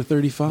was over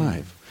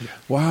 35. Yeah.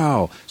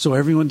 Wow, so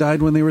everyone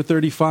died when they were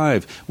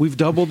 35. We've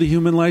doubled the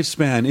human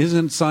lifespan.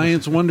 Isn't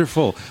science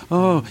wonderful?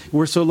 Oh,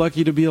 we're so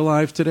lucky to be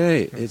alive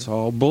today. It's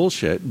all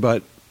bullshit,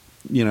 but...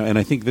 and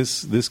I think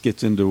this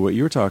gets into what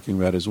you're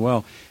talking about as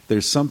well.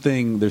 There's some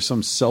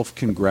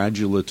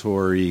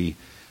self-congratulatory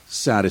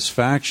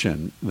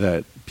satisfaction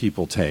that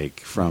people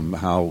take from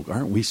how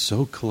aren't we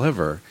so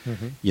clever,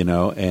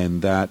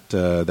 and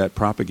that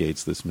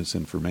propagates this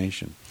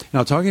misinformation.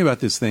 Now, talking about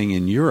this thing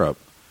in Europe,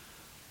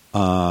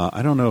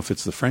 I don't know if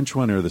it's the French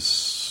one or the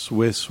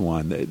Swiss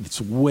one.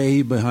 It's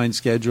way behind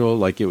schedule.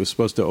 Like it was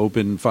supposed to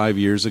open 5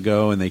 years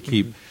ago, and they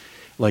keep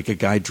like a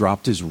guy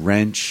dropped his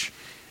wrench.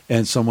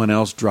 And someone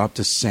else dropped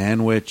a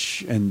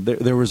sandwich, and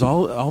there was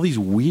all these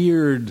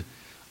weird,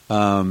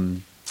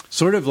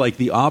 sort of like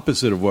the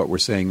opposite of what we're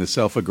saying, the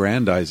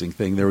self-aggrandizing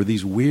thing. There were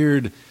these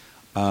weird,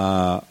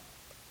 like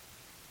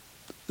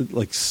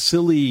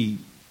silly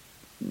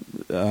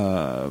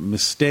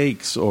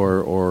mistakes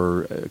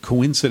or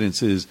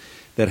coincidences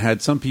that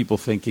had some people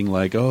thinking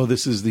like, oh,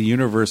 this is the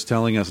universe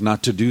telling us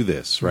not to do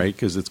this, right?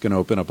 Because it's going to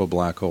open up a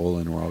black hole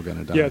and we're all going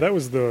to die. Yeah, that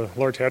was the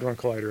Large Hadron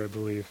Collider, I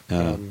believe.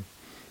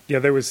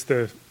 There was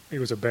it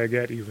was a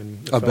baguette even.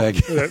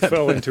 Baguette. That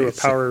fell into a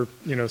power,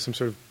 some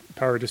sort of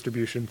power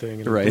distribution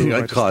thing. And Right,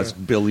 it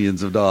cost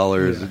billions of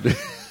dollars. Yeah.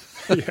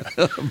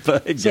 Yeah.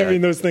 But, So, yeah. I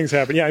mean, those things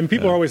happen. Yeah, and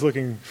people are always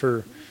looking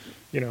for,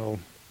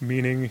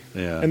 meaning.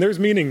 Yeah. And there's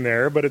meaning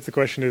there, but the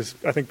question is,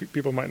 I think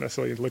people might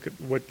necessarily look at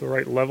what the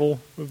right level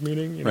of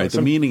meaning. Right,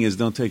 the meaning is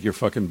don't take your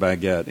fucking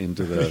baguette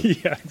into the...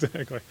 Yeah,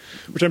 exactly.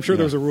 Which I'm sure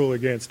there's a rule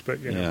against, but,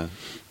 yeah.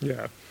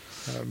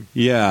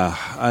 Yeah,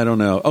 I don't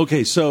know.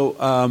 Okay, so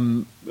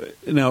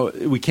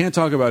we can't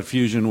talk about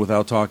fusion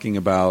without talking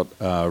about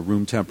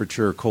room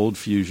temperature, cold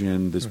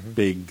fusion, this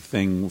big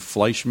thing,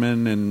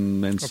 Fleischmann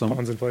and some...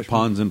 Pons and Fleischmann.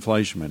 Pons and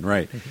Fleischmann,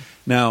 right.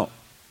 Now,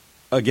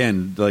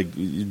 again, like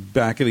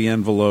back of the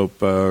envelope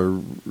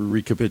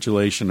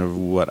recapitulation of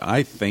what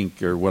I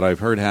think or what I've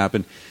heard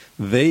happen,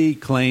 they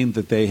claimed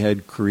that they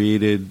had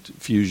created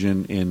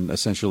fusion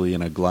essentially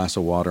in a glass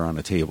of water on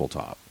a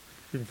tabletop.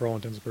 Even for all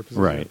intents and purposes.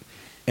 Right.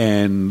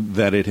 And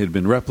that it had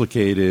been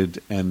replicated,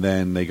 and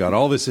then they got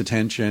all this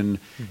attention,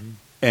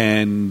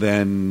 and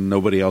then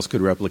nobody else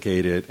could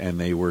replicate it, and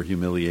they were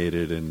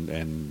humiliated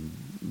and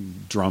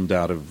drummed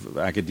out of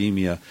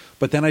academia.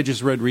 But then I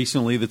just read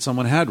recently that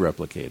someone had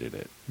replicated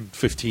it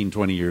 15,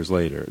 20 years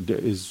later.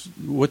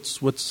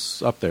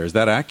 What's up there? Is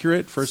that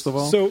accurate, first of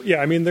all? So,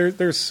 yeah, I mean,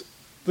 there's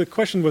the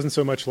question wasn't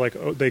so much like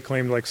they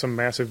claimed like some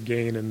massive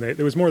gain, and it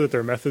was more that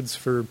their methods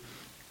for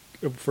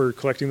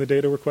collecting the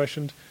data were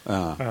questioned.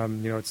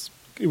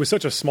 It was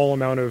such a small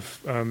amount of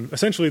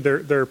essentially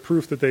their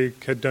proof that they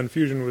had done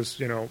fusion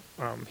was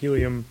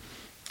helium,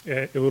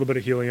 a little bit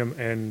of helium,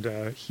 and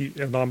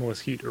anomalous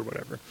heat or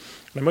whatever.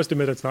 And I must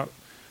admit it's not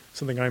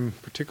something I'm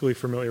particularly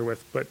familiar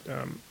with, but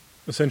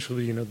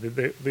essentially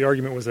the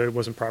argument was that it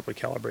wasn't properly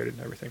calibrated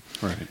and everything.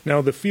 Right.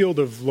 Now the field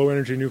of low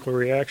energy nuclear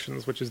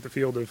reactions, which is the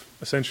field of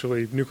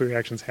essentially nuclear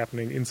reactions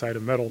happening inside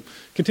of metal,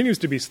 continues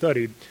to be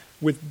studied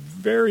with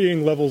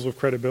varying levels of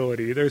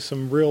credibility. There's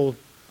some real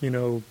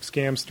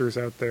scamsters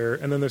out there,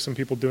 and then there's some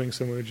people doing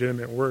some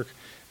legitimate work,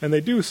 and they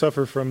do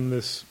suffer from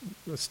this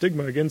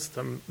stigma against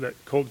them that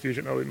cold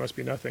fusion, it must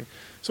be nothing.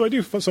 So I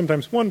do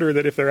sometimes wonder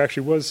that if there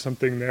actually was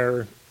something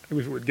there,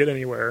 if it would get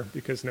anywhere,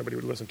 because nobody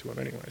would listen to them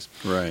anyways.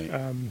 Right.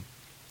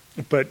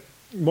 But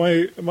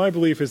my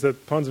belief is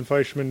that Pons and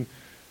Fleischmann,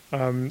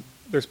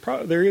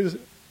 there is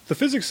the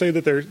physics say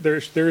that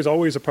there is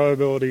always a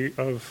probability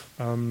of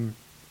a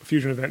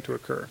fusion event to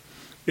occur.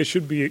 It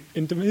should be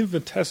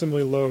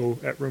infinitesimally low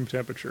at room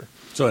temperature.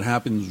 So it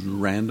happens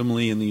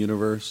randomly in the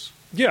universe?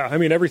 Yeah, I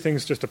mean,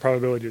 everything's just a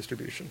probability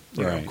distribution.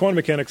 Right. Quantum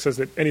mechanics says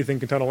that anything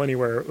can tunnel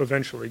anywhere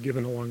eventually,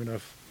 given a long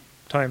enough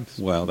time.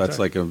 Well, that's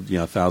like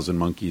 1,000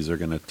 monkeys are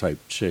going to type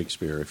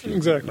Shakespeare.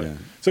 Exactly. Yeah.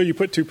 So you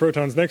put two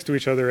protons next to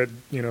each other at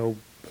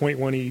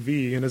 0.1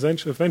 eV, and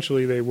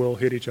eventually they will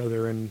hit each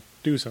other and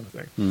do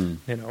something.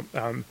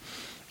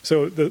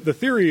 So the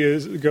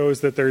theory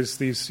goes that there's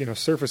these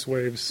surface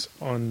waves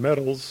on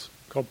metals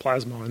called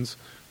plasmons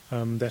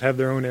that have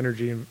their own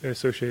energy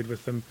associated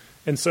with them,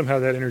 and somehow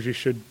that energy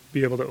should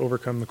be able to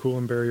overcome the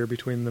Coulomb barrier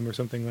between them or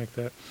something like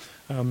that,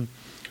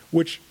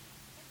 which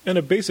in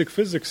a basic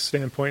physics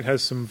standpoint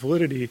has some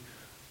validity,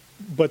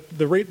 but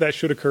the rate that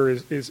should occur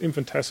is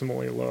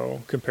infinitesimally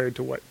low compared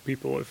to what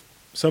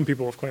some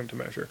people have claimed to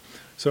measure.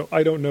 So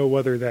I don't know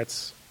whether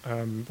that's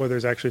whether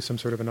there's actually some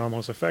sort of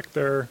anomalous effect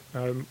there.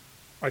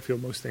 I feel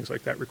most things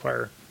like that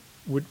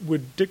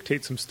would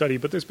dictate some study,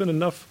 but there's been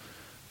enough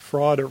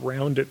fraud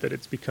around it that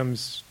it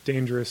becomes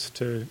dangerous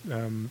to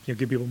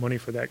give people money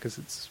for that, because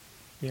it's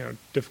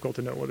difficult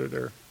to know whether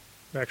they're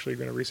actually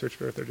going to research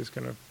it or if they're just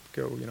going to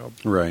go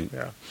right.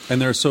 Yeah.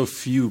 And there are so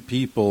few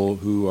people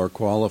who are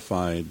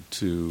qualified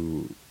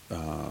to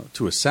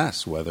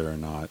assess whether or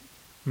not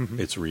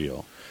it's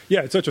real.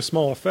 Yeah, it's such a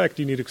small effect.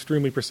 You need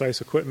extremely precise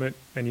equipment,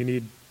 and you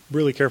need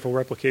really careful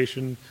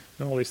replication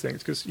and all these things,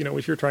 because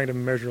if you're trying to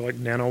measure like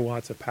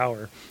nanowatts of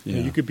power,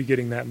 you could be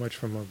getting that much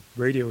from a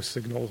radio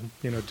signal,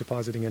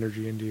 depositing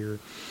energy into your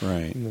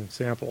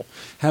sample.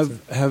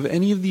 Have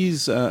any of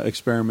these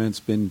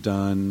experiments been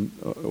done,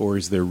 or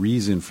is there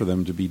reason for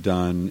them to be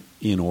done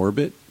in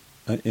orbit?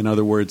 In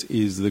other words,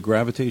 is the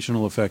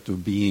gravitational effect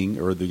of being,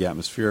 or the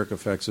atmospheric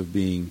effects of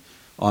being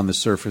on the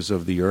surface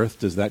of the Earth,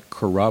 does that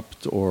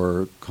corrupt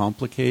or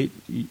complicate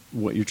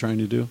what you're trying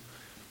to do?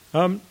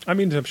 I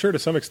mean, I'm sure to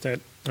some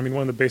extent. I mean,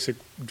 one of the basic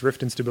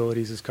drift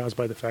instabilities is caused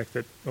by the fact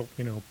that,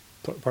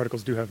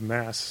 particles do have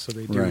mass, so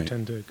they do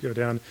tend to go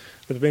down.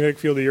 But the magnetic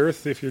field of the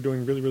Earth, if you're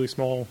doing really, really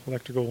small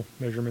electrical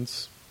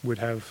measurements, would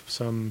have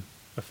some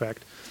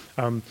effect.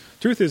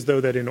 Truth is,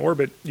 though, that in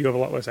orbit, you have a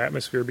lot less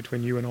atmosphere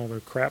between you and all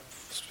the crap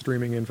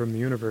streaming in from the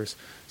universe.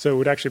 So it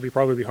would actually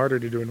probably be harder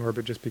to do in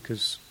orbit, just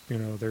because,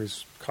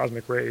 there's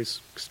cosmic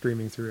rays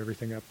streaming through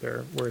everything up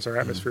there, whereas our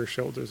atmosphere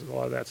shelters a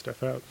lot of that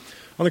stuff out.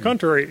 On the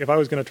contrary, if I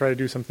was going to try to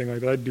do something like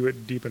that, I'd do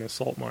it deep in a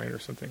salt mine or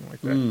something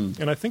like that.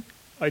 And I think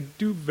I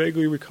do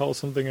vaguely recall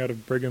something out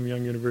of Brigham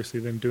Young University,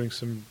 them doing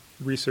some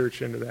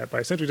research into that by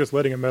essentially just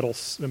letting a metal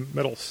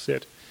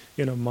sit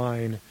in a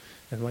mine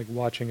and like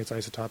watching its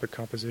isotopic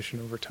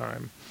composition over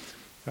time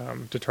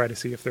to try to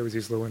see if there was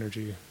these low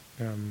energy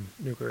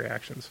nuclear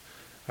reactions.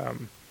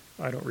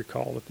 I don't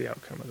recall what the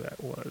outcome of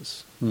that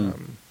was.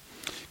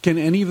 Can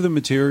any of the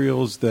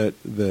materials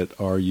that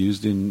are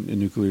used in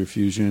nuclear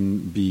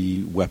fusion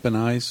be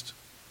weaponized?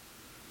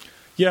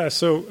 Yeah,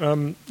 so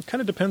it kind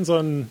of depends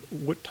on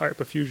what type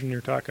of fusion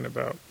you're talking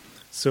about.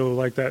 So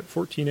like that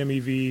 14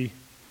 MeV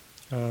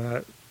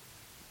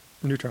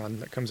neutron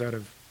that comes out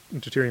of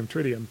deuterium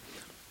tritium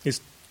is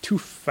too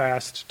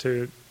fast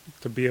to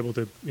be able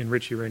to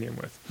enrich uranium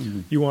with.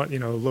 Mm-hmm. You want,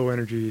 low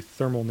energy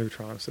thermal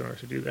neutrons in order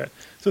to do that.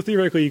 So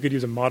theoretically you could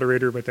use a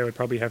moderator, but that would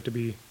probably have to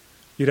be,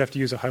 you'd have to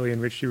use a highly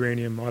enriched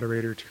uranium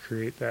moderator to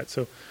create that.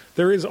 So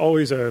there is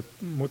always a,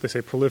 what they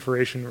say,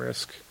 proliferation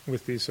risk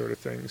with these sort of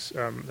things.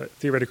 That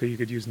theoretically you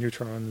could use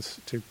neutrons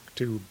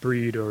to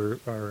breed or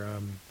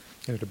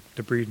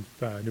to breed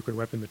nuclear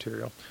weapon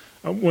material.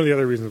 One of the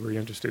other reasons we're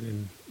interested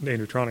in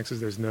neutronics is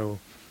there's no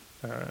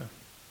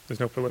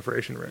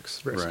proliferation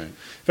risk. Right. In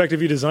fact,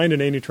 if you designed an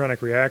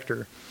aneutronic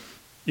reactor,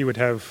 you would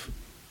have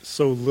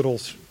so little.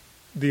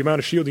 The amount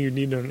of shielding you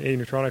need in an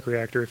aneutronic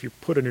reactor, if you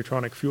put a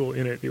neutronic fuel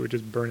in it, it would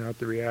just burn out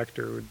the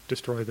reactor, it would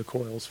destroy the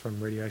coils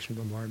from radiation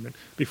bombardment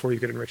before you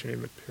could enrich any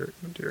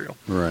material.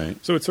 Right.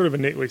 So it's sort of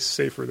innately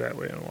safer that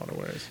way in a lot of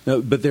ways.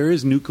 No, but there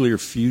is nuclear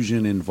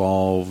fusion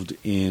involved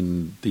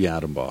in the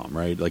atom bomb,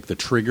 right? Like the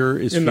trigger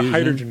is in fusion? the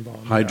hydrogen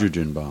bomb.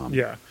 Hydrogen bomb.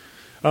 Yeah.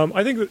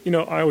 I think that,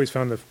 I always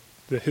found the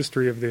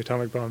history of the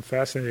atomic bomb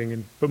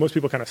fascinating, but most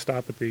people kind of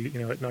stop at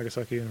at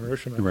Nagasaki and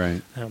Hiroshima.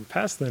 Right.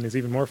 Past then is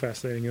even more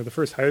fascinating. The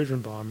first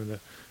hydrogen bomb in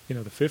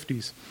the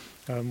 50s,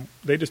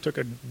 they just took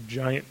a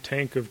giant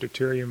tank of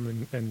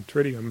deuterium and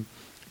tritium,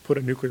 put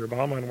a nuclear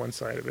bomb on one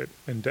side of it,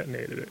 and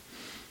detonated it.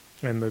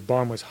 And the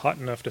bomb was hot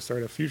enough to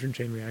start a fusion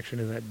chain reaction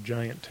in that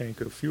giant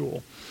tank of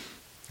fuel.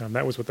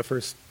 That was what the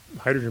first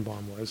hydrogen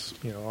bomb was.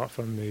 Off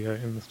on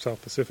in the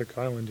South Pacific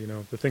island.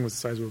 The thing was the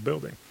size of a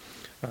building.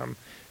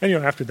 And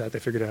after that, they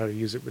figured out how to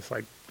use it with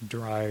like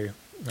dry.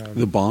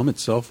 The bomb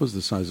itself was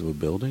the size of a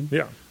building.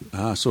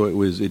 Yeah. So it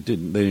was. It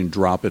didn't. They didn't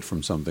drop it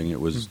from something. It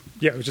was.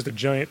 Yeah, it was just a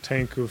giant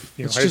tank of.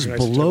 It's just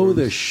blow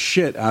the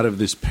shit out of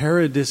this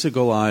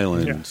paradisical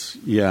island.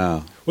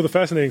 Yeah. Well, the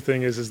fascinating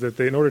thing is that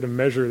they, in order to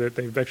measure that,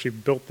 they've actually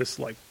built this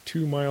like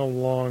 2-mile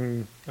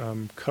long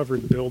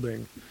covered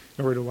building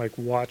in order to like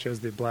watch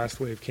as the blast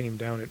wave came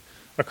down it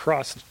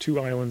across 2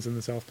 islands in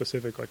the South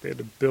Pacific. Like they had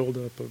to build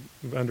up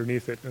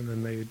underneath it, and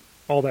then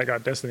all that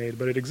got decimated,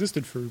 but it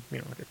existed for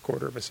like a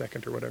quarter of a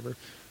second or whatever,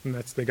 and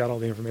they got all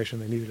the information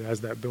they needed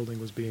as that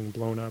building was being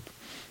blown up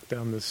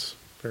down this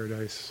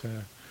paradise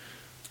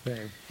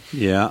thing.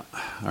 Yeah,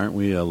 aren't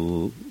we a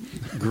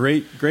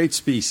great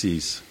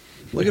species?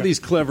 Look at these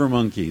clever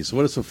monkeys.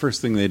 What is the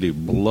first thing they do?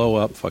 Blow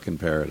up fucking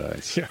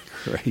paradise. Yeah,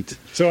 great.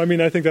 So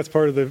I think that's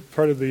part of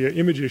the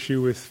image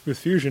issue with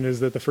fusion is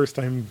that the first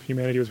time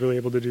humanity was really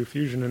able to do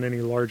fusion in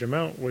any large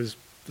amount was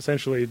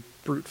essentially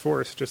brute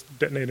force, just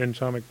detonate an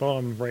atomic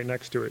bomb right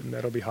next to it, and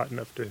that'll be hot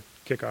enough to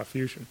kick off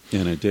fusion.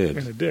 And it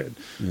did.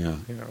 Yeah.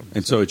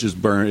 And so it just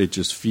burned. It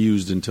just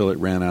fused until it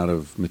ran out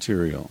of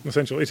material.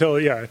 Essentially,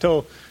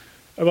 until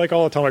like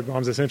all atomic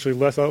bombs, essentially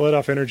let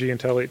off energy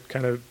until it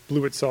kind of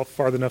blew itself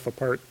far enough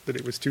apart that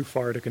it was too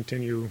far to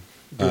continue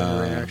doing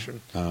the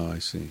reaction. Oh, I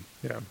see.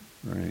 Yeah.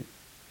 Right.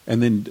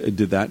 And then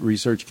did that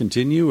research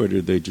continue, or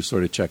did they just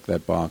sort of check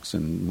that box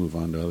and move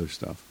on to other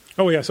stuff?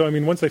 Oh, yeah. So,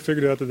 once they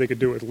figured out that they could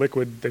do it with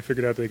liquid, they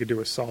figured out that they could do it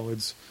with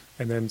solids.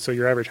 And then, so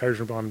your average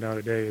hydrogen bomb now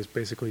today is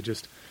basically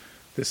just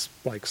this,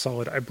 like,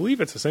 solid, I believe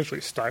it's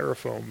essentially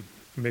styrofoam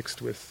mixed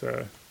with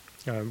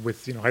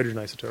hydrogen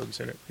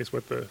isotopes in it, is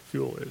what the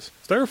fuel is.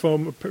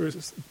 Styrofoam,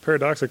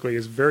 paradoxically,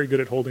 is very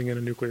good at holding in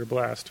a nuclear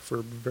blast for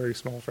very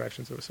small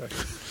fractions of a second.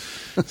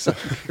 So,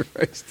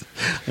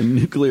 a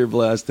nuclear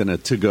blast in a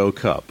to-go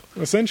cup.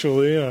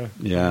 Essentially, yeah.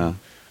 Yeah.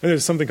 And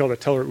there's something called the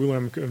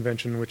Teller-Ulam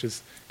convention, which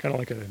is kind of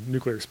like a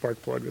nuclear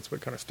spark plug. That's what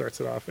kind of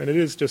starts it off. And it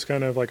is just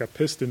kind of like a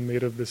piston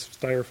made of this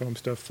styrofoam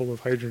stuff full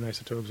of hydrogen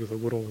isotopes with a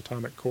little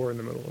atomic core in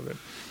the middle of it.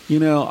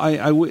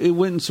 It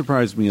wouldn't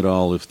surprise me at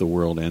all if the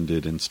world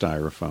ended in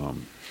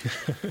styrofoam.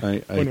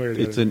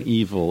 It's an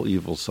evil,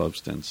 evil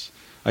substance.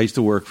 I used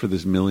to work for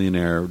this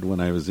millionaire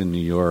when I was in New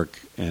York,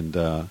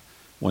 and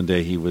one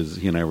day he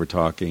and I were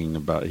talking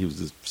about, he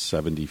was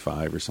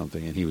 75 or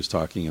something, and he was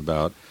talking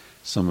about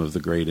some of the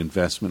great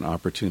investment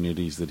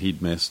opportunities that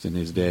he'd missed in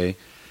his day.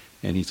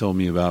 And he told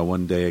me about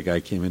one day a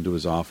guy came into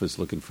his office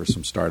looking for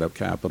some startup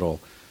capital,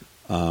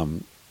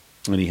 and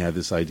he had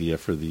this idea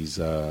for these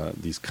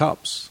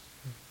cups,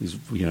 these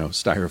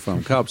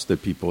styrofoam cups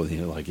that people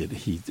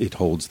it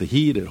holds the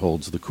heat, it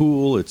holds the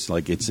cool, it's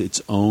like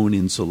its own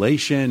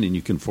insulation, and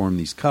you can form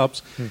these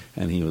cups.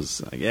 And he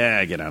was like,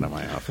 "Yeah, get out of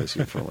my office,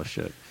 you're full of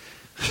shit."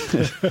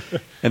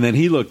 And then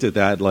he looked at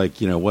that like,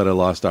 what a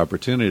lost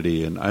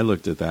opportunity. And I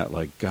looked at that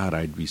like, God,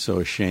 I'd be so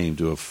ashamed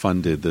to have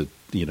funded the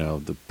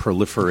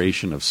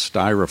proliferation of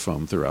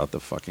styrofoam throughout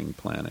the fucking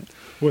planet.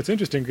 Well, it's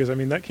interesting because,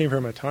 that came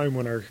from a time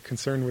when our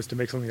concern was to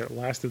make something that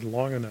lasted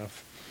long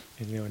enough.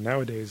 And,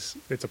 nowadays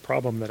it's a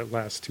problem that it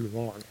lasts too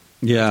long.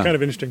 Yeah. It's kind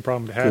of an interesting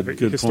problem to have.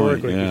 Good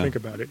historically, point, yeah. If you think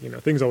about it,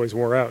 things always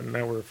wore out, and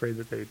now we're afraid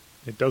that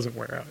it doesn't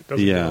wear out. It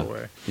doesn't go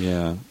away.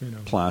 Yeah.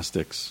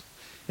 Plastics.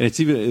 And it's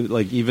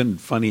even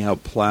funny how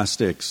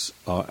plastics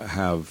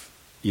have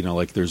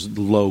like there's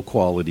low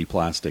quality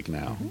plastic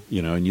now,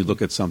 and you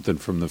look at something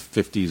from the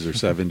 50s or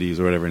 70s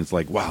or whatever, and it's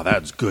like, wow,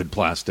 that's good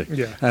plastic.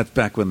 Yeah. That's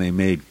back when they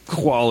made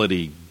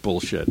quality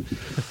bullshit.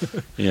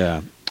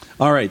 Yeah.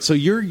 All right. So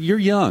you're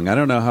young. I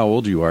don't know how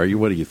old you are.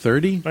 What are you,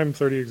 30? I'm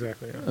 30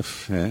 exactly.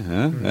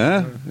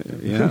 Yeah.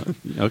 Yeah.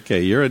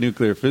 Okay. You're a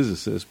nuclear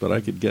physicist, but I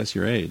could guess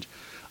your age.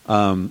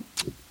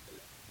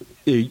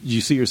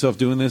 You see yourself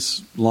doing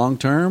this long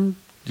term?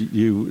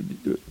 You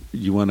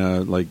want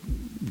to like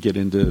get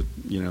into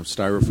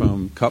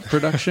styrofoam cup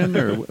production,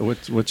 or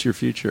what's your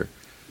future?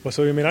 Well,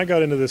 so I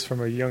got into this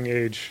from a young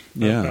age.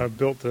 Yeah. I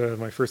built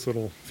my first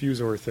little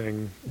fusor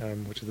thing,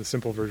 which is the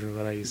simple version of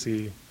an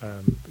IEC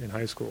in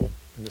high school.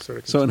 And just sort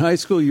of so in high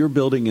school, you're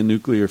building a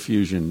nuclear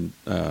fusion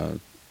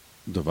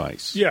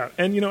device. Yeah,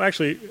 and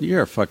actually,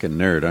 you're a fucking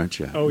nerd, aren't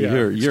you? Oh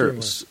yeah, you're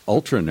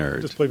ultra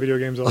nerd. Just play video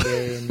games all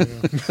day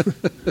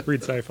and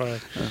read sci-fi.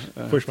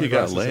 Push my you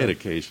got glasses laid up.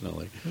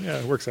 occasionally. Yeah,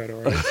 it works out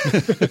all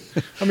right.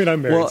 I'm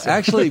married. Well, so.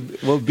 actually,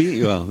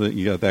 you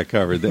got that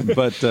covered.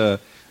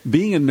 But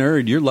being a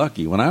nerd, you're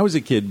lucky. When I was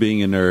a kid,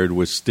 being a nerd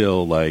was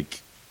still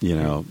like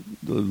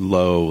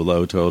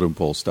low totem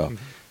pole stuff.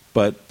 Mm-hmm.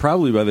 But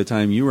probably by the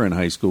time you were in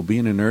high school,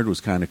 being a nerd was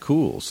kind of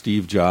cool.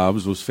 Steve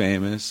Jobs was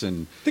famous,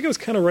 and I think it was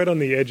kind of right on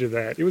the edge of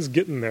that. It was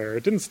getting there.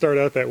 It didn't start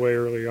out that way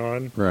early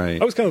on.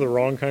 Right. I was kind of the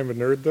wrong kind of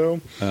nerd,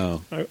 though.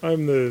 Oh.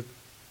 I'm the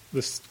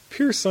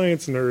pure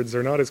science nerds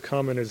are not as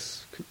common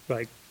as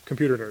like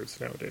computer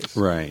nerds nowadays.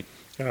 Right.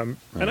 And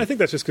I think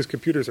that's just because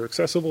computers are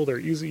accessible. They're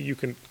easy. You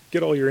can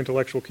get all your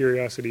intellectual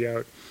curiosity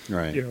out,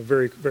 right?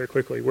 Very, very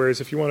quickly.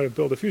 Whereas if you want to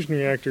build a fusion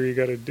reactor, you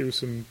got to do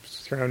some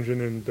scrounging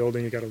and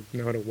building. You got to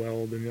know how to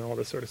weld and all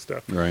this sort of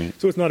stuff. Right.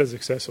 So it's not as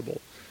accessible.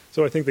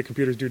 So I think the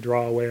computers do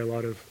draw away a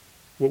lot of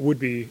what would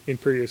be in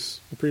previous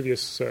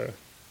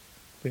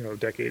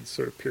decades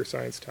sort of pure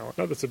science talent.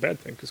 Not that's a bad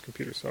thing because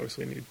computers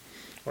obviously need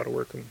a lot of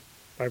work, and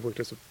I've worked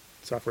as a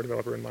software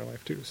developer in my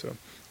life too, so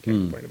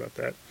can't complain about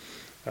that.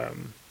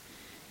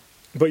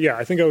 But yeah,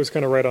 I think I was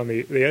kind of right on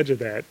the edge of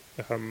that.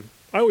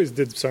 I always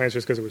did science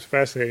just because it was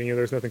fascinating.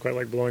 There's nothing quite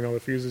like blowing all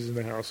the fuses in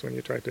the house when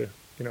you try to,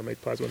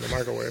 make plasma in the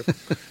microwave.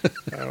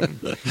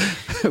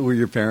 Were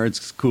your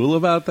parents cool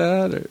about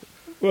that? Or?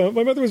 Well,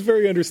 my mother was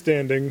very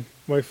understanding.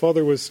 My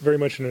father was very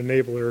much an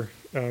enabler.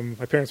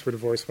 My parents were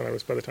divorced by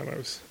the time I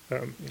was,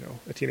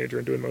 a teenager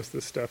and doing most of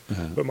this stuff.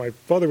 Uh-huh. But my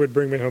father would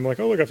bring me home like,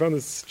 oh, look, I found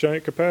this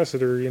giant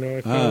capacitor.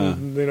 I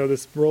found,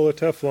 this roll of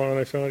Teflon.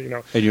 I found,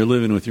 And you're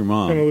living with your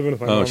mom. I'm living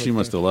with my mom. Oh, she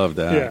must have loved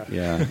that.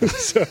 Yeah.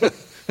 So,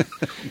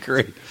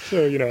 great.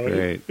 So,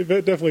 Great. it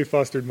definitely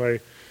fostered my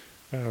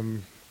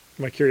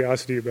my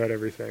curiosity about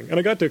everything. And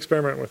I got to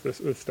experiment with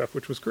this stuff,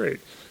 which was great.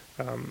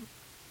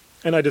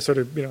 And I just sort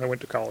of, I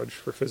went to college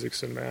for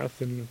physics and math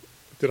and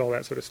did all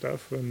that sort of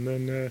stuff. And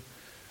then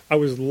I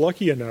was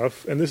lucky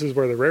enough, and this is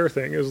where the rare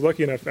thing, I was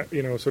lucky enough,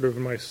 sort of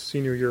in my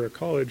senior year of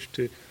college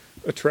to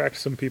attract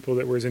some people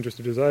that were as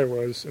interested as I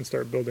was and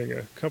start building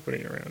a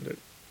company around it.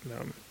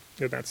 And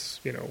that's,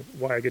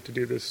 why I get to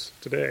do this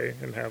today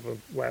and have a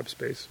lab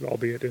space,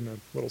 albeit in a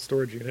little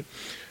storage unit.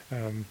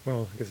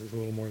 Well, I guess it's a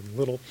little more than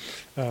little.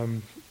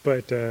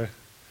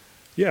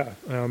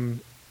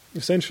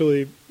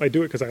 Essentially, I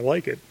do it because I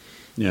like it.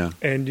 Yeah.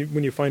 And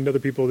when you find other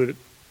people that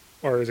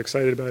are as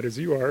excited about it as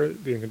you are,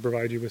 they can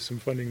provide you with some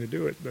funding to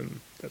do it,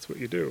 then that's what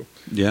you do.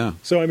 Yeah.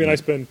 So, I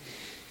spend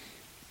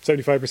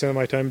 75% of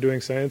my time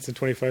doing science and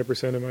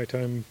 25% of my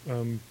time,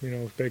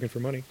 begging for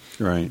money.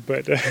 Right.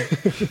 But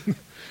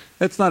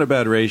that's not a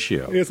bad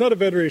ratio. It's not a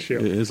bad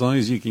ratio. As long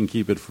as you can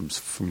keep it from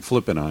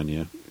flipping on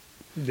you.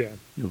 Yeah.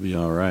 You'll be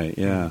all right.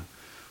 Yeah.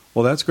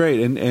 Well, that's great.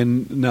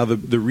 And now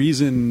the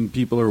reason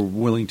people are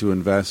willing to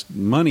invest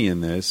money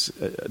in this,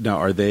 now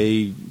are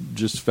they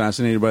just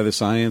fascinated by the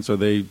science? Are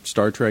they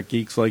Star Trek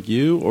geeks like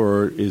you?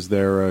 Or is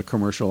there a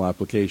commercial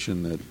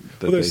application that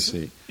they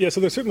see? Yeah,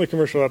 so there's certainly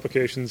commercial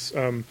applications.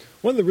 One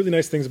of the really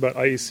nice things about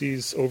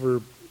IECs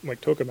over like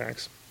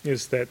tokamaks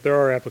is that there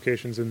are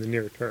applications in the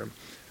near term.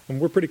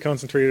 And we're pretty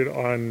concentrated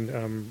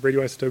on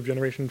radioisotope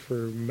generation for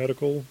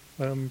medical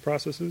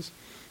processes,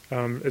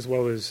 as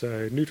well as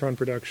neutron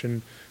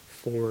production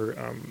for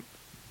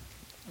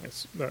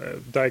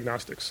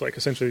diagnostics, like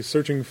essentially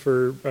searching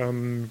for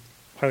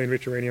highly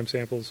enriched uranium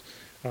samples,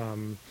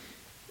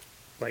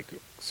 like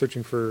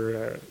searching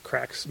for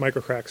cracks,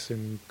 micro cracks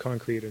in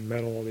concrete and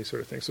metal, all these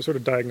sort of things. So sort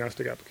of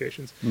diagnostic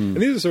applications. And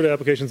these are sort of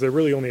applications that are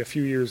really only a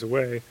few years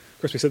away.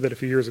 Of course, we said that a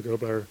few years ago,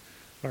 but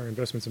our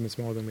investments have been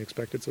smaller than we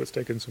expected, so it's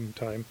taken some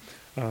time.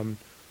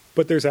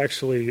 But there's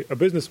actually a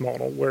business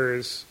model,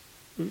 whereas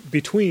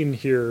between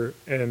here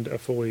and a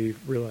fully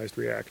realized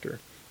reactor.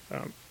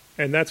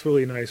 And that's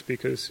really nice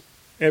because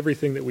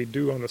everything that we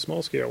do on the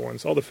small scale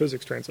ones, all the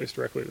physics translates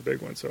directly to the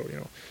big ones. So,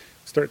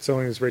 start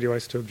selling these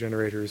radioisotope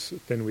generators,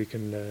 then we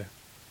can,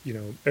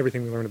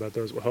 everything we learn about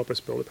those will help us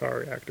build a power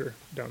reactor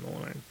down the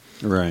line.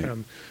 Right.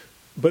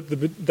 But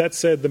that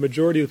said, the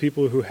majority of the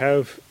people who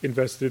have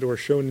invested or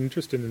shown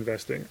interest in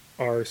investing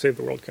are save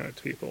the world kind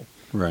of people.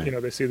 Right.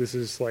 They see this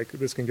is like,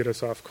 this can get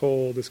us off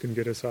coal, this can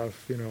get us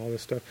off, all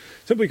this stuff.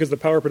 Simply because the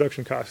power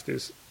production cost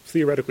is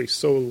theoretically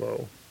so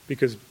low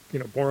because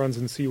boron's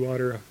in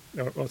seawater.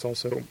 It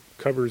also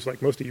covers,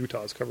 like most of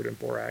Utah is covered in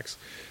borax,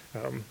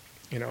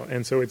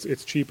 and so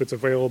it's cheap, it's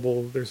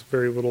available. There's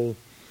very little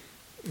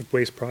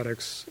waste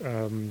products,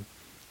 and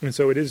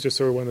so it is just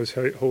sort of one of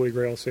those holy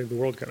grail save the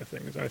world kind of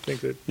things. I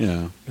think that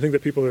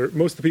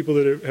most of the people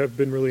that have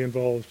been really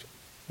involved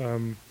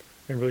and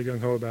really gung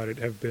ho about it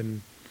have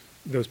been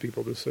those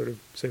people, to sort of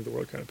save the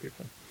world kind of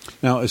people.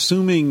 Now,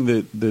 assuming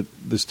that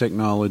this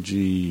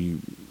technology,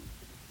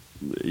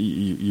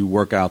 you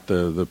work out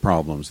the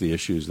problems, the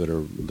issues that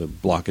are the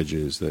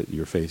blockages that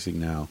you're facing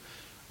now,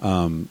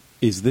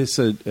 is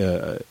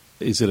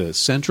it a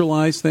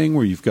centralized thing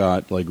where you've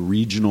got like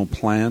regional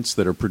plants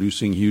that are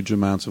producing huge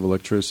amounts of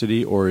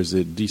electricity, or is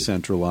it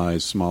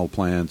decentralized, small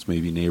plants,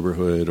 maybe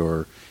neighborhood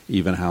or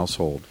even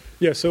household?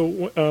 Yeah,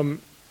 so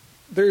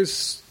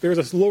there's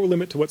a lower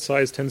limit to what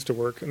size tends to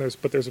work,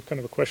 but there's a kind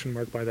of a question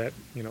mark by that,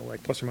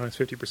 like plus or minus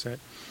 50%.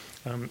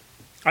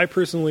 I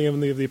personally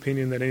am of the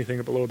opinion that anything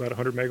below about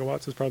 100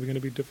 megawatts is probably going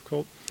to be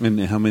difficult. And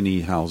how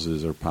many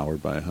houses are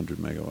powered by 100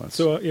 megawatts?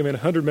 So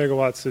 100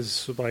 megawatts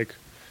is like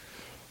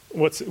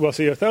 1,000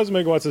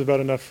 megawatts is about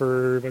enough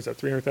for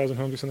 300,000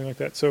 homes or something like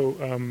that. So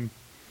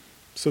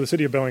the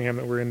city of Bellingham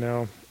that we're in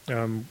now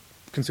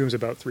consumes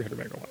about 300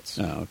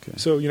 megawatts. Oh, okay.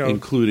 So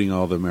including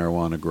all the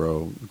marijuana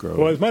grow.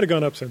 Well, it might have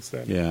gone up since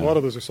then. Yeah. A lot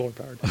of those are solar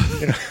powered.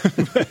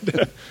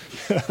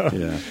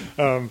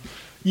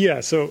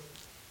 Yeah. So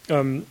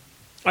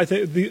I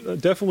think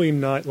definitely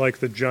not like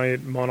the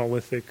giant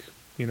monolithic,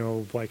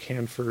 like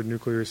Hanford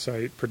nuclear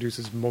site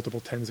produces multiple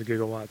tens of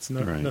gigawatts.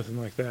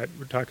 Nothing like that.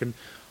 We're talking.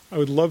 I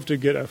would love to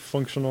get a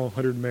functional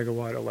 100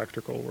 megawatt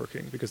electrical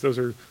working, because those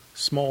are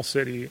small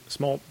city,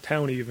 small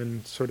town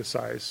even sort of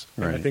size.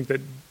 And right. I think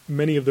that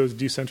many of those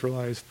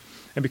decentralized,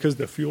 and because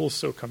the fuel's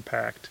so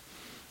compact,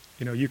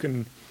 you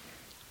can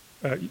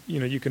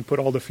put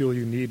all the fuel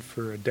you need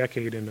for a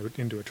decade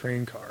into a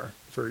train car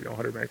for a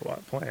 100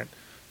 megawatt plant.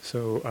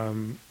 So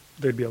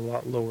there'd be a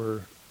lot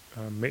lower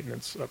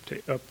maintenance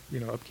upkeep. So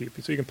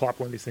you can plop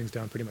one of these things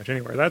down pretty much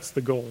anywhere. That's the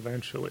goal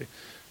eventually.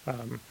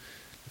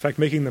 In fact,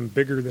 making them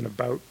bigger than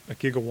about a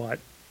gigawatt,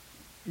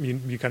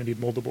 you kind of need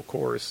multiple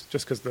cores,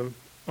 just because the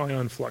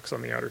ion flux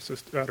on the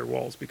outer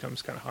walls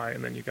becomes kind of high,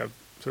 and then you got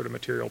sort of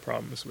material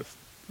problems with,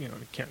 you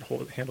can't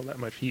handle that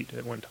much heat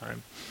at one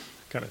time,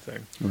 kind of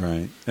thing.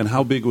 Right. And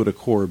how big would a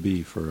core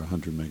be for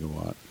 100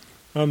 megawatt?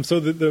 So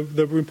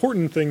the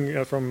important thing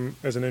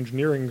as an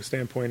engineering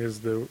standpoint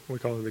is we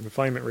call it the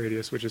confinement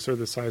radius, which is sort of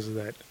the size of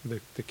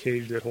the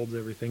cage that holds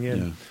everything in.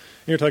 Yeah.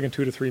 And you're talking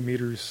 2 to 3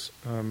 meters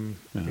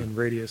in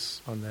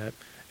radius on that,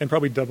 and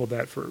probably double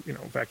that for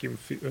vacuum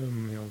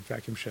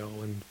shell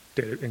and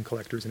data and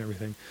collectors and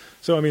everything.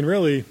 So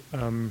really,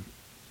 the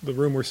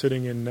room we're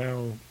sitting in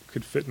now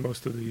could fit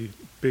most of the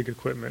big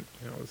equipment.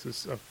 This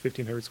is a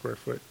 1,500 square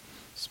foot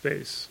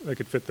space that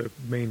could fit the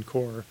main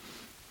core.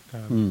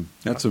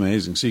 That's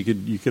amazing. So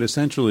you could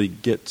essentially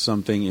get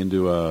something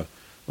into a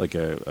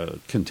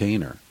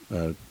container,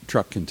 a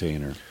truck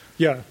container.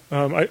 Yeah,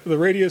 the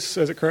radius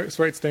as it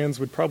right stands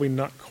would probably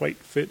not quite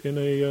fit in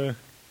a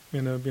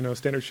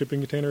standard shipping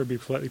container. It'd be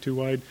slightly too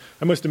wide.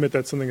 I must admit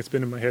that's something that's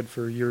been in my head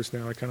for years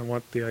now. I kind of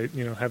want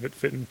have it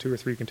fit in 2 or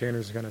 3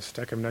 containers and kind of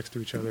stack them next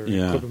to each other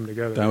and clip them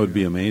together. That would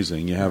be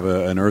amazing. You have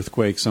an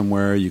earthquake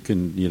somewhere, you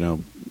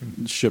can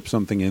ship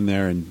something in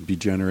there and be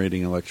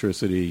generating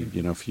electricity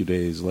a few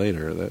days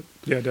later.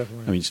 Yeah,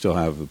 definitely. I mean, you still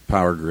have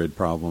power grid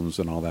problems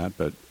and all that,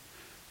 but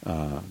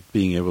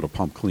being able to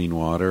pump clean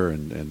water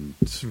and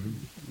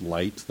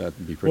light, that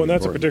would be pretty important. Well,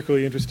 that's a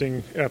particularly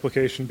interesting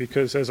application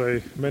because, as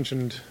I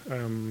mentioned,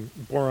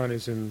 boron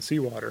is in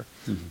seawater.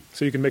 Mm-hmm.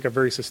 So you can make a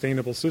very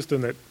sustainable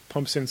system that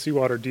pumps in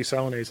seawater,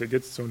 desalinates it,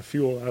 gets its own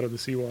fuel out of the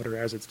seawater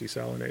as it's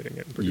desalinating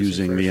it.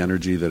 Using the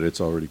energy that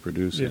it's already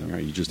producing,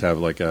 right? You just have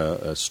like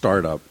a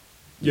startup,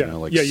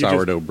 like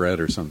sourdough bread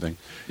or something.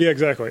 Yeah,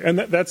 exactly. And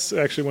that's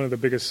actually one of the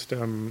biggest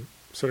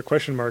sort of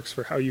question marks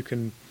for how you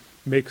can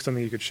make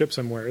something you could ship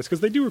somewhere. It's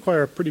because they do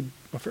require a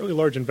fairly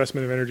large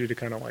investment of energy to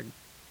kind of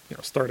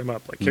start them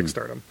up,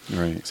 kickstart them.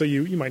 Right. So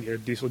you might need a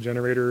diesel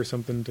generator or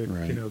something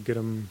to get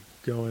them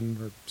going,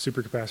 or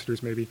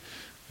supercapacitors maybe.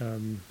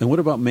 And what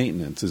about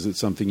maintenance? Is it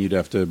something you'd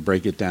have to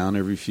break it down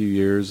every few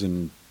years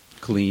and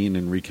clean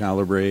and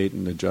recalibrate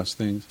and adjust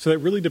things? So that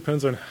really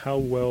depends on how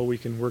well we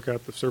can work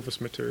out the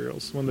surface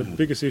materials. One of the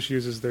biggest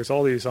issues is there's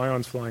all these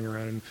ions flying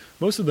around, and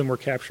most of them we're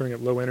capturing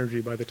at low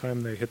energy by the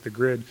time they hit the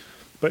grid,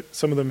 but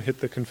some of them hit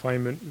the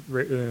confinement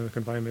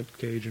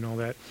cage and all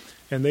that,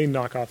 and they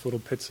knock off little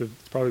bits of,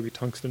 it's probably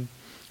tungsten.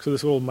 So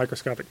this little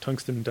microscopic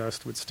tungsten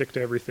dust would stick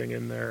to everything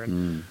in there.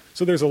 And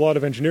so there's a lot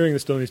of engineering that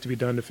still needs to be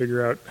done to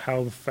figure out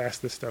how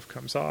fast this stuff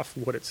comes off,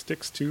 what it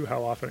sticks to,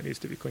 how often it needs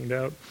to be cleaned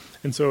out.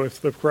 And so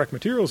if the correct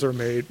materials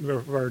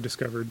are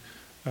discovered,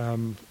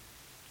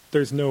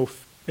 there's no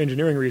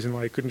engineering reason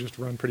why it couldn't just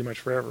run pretty much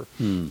forever.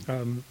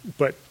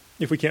 But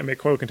if we can't make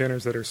coil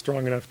containers that are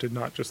strong enough to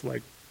not just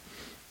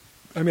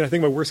I mean, I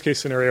think my worst case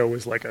scenario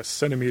was like a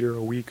centimeter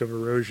a week of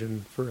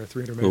erosion for a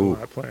 300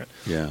 megawatt plant.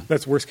 Yeah.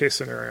 That's worst case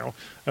scenario.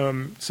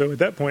 So at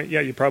that point,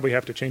 yeah, you probably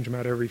have to change them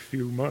out every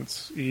few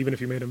months, even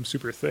if you made them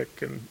super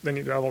thick, and then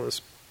you'd have all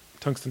this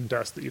tungsten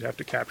dust that you'd have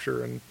to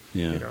capture, and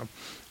Yeah. you know.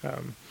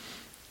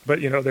 But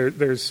you know,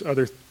 there's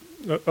other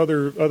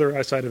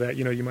side of that.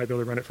 You know, you might be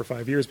able to run it for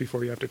 5 years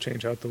before you have to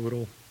change out the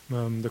little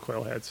the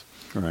coil heads.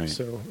 Right.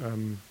 So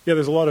yeah,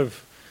 there's a lot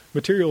of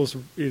materials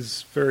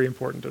is very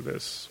important to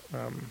this.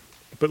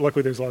 But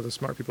luckily, there's a lot of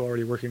smart people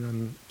already working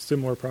on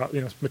similar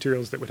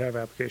materials that would have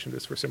application to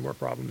this for similar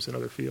problems in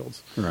other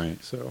fields.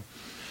 Right. So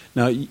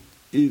Now,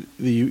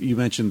 you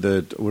mentioned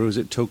that, what was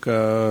it,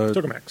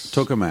 Tokamak.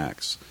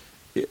 Tokamak.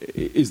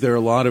 Is there a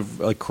lot of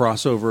like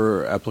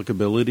crossover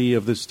applicability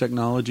of this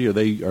technology?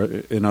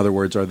 In other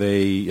words, are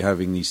they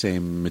having the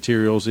same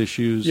materials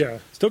issues? Yeah,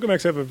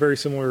 Tokamaks have a very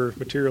similar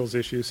materials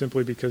issue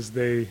simply because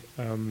they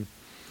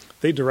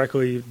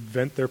directly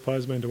vent their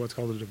plasma into what's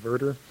called a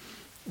diverter,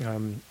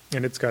 and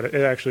it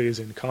actually is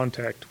in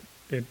contact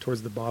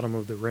towards the bottom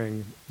of the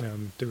ring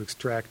to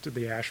extract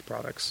the ash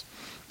products.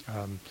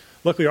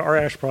 Luckily, our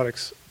ash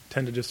products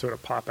tend to just sort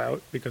of pop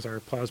out because our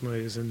plasma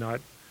is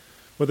not.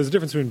 Well, there's a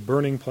difference between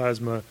burning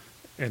plasma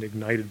and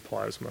ignited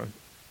plasma.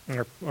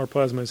 Our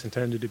plasma is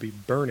intended to be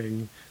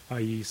burning,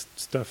 i.e.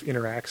 stuff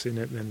interacts in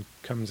it and then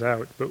comes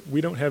out, but we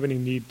don't have any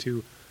need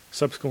to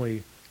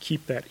subsequently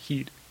keep that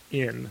heat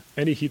in.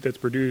 Any heat that's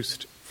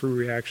produced through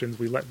reactions,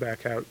 we let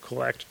back out,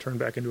 collect, turn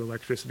back into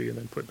electricity, and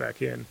then put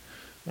back in.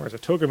 Whereas a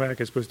tokamak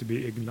is supposed to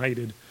be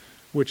ignited,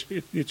 which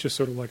it's just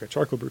sort of like a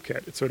charcoal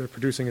briquette. It's sort of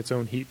producing its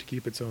own heat to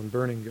keep its own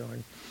burning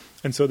going.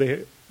 And so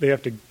they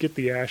have to get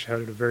the ash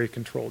out at a very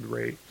controlled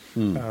rate.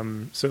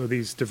 So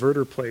these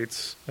diverter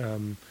plates,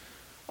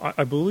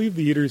 I believe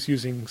the heater is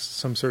using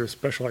some sort of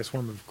specialized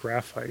form of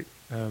graphite,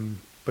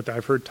 but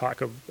I've heard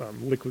talk of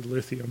liquid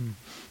lithium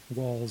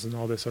walls and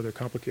all this other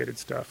complicated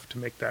stuff to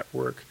make that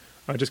work,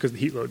 just because the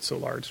heat load's so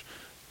large.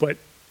 But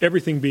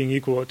everything being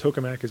equal, a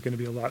tokamak is going to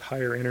be a lot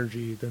higher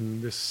energy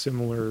than this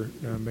similar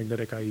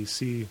magnetic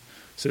IEC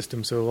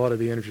system, so a lot of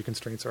the energy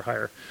constraints are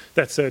higher.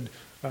 That said,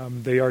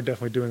 they are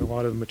definitely doing a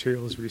lot of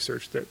materials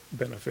research that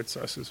benefits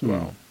us as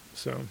well.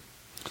 So,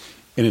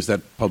 and is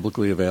that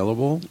publicly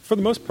available? For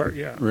the most part,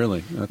 yeah. Really?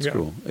 That's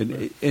cool.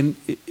 And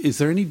is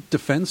there any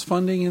defense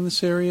funding in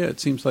this area? It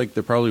seems like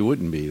there probably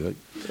wouldn't be.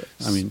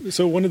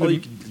 So one of the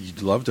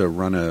you'd love to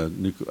run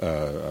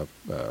a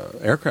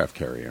aircraft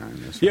carrier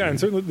on this. Yeah, and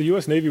certainly the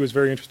U.S. Navy was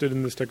very interested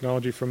in this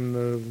technology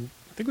from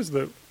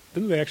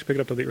didn't they actually pick it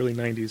up till the early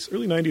 90s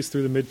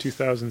through the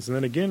mid-2000s, and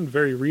then again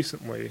very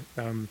recently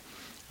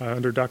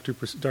under Dr.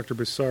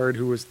 Broussard,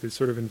 who was the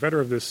sort of inventor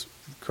of this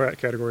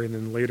category, and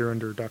then later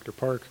under Dr.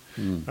 Park.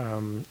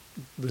 The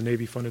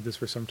Navy funded this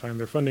for some time.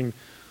 Their funding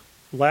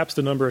lapsed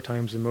a number of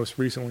times, and most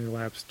recently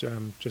lapsed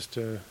just,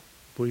 I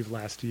believe,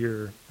 last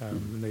year,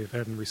 and they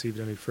haven't received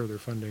any further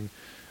funding.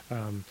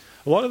 A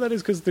lot of that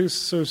is because there's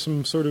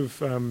some sort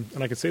of,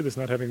 and I can say this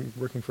not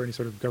working for any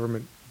sort of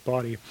government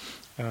body,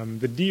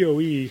 the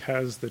DOE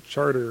has the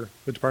charter,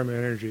 the Department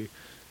of Energy,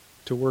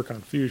 to work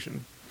on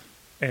fusion.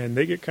 And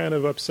they get kind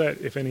of upset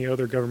if any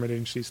other government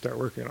agencies start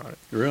working on it.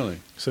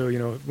 Really? So,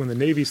 when the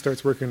Navy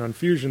starts working on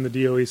fusion, the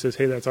DOE says,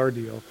 hey, that's our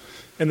deal.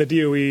 And the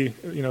DOE,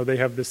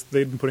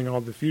 they've been putting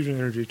all the fusion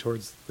energy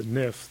towards the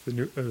NIF,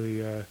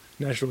 the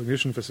National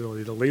Ignition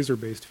Facility, the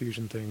laser-based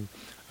fusion thing,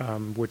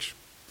 which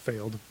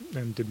failed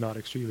and did not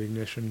achieve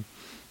ignition,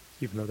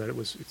 even though that it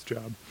was its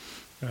job.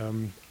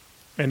 And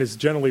it's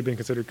generally been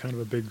considered kind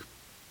of a big,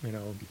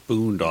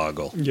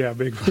 boondoggle. Yeah,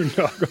 big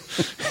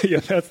boondoggle. Yeah,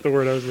 that's the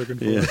word I was looking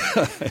for.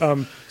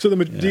 Yeah. So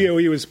the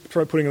DOE was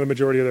putting the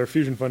majority of their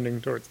fusion funding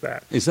towards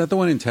that. Is that the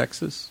one in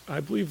Texas? I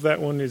believe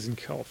that one is in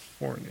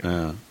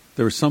California.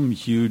 There was some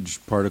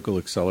huge particle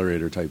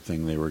accelerator type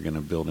thing they were going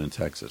to build in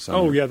Texas.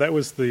 Yeah, that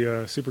was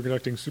the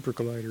superconducting super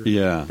collider.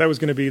 Yeah. That was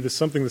going to be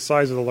something the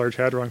size of the Large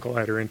Hadron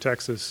Collider in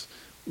Texas.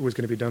 It was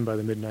going to be done by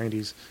the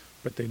mid-'90s,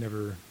 but they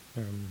never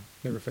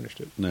finished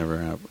it. Never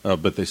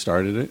happened. But they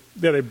started it?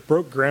 Yeah, they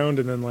broke ground,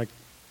 and then,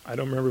 I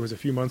don't remember, it was a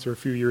few months or a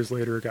few years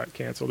later it got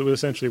canceled. It was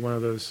essentially one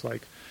of those,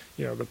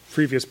 the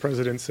previous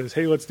president says,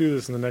 hey, let's do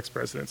this, and the next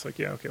president's like,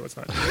 yeah, okay, let's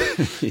not do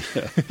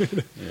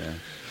it. Yeah.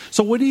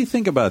 So what do you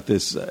think about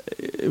this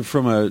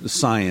from a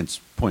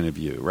science point of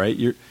view, right?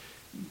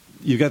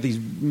 You've got these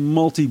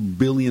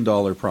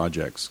multi-billion-dollar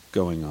projects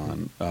going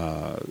on,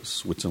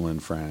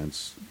 Switzerland,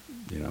 France.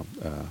 You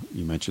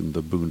mentioned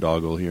the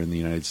boondoggle here in the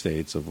United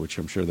States, of which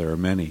I'm sure there are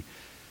many.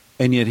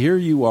 And yet here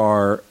you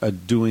are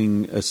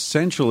doing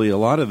essentially a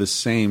lot of the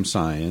same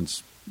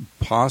science,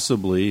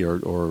 possibly,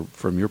 or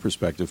from your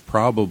perspective,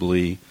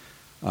 probably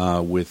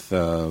with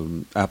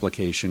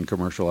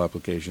commercial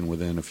application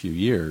within a few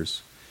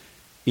years,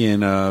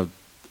 in a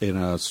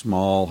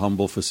small,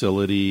 humble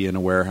facility in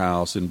a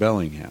warehouse in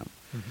Bellingham.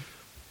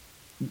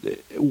 Mm-hmm.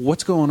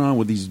 What's going on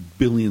with these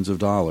billions of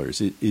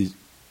dollars?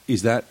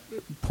 Is that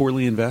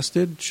poorly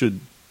invested?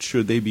 Should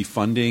they be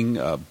funding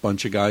a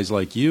bunch of guys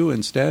like you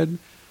instead?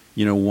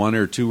 One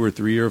or two or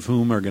three of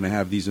whom are going to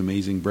have these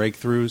amazing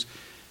breakthroughs.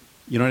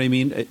 You know what I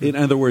mean? In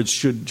other words,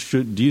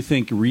 do you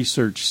think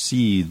research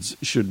seeds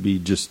should be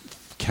just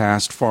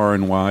cast far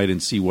and wide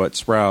and see what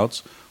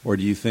sprouts, or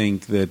do you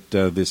think that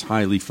this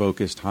highly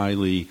focused,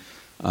 highly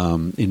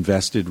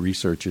invested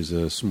research is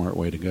a smart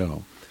way to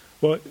go?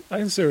 Well, I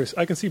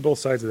can see both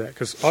sides of that,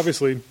 because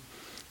obviously,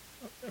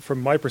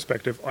 from my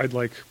perspective, I'd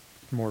like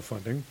more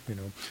funding,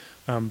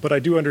 but I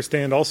do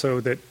understand also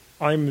that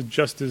I'm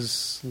just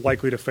as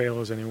likely to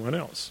fail as anyone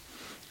else.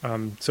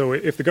 So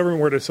if the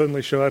government were to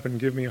suddenly show up and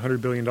give me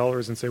 $100 billion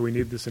and say we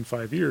need this in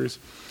 5 years,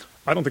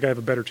 I don't think I have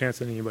a better chance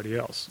than anybody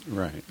else.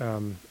 Right.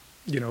 In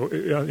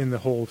the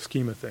whole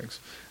scheme of things.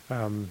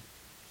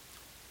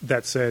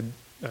 That said,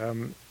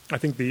 I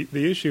think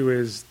the issue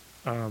is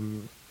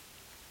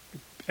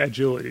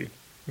agility,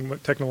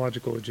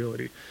 technological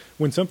agility.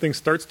 When something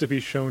starts to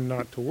be shown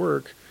not to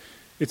work,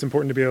 it's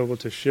important to be able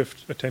to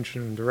shift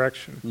attention and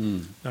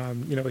direction.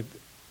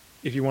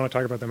 If you want to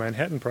talk about the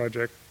Manhattan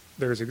Project,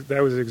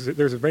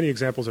 there's many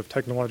examples of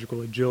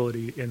technological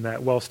agility in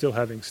that, while still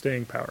having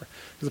staying power.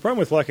 Because the problem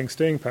with lacking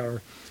staying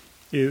power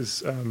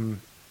is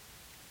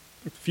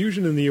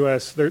fusion in the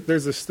U.S.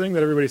 There's this thing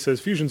that everybody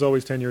says fusion's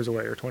always 10 years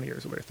away, or 20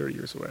 years away, 30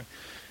 years away,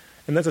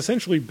 and that's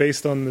essentially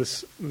based on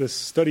this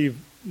study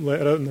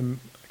let out in the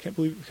I can't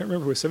remember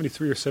if it was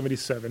 73 or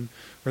 77,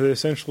 where they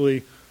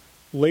essentially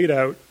laid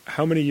out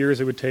how many years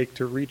it would take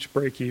to reach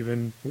break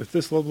even with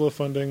this level of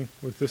funding,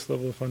 with this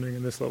level of funding,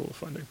 and this level of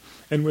funding.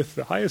 And with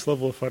the highest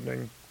level of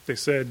funding, they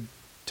said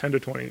 10 to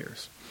 20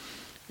 years.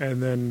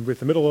 And then with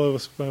the middle level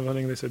of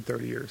funding, they said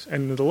 30 years.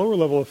 And at the lower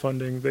level of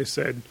funding, they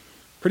said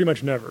pretty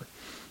much never.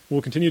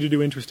 We'll continue to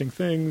do interesting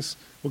things,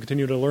 we'll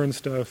continue to learn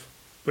stuff,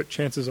 but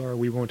chances are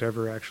we won't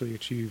ever actually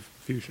achieve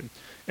fusion.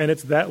 And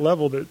it's that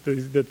level that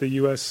the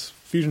U.S.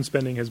 fusion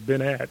spending has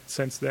been at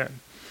since then.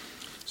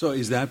 So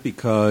is that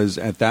because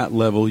at that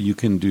level you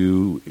can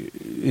do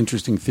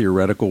interesting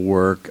theoretical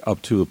work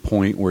up to a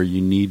point where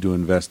you need to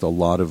invest a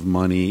lot of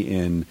money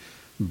in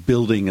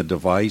building a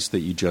device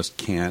that you just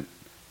can't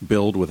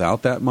build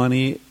without that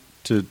money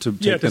to take the next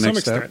step? Yeah, to some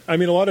extent. I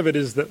mean, a lot of it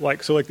is that,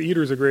 like the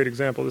ITER is a great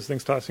example. This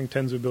thing's tossing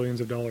tens of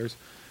billions of dollars.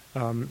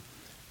 And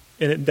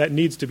that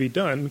needs to be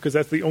done, because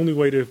that's the only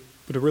way to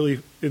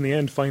really, in the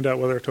end, find out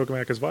whether a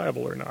tokamak is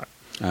viable or not.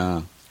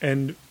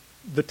 And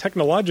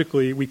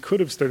technologically, we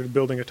could have started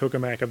building a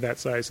tokamak of that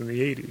size in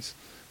the 80s.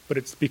 But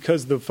it's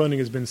because the funding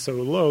has been so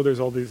low, there's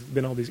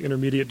been all these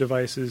intermediate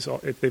devices.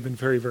 They've been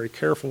very, very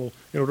careful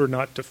in order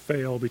not to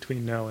fail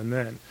between now and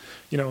then.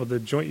 The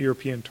Joint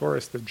European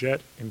Torus, the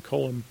JET in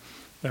Culham,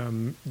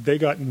 they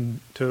got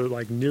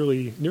to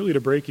nearly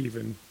to break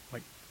even,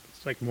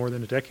 like more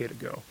than a decade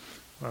ago,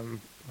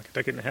 like a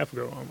decade and a half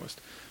ago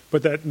almost.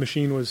 But that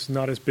machine was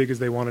not as big as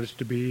they wanted it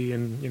to be,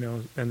 and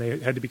they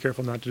had to be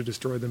careful not to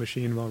destroy the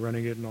machine while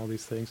running it and all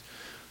these things.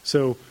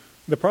 So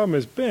the problem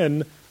has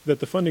been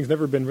that the funding's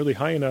never been really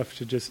high enough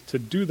to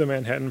do the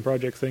Manhattan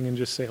Project thing and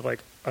just say, I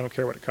don't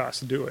care what it costs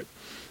to do it.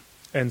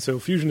 And so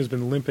fusion has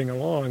been limping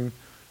along,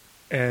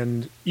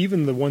 and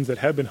even the ones that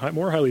have been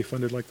more highly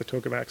funded, like the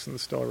tokamaks and the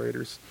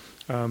stellarators,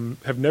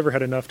 have never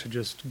had enough to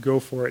just go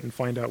for it and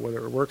find out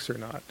whether it works or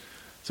not.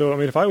 So, I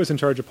mean, if I was in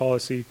charge of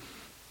policy,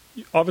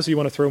 obviously you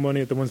want to throw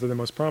money at the ones that are the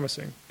most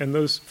promising. And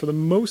those, for the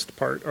most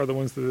part, are the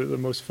ones that are the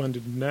most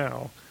funded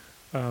now.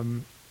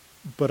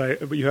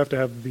 But you have to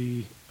have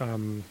the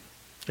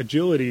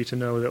agility to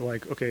know that,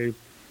 okay,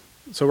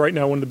 so right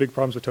now one of the big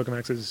problems with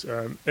tokamaks is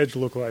edge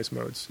localized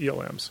modes,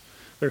 ELMs.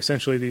 They're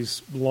essentially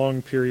these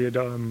long period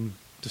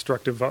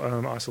destructive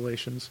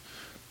oscillations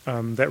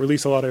that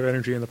release a lot of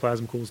energy, and the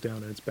plasma cools down,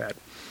 and it's bad.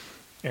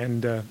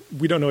 And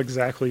we don't know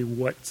exactly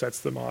what sets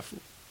them off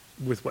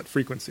with what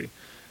frequency.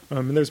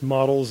 And there's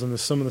models, and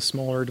some of the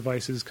smaller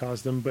devices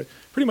cause them. But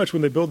pretty much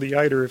when they build the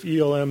ITER, if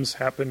ELMs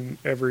happen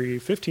every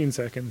 15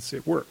 seconds,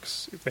 it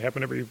works. If they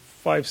happen every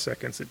 5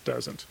 seconds, it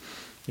doesn't.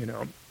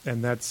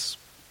 And that's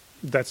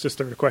just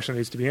a question that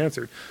needs to be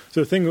answered. So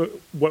the thing,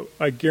 what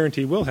I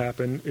guarantee will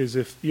happen is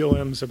if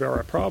ELMs are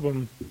a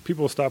problem,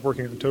 people will stop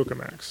working on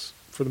tokamaks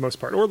for the most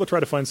part, or they'll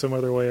try to find some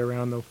other way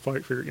around. They'll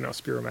fight for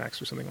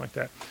Spiromax or something like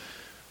that.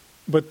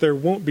 But there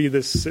won't be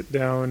this sit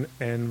down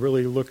and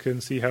really look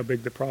and see how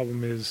big the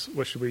problem is.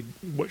 What should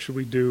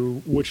we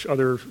do? Which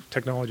other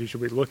technology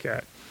should we look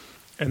at?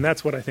 And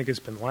that's what I think has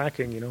been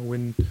lacking.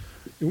 When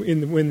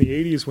in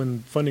the 80s, when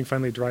funding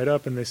finally dried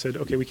up and they said,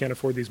 okay, we can't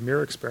afford these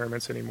mirror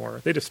experiments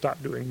anymore, they just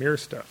stopped doing mirror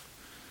stuff.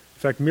 In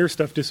fact, mirror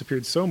stuff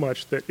disappeared so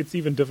much that it's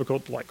even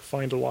difficult to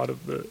find a lot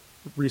of the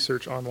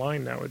research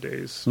online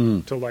nowadays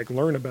to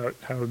learn about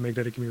how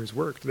magnetic mirrors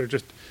worked. And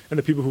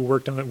the people who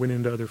worked on it went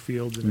into other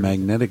fields.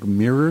 Magnetic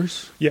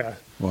mirrors? Yeah.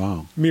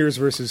 Wow. Mirrors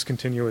versus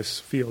continuous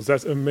fields.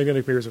 That's a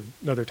magnetic mirror is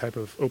another type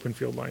of open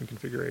field line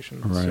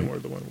configuration, similar to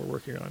the one we're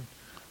working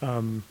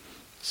on.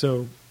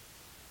 So,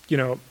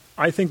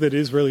 I think that it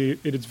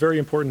is very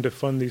important to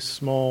fund these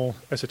small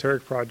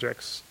esoteric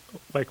projects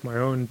like my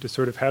own to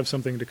sort of have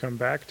something to come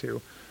back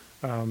to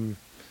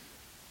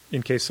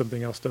in case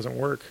something else doesn't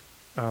work.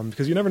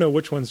 Because you never know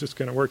which one's just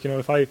going to work.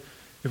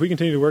 If we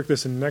continue to work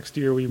this and next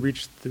year we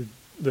reach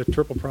the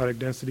triple product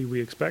density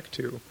we expect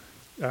to,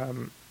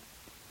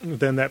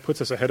 then that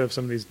puts us ahead of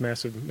some of these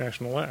massive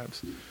national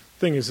labs.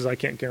 Thing is I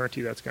can't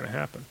guarantee that's going to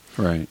happen.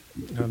 Right.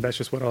 That's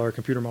just what all our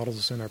computer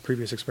models and our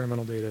previous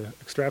experimental data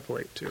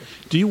extrapolate to.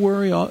 Do you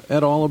worry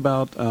at all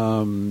about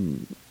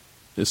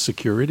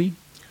security?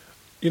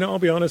 I'll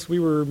be honest, we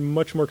were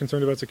much more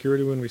concerned about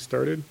security when we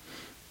started,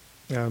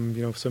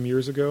 some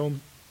years ago.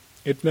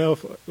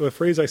 The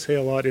phrase I say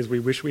a lot is we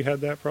wish we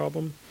had that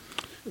problem.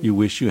 You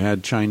wish you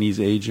had Chinese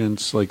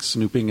agents like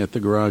snooping at the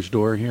garage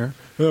door here?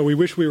 Well, we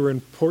wish we were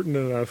important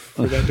enough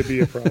for that to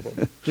be a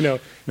problem.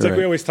 It's like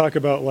we always talk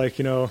about,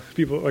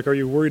 people, like, are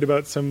you worried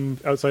about some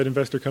outside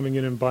investor coming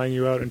in and buying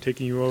you out and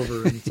taking you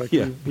over? And it's like,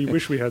 we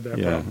wish we had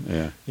that problem.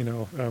 Yeah.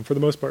 For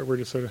the most part, we're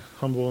just sort of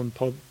humble and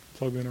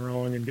plugging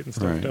along and getting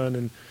stuff done.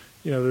 And,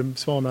 the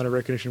small amount of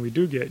recognition we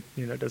do get,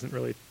 doesn't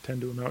really tend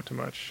to amount to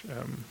much.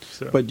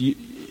 But,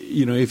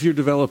 if you're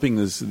developing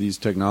these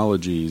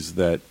technologies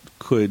that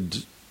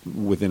could,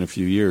 within a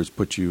few years,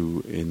 put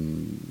you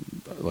in,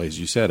 as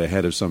you said,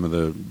 ahead of some of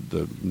the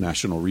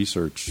national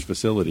research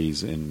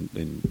facilities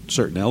in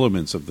certain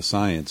elements of the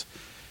science,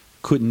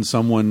 couldn't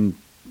someone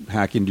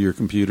hack into your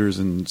computers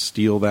and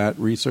steal that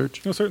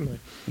research? Oh, certainly.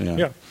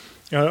 Yeah.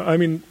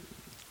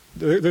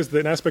 There's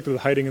an aspect of the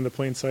hiding in the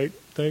plain sight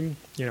thing.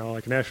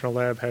 Like a national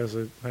lab has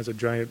a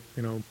giant,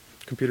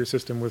 computer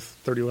system with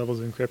 30 levels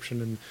of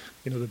encryption, and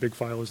the big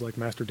file is like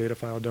master data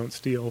file, don't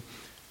steal.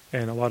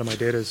 And a lot of my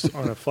data is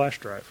on a flash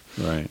drive.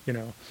 Right.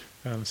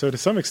 So to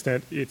some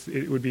extent,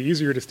 it would be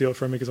easier to steal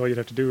from me because all you'd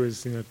have to do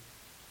is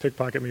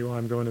pickpocket me while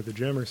I'm going to the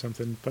gym or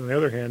something. But on the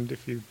other hand,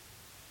 if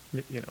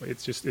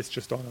it's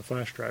just on a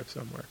flash drive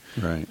somewhere.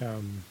 Right.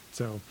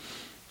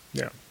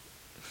 Yeah.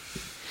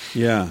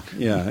 Yeah,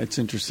 it's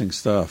interesting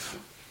stuff.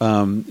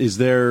 Is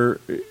there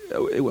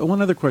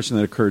one other question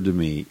that occurred to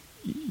me?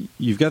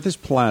 You've got this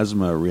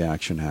plasma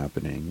reaction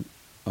happening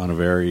on a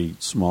very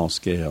small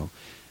scale.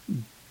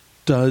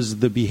 Does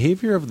the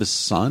behavior of the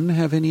sun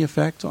have any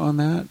effect on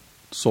that?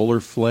 Solar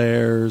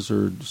flares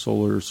or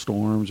solar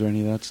storms or any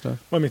of that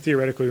stuff? Well,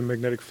 theoretically, the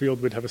magnetic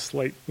field would have a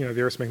slight,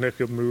 the Earth's magnetic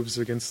field moves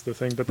against the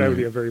thing, but that would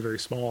be a very, very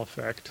small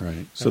effect.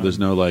 Right. So there's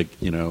no,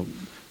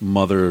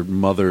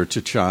 mother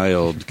to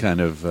child kind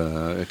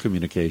of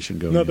communication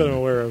going on. Not that I'm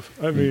aware of.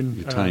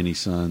 Your tiny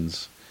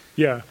suns.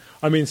 Yeah.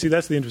 See,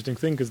 that's the interesting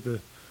thing, because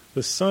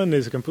the sun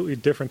is a completely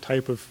different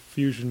type of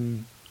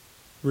fusion,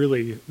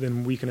 really,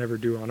 than we can ever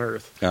do on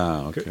Earth.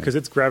 Ah, okay. Because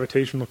it's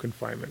gravitational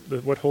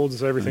confinement. What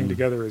holds everything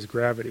together is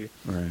gravity.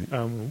 Right.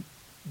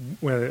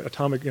 When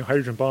atomic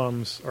hydrogen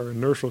bombs are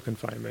inertial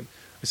confinement,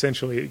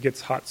 essentially it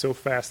gets hot so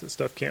fast that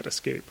stuff can't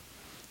escape.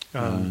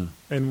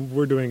 And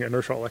we're doing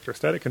inertial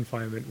electrostatic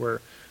confinement, where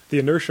the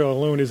inertia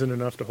alone isn't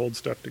enough to hold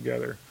stuff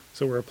together.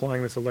 So we're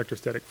applying this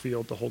electrostatic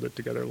field to hold it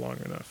together long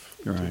enough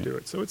to do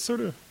it. So it's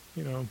sort of,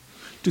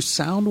 Do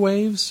sound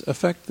waves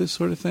affect this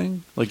sort of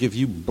thing? Like if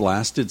you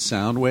blasted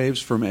sound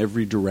waves from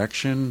every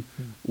direction,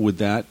 would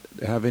that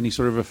have any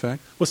sort of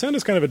effect? Well, sound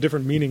is kind of a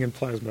different meaning in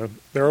plasma.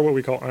 There are what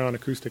we call ion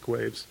acoustic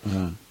waves.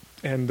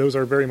 And those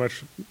are very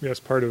much,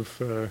 part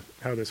of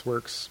how this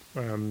works.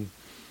 When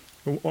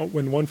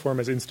one form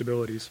has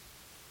instabilities,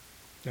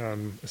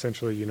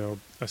 essentially,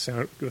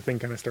 the thing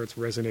kind of starts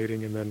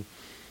resonating, and then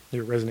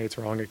it resonates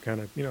wrong. It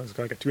kind of, it's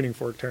like a tuning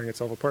fork tearing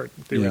itself apart.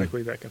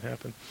 Theoretically, that can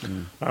happen.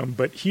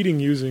 But heating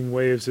using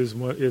waves is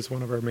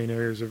one of our main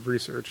areas of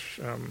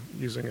research,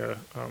 using a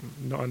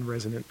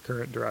non-resonant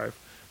current drive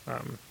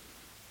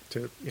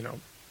to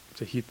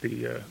heat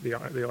the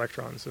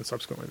electrons and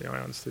subsequently the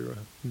ions through a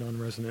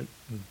non-resonant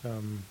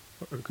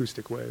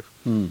acoustic wave.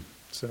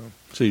 So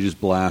you just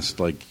blast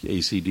like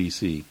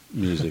AC/DC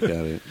music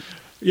at it.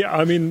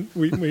 Yeah,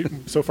 we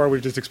so far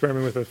we've just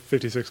experimented with a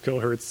 56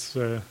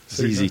 kilohertz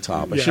ZZ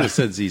Top. I should have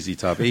said ZZ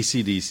Top.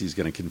 AC/DC is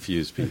going to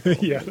confuse people.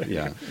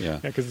 Yeah,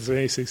 because it's an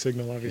AC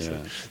signal, obviously.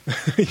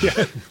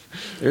 Yeah.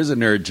 There's a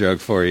nerd joke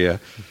for you.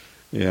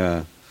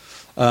 Yeah.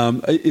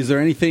 Is there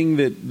anything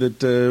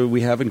that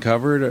we haven't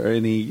covered, or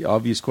any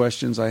obvious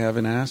questions I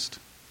haven't asked?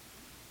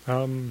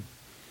 No,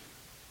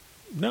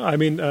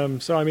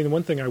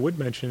 one thing I would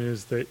mention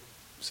is that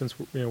since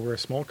we're a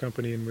small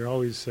company and we're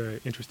always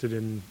interested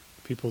in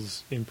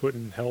people's input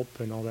and help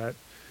and all that,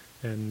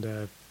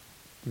 and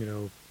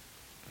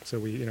so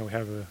we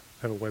have a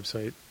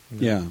website.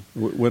 Yeah.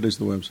 What is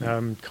the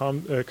website?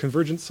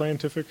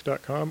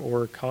 Convergentscientific.com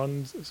or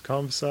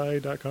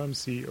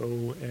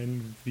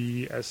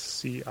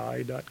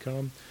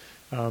convsci.com,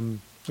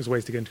 convsci.com. There's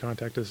ways to get in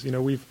contact us.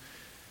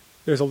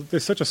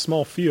 There's such a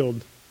small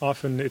field.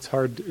 Often it's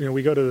hard.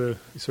 We go to the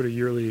sort of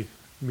yearly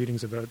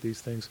meetings about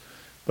these things,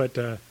 but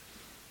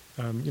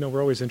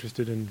we're always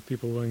interested in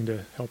people willing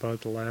to help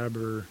out the lab,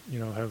 or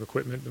have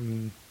equipment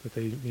that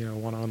they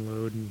want to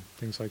unload and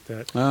things like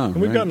that. And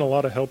we've gotten a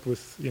lot of help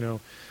with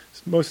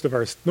most of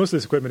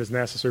this equipment is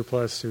NASA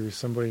surplus, or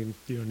somebody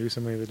knew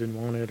somebody that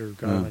didn't want it or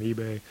got it on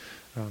eBay.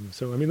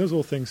 So those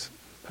little things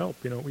help.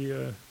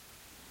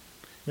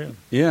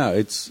 Yeah,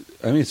 it's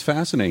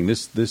fascinating.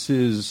 This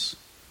is.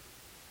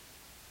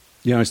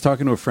 I was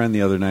talking to a friend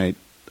the other night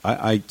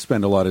I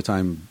spend a lot of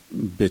time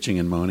bitching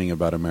and moaning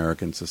about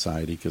American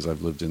society because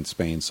I've lived in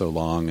Spain so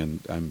long, and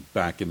I'm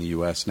back in the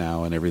U.S.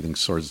 now, and everything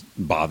sort of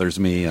bothers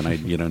me, and I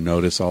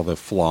notice all the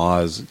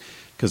flaws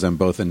because I'm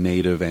both a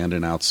native and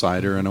an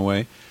outsider in a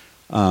way.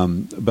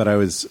 But I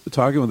was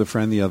talking with a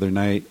friend the other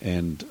night,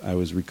 and I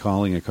was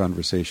recalling a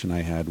conversation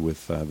I had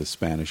with the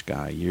Spanish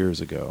guy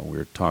years ago. We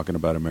were talking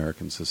about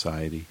American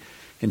society,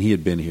 and he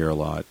had been here a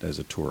lot as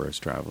a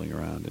tourist traveling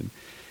around.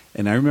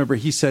 And I remember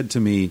he said to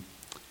me,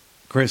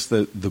 Chris,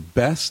 the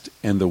best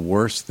and the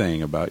worst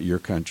thing about your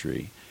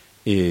country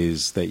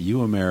is that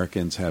you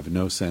Americans have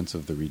no sense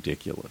of the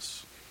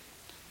ridiculous.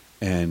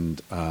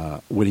 And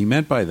what he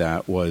meant by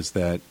that was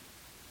that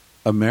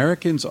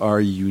Americans are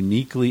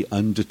uniquely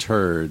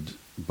undeterred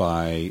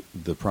by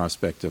the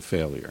prospect of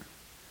failure,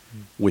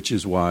 which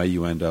is why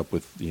you end up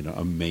with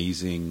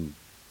amazing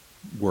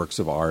works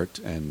of art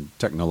and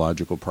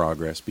technological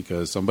progress,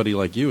 because somebody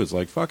like you is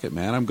like, fuck it,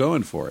 man, I'm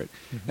going for it.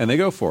 And they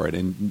go for it.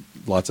 And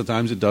lots of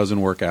times it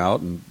doesn't work out,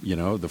 and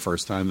the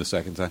first time, the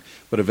second time,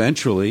 but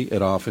eventually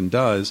it often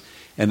does.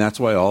 And that's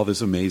why all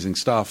this amazing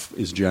stuff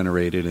is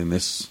generated in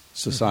this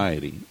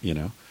society,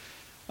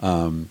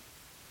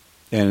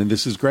 and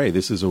this is great.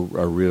 This is a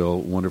real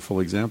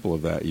wonderful example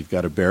of that. You've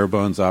got a bare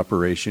bones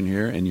operation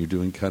here, and you're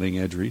doing cutting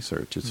edge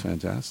research. It's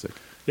fantastic.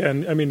 Yeah,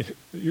 and I mean,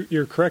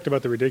 you're correct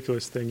about the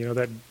ridiculous thing.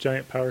 That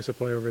giant power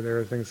supply over there,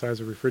 the thing the size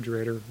of a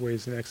refrigerator,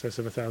 weighs in excess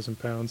of 1,000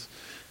 pounds.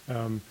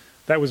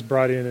 That was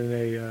brought in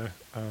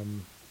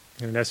an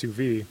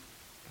SUV,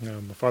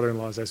 my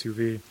father-in-law's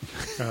SUV.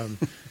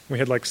 We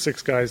had like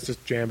 6 guys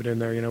just jam it in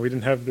there. We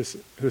didn't have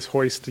this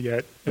hoist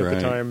yet at the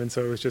time, and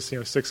so it was just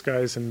 6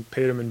 guys, and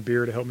paid them in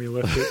beer to help me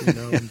lift it.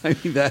 I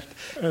mean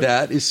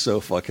that is so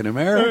fucking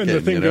American. And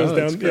the thing goes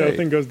down. The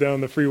thing goes down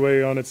the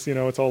freeway on its.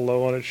 It's all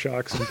low on its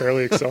shocks and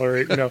barely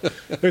accelerate.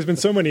 There's been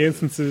so many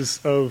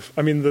instances of.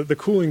 I mean, the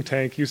cooling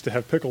tank used to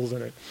have pickles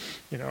in it.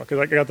 Because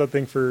I got that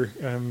thing for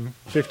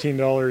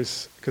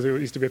 $15 because it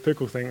used to be a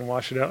pickle thing, and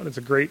wash it out, and it's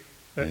a great.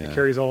 It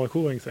carries all the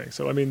cooling things.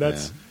 So I mean,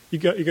 that's you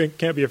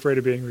can't be afraid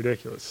of being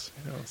ridiculous.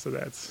 So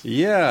that's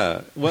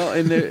Well,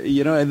 and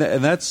and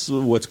that's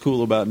what's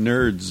cool about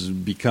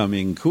nerds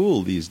becoming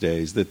cool these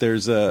days. That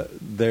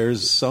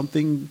there's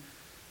something.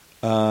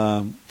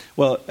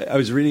 Well, I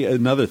was reading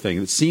another thing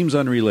that seems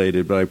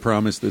unrelated, but I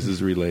promise this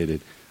is related.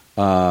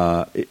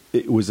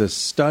 It was a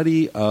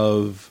study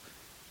of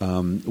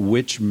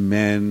which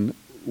men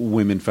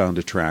women found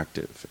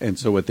attractive, and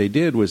so what they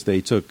did was they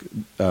took.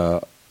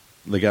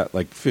 They got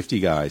like 50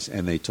 guys,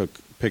 and they took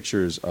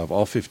pictures of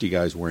all 50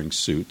 guys wearing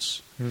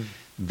suits.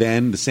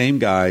 Then the same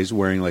guys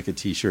wearing like a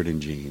T-shirt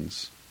and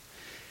jeans.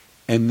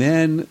 And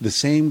then the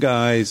same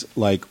guys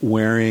like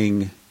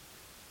wearing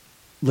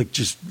like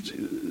just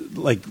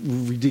like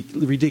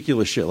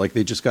ridiculous shit. Like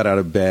they just got out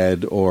of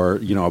bed, or,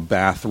 a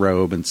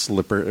bathrobe and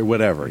slipper or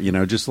whatever,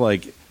 just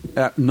like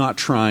not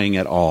trying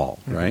at all.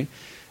 Right.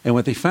 And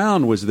what they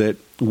found was that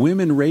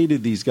women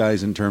rated these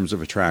guys in terms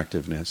of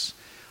attractiveness.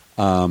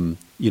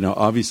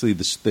 Obviously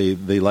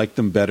they liked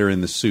them better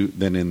in the suit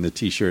than in the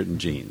T-shirt and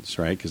jeans,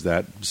 right? Because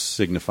that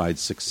signified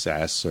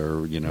success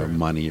or,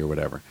 money or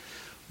whatever.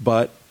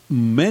 But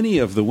many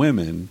of the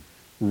women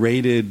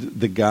rated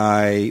the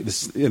guy,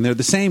 and they're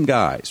the same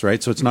guys,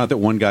 right? So it's not that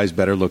one guy's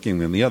better looking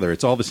than the other.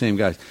 It's all the same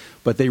guys.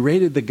 But they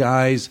rated the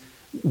guys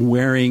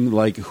wearing,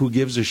 like, who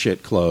gives a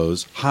shit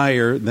clothes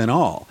higher than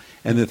all.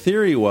 And the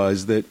theory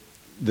was that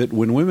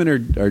when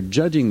women are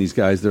judging these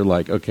guys, they're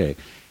like, okay,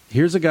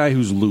 here's a guy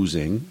who's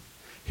losing,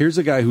 here's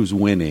a guy who's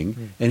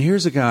winning, and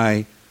here's a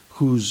guy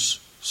who's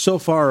so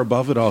far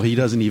above it all he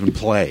doesn't even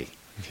play.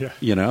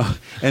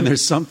 And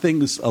there's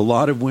something a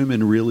lot of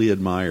women really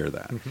admire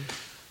that.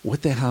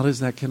 What the hell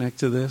does that connect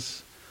to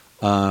this?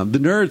 The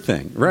nerd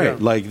thing, right?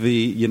 Like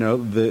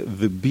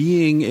the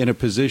being in a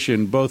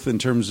position, both in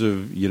terms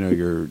of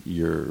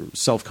your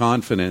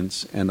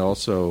self-confidence and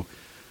also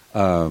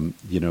your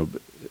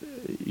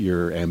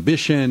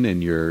ambition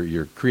and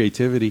your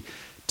creativity.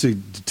 To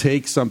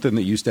take something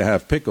that used to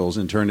have pickles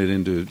and turn it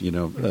into,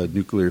 a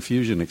nuclear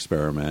fusion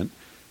experiment,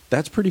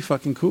 that's pretty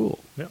fucking cool.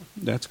 Yeah.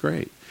 That's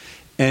great.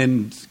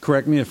 And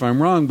correct me if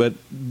I'm wrong, but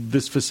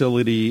this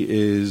facility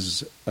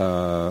is,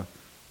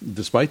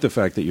 despite the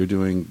fact that you're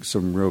doing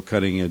some real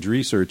cutting-edge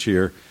research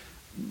here,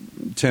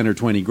 10 or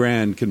 20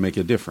 grand can make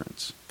a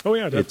difference. Oh,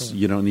 yeah, definitely.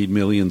 You don't need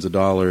millions of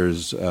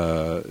dollars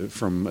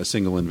from a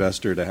single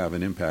investor to have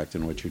an impact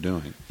in what you're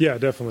doing. Yeah,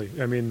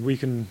 definitely. I mean, we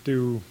can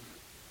do,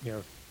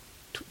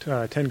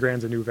 10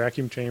 grand's a new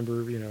vacuum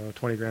chamber,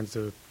 20 grand's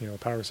a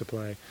power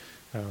supply,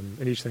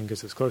 and each thing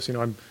gets us close.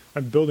 I'm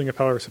building a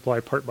power supply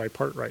part by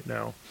part right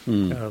now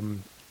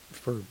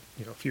for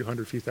a few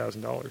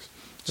 $1,000.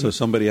 So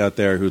somebody out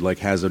there who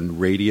has a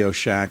Radio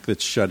Shack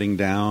that's shutting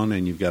down,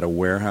 and you've got a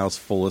warehouse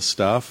full of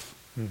stuff.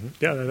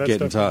 Yeah,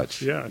 get in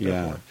touch. Yeah,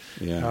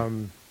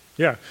 definitely.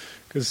 Yeah,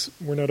 because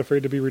we're not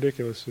afraid to be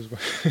ridiculous.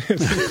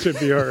 Should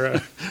be our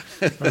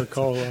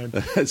call line.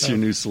 That's your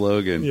new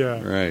slogan.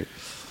 Yeah, right.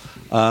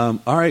 All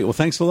right. Well,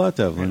 thanks a lot,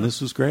 Devlin. Yeah.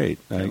 This was great.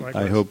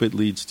 I hope it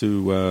leads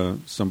to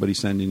somebody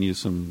sending you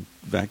some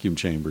vacuum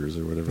chambers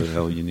or whatever the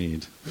hell you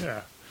need.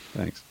 Yeah.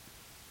 Thanks.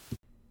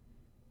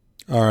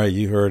 All right,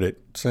 you heard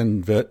it.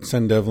 Send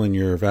Devlin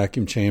your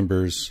vacuum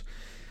chambers.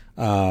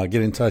 Get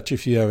in touch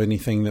if you have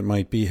anything that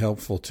might be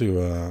helpful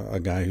to a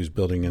guy who's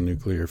building a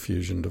nuclear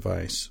fusion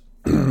device,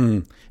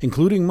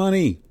 including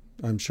money.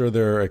 I'm sure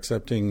they're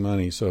accepting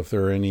money. So if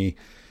there are any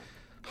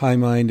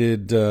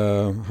high-minded,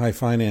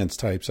 high-finance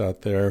types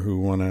out there who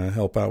want to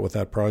help out with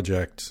that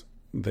project,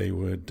 they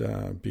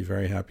would be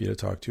very happy to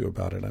talk to you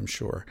about it, I'm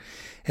sure.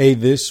 Hey,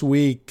 this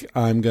week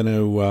I'm going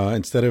to,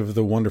 instead of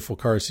the wonderful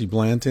Carsey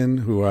Blanton,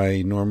 who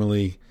I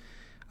normally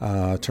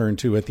turn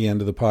to at the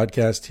end of the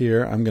podcast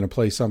here, I'm going to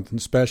play something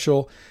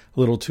special, a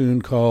little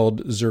tune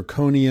called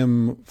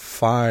Zirconium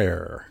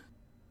Fire.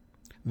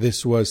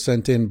 This was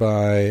sent in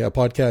by a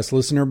podcast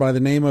listener by the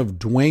name of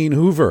Dwayne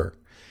Hoover.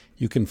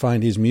 You can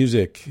find his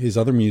music, his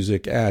other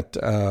music, at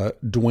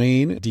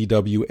Dwayne,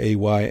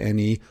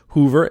 Dwayne,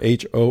 Hoover,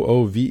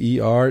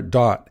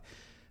 HOOVER,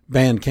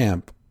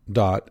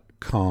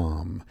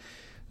 bandcamp.com.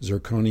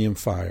 Zirconium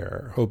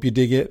Fire. Hope you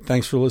dig it.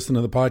 Thanks for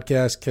listening to the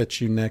podcast.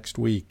 Catch you next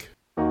week.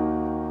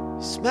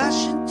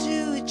 Smash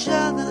into each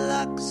other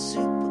like a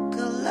super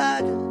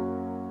collider.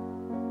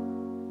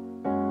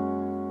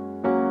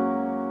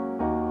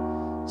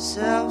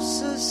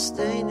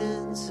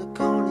 Self-sustaining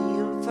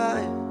zirconium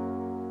fire.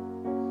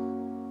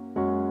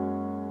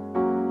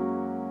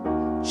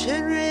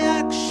 Chain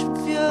reaction,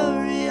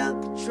 fury,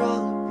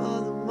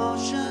 uncontrollable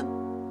emotion.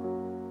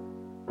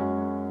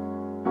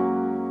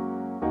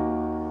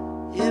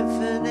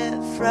 Infinite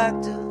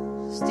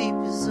fractals, deep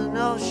as an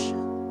ocean.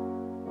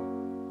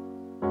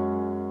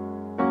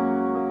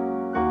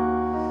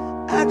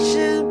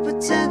 Action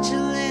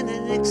potential in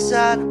an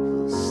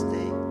excitable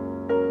state.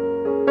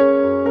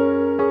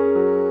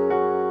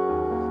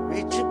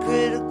 Reach a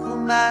critical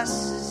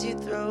mass as you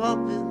throw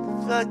open the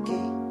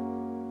floodgate.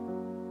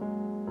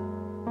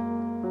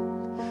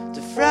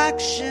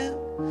 Diffraction,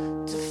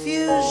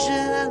 diffusion,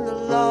 and the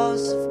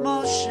laws of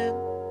motion.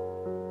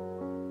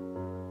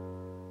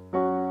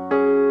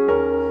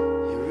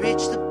 You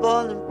reach the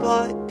boiling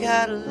point,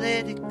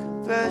 catalytic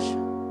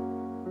conversion.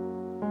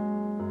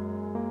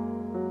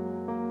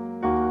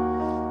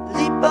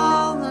 Leap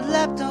on the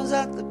leptons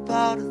like the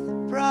part of the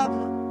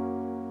problem.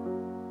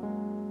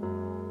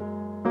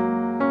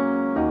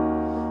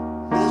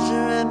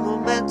 Measuring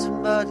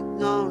momentum but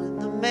ignoring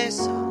the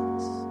mesons.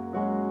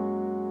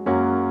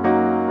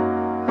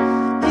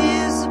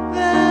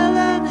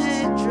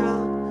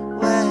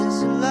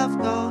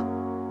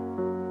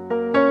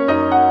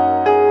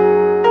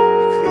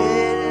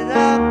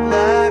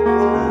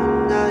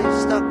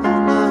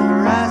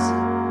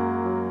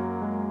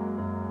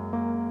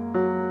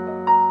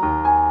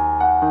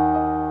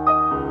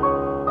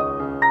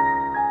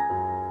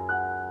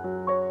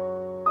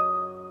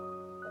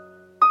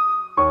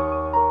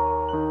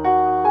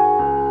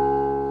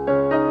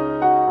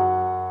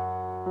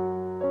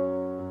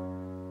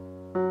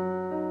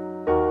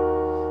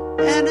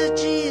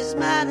 Energy is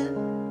matter,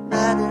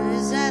 matter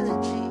is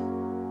energy.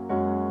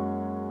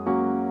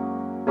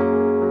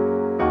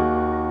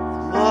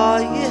 The more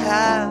you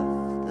have,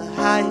 the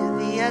higher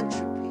the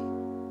entropy.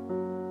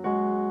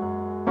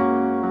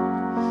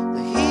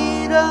 The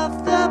heat of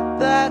the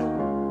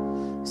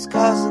battle is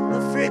causing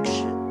the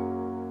friction.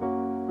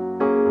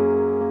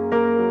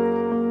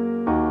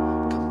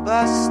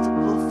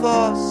 Combustible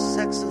force,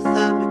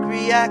 exothermic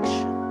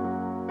reaction.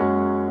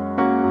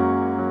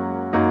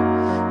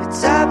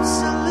 It's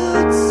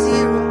absolute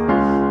zero,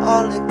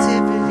 all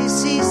activity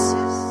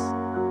ceases.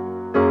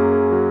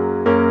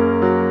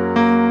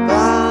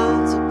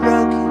 Bonds are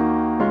broken,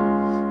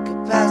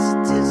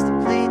 capacities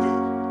depleted.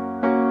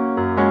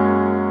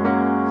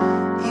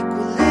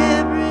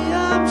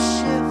 Equilibrium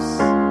shifts,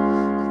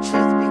 and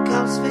truth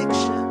becomes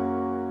fiction.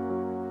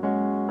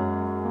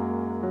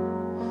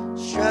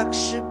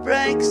 Structure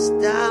breaks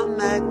down,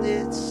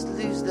 magnets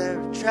lose their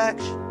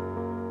attraction.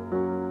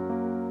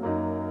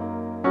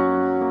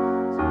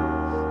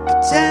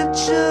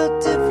 Potential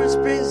difference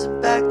brings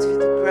them back to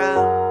the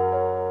ground.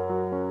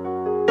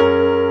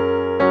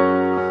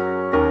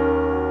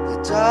 The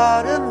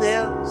daughter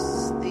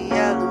mills the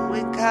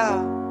yellowing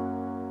cow.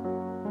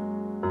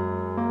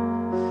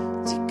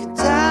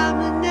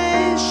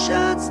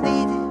 Decontamination's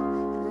needed,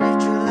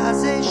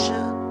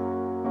 neutralization.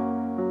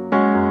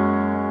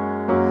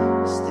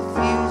 As they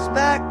fuse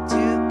back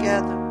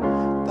together,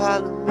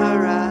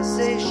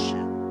 polymerization.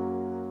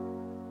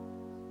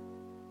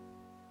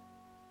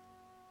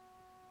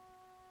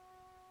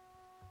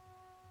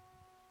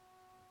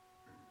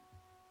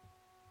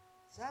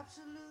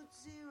 Absolute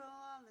zero,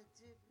 all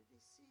activity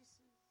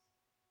ceases.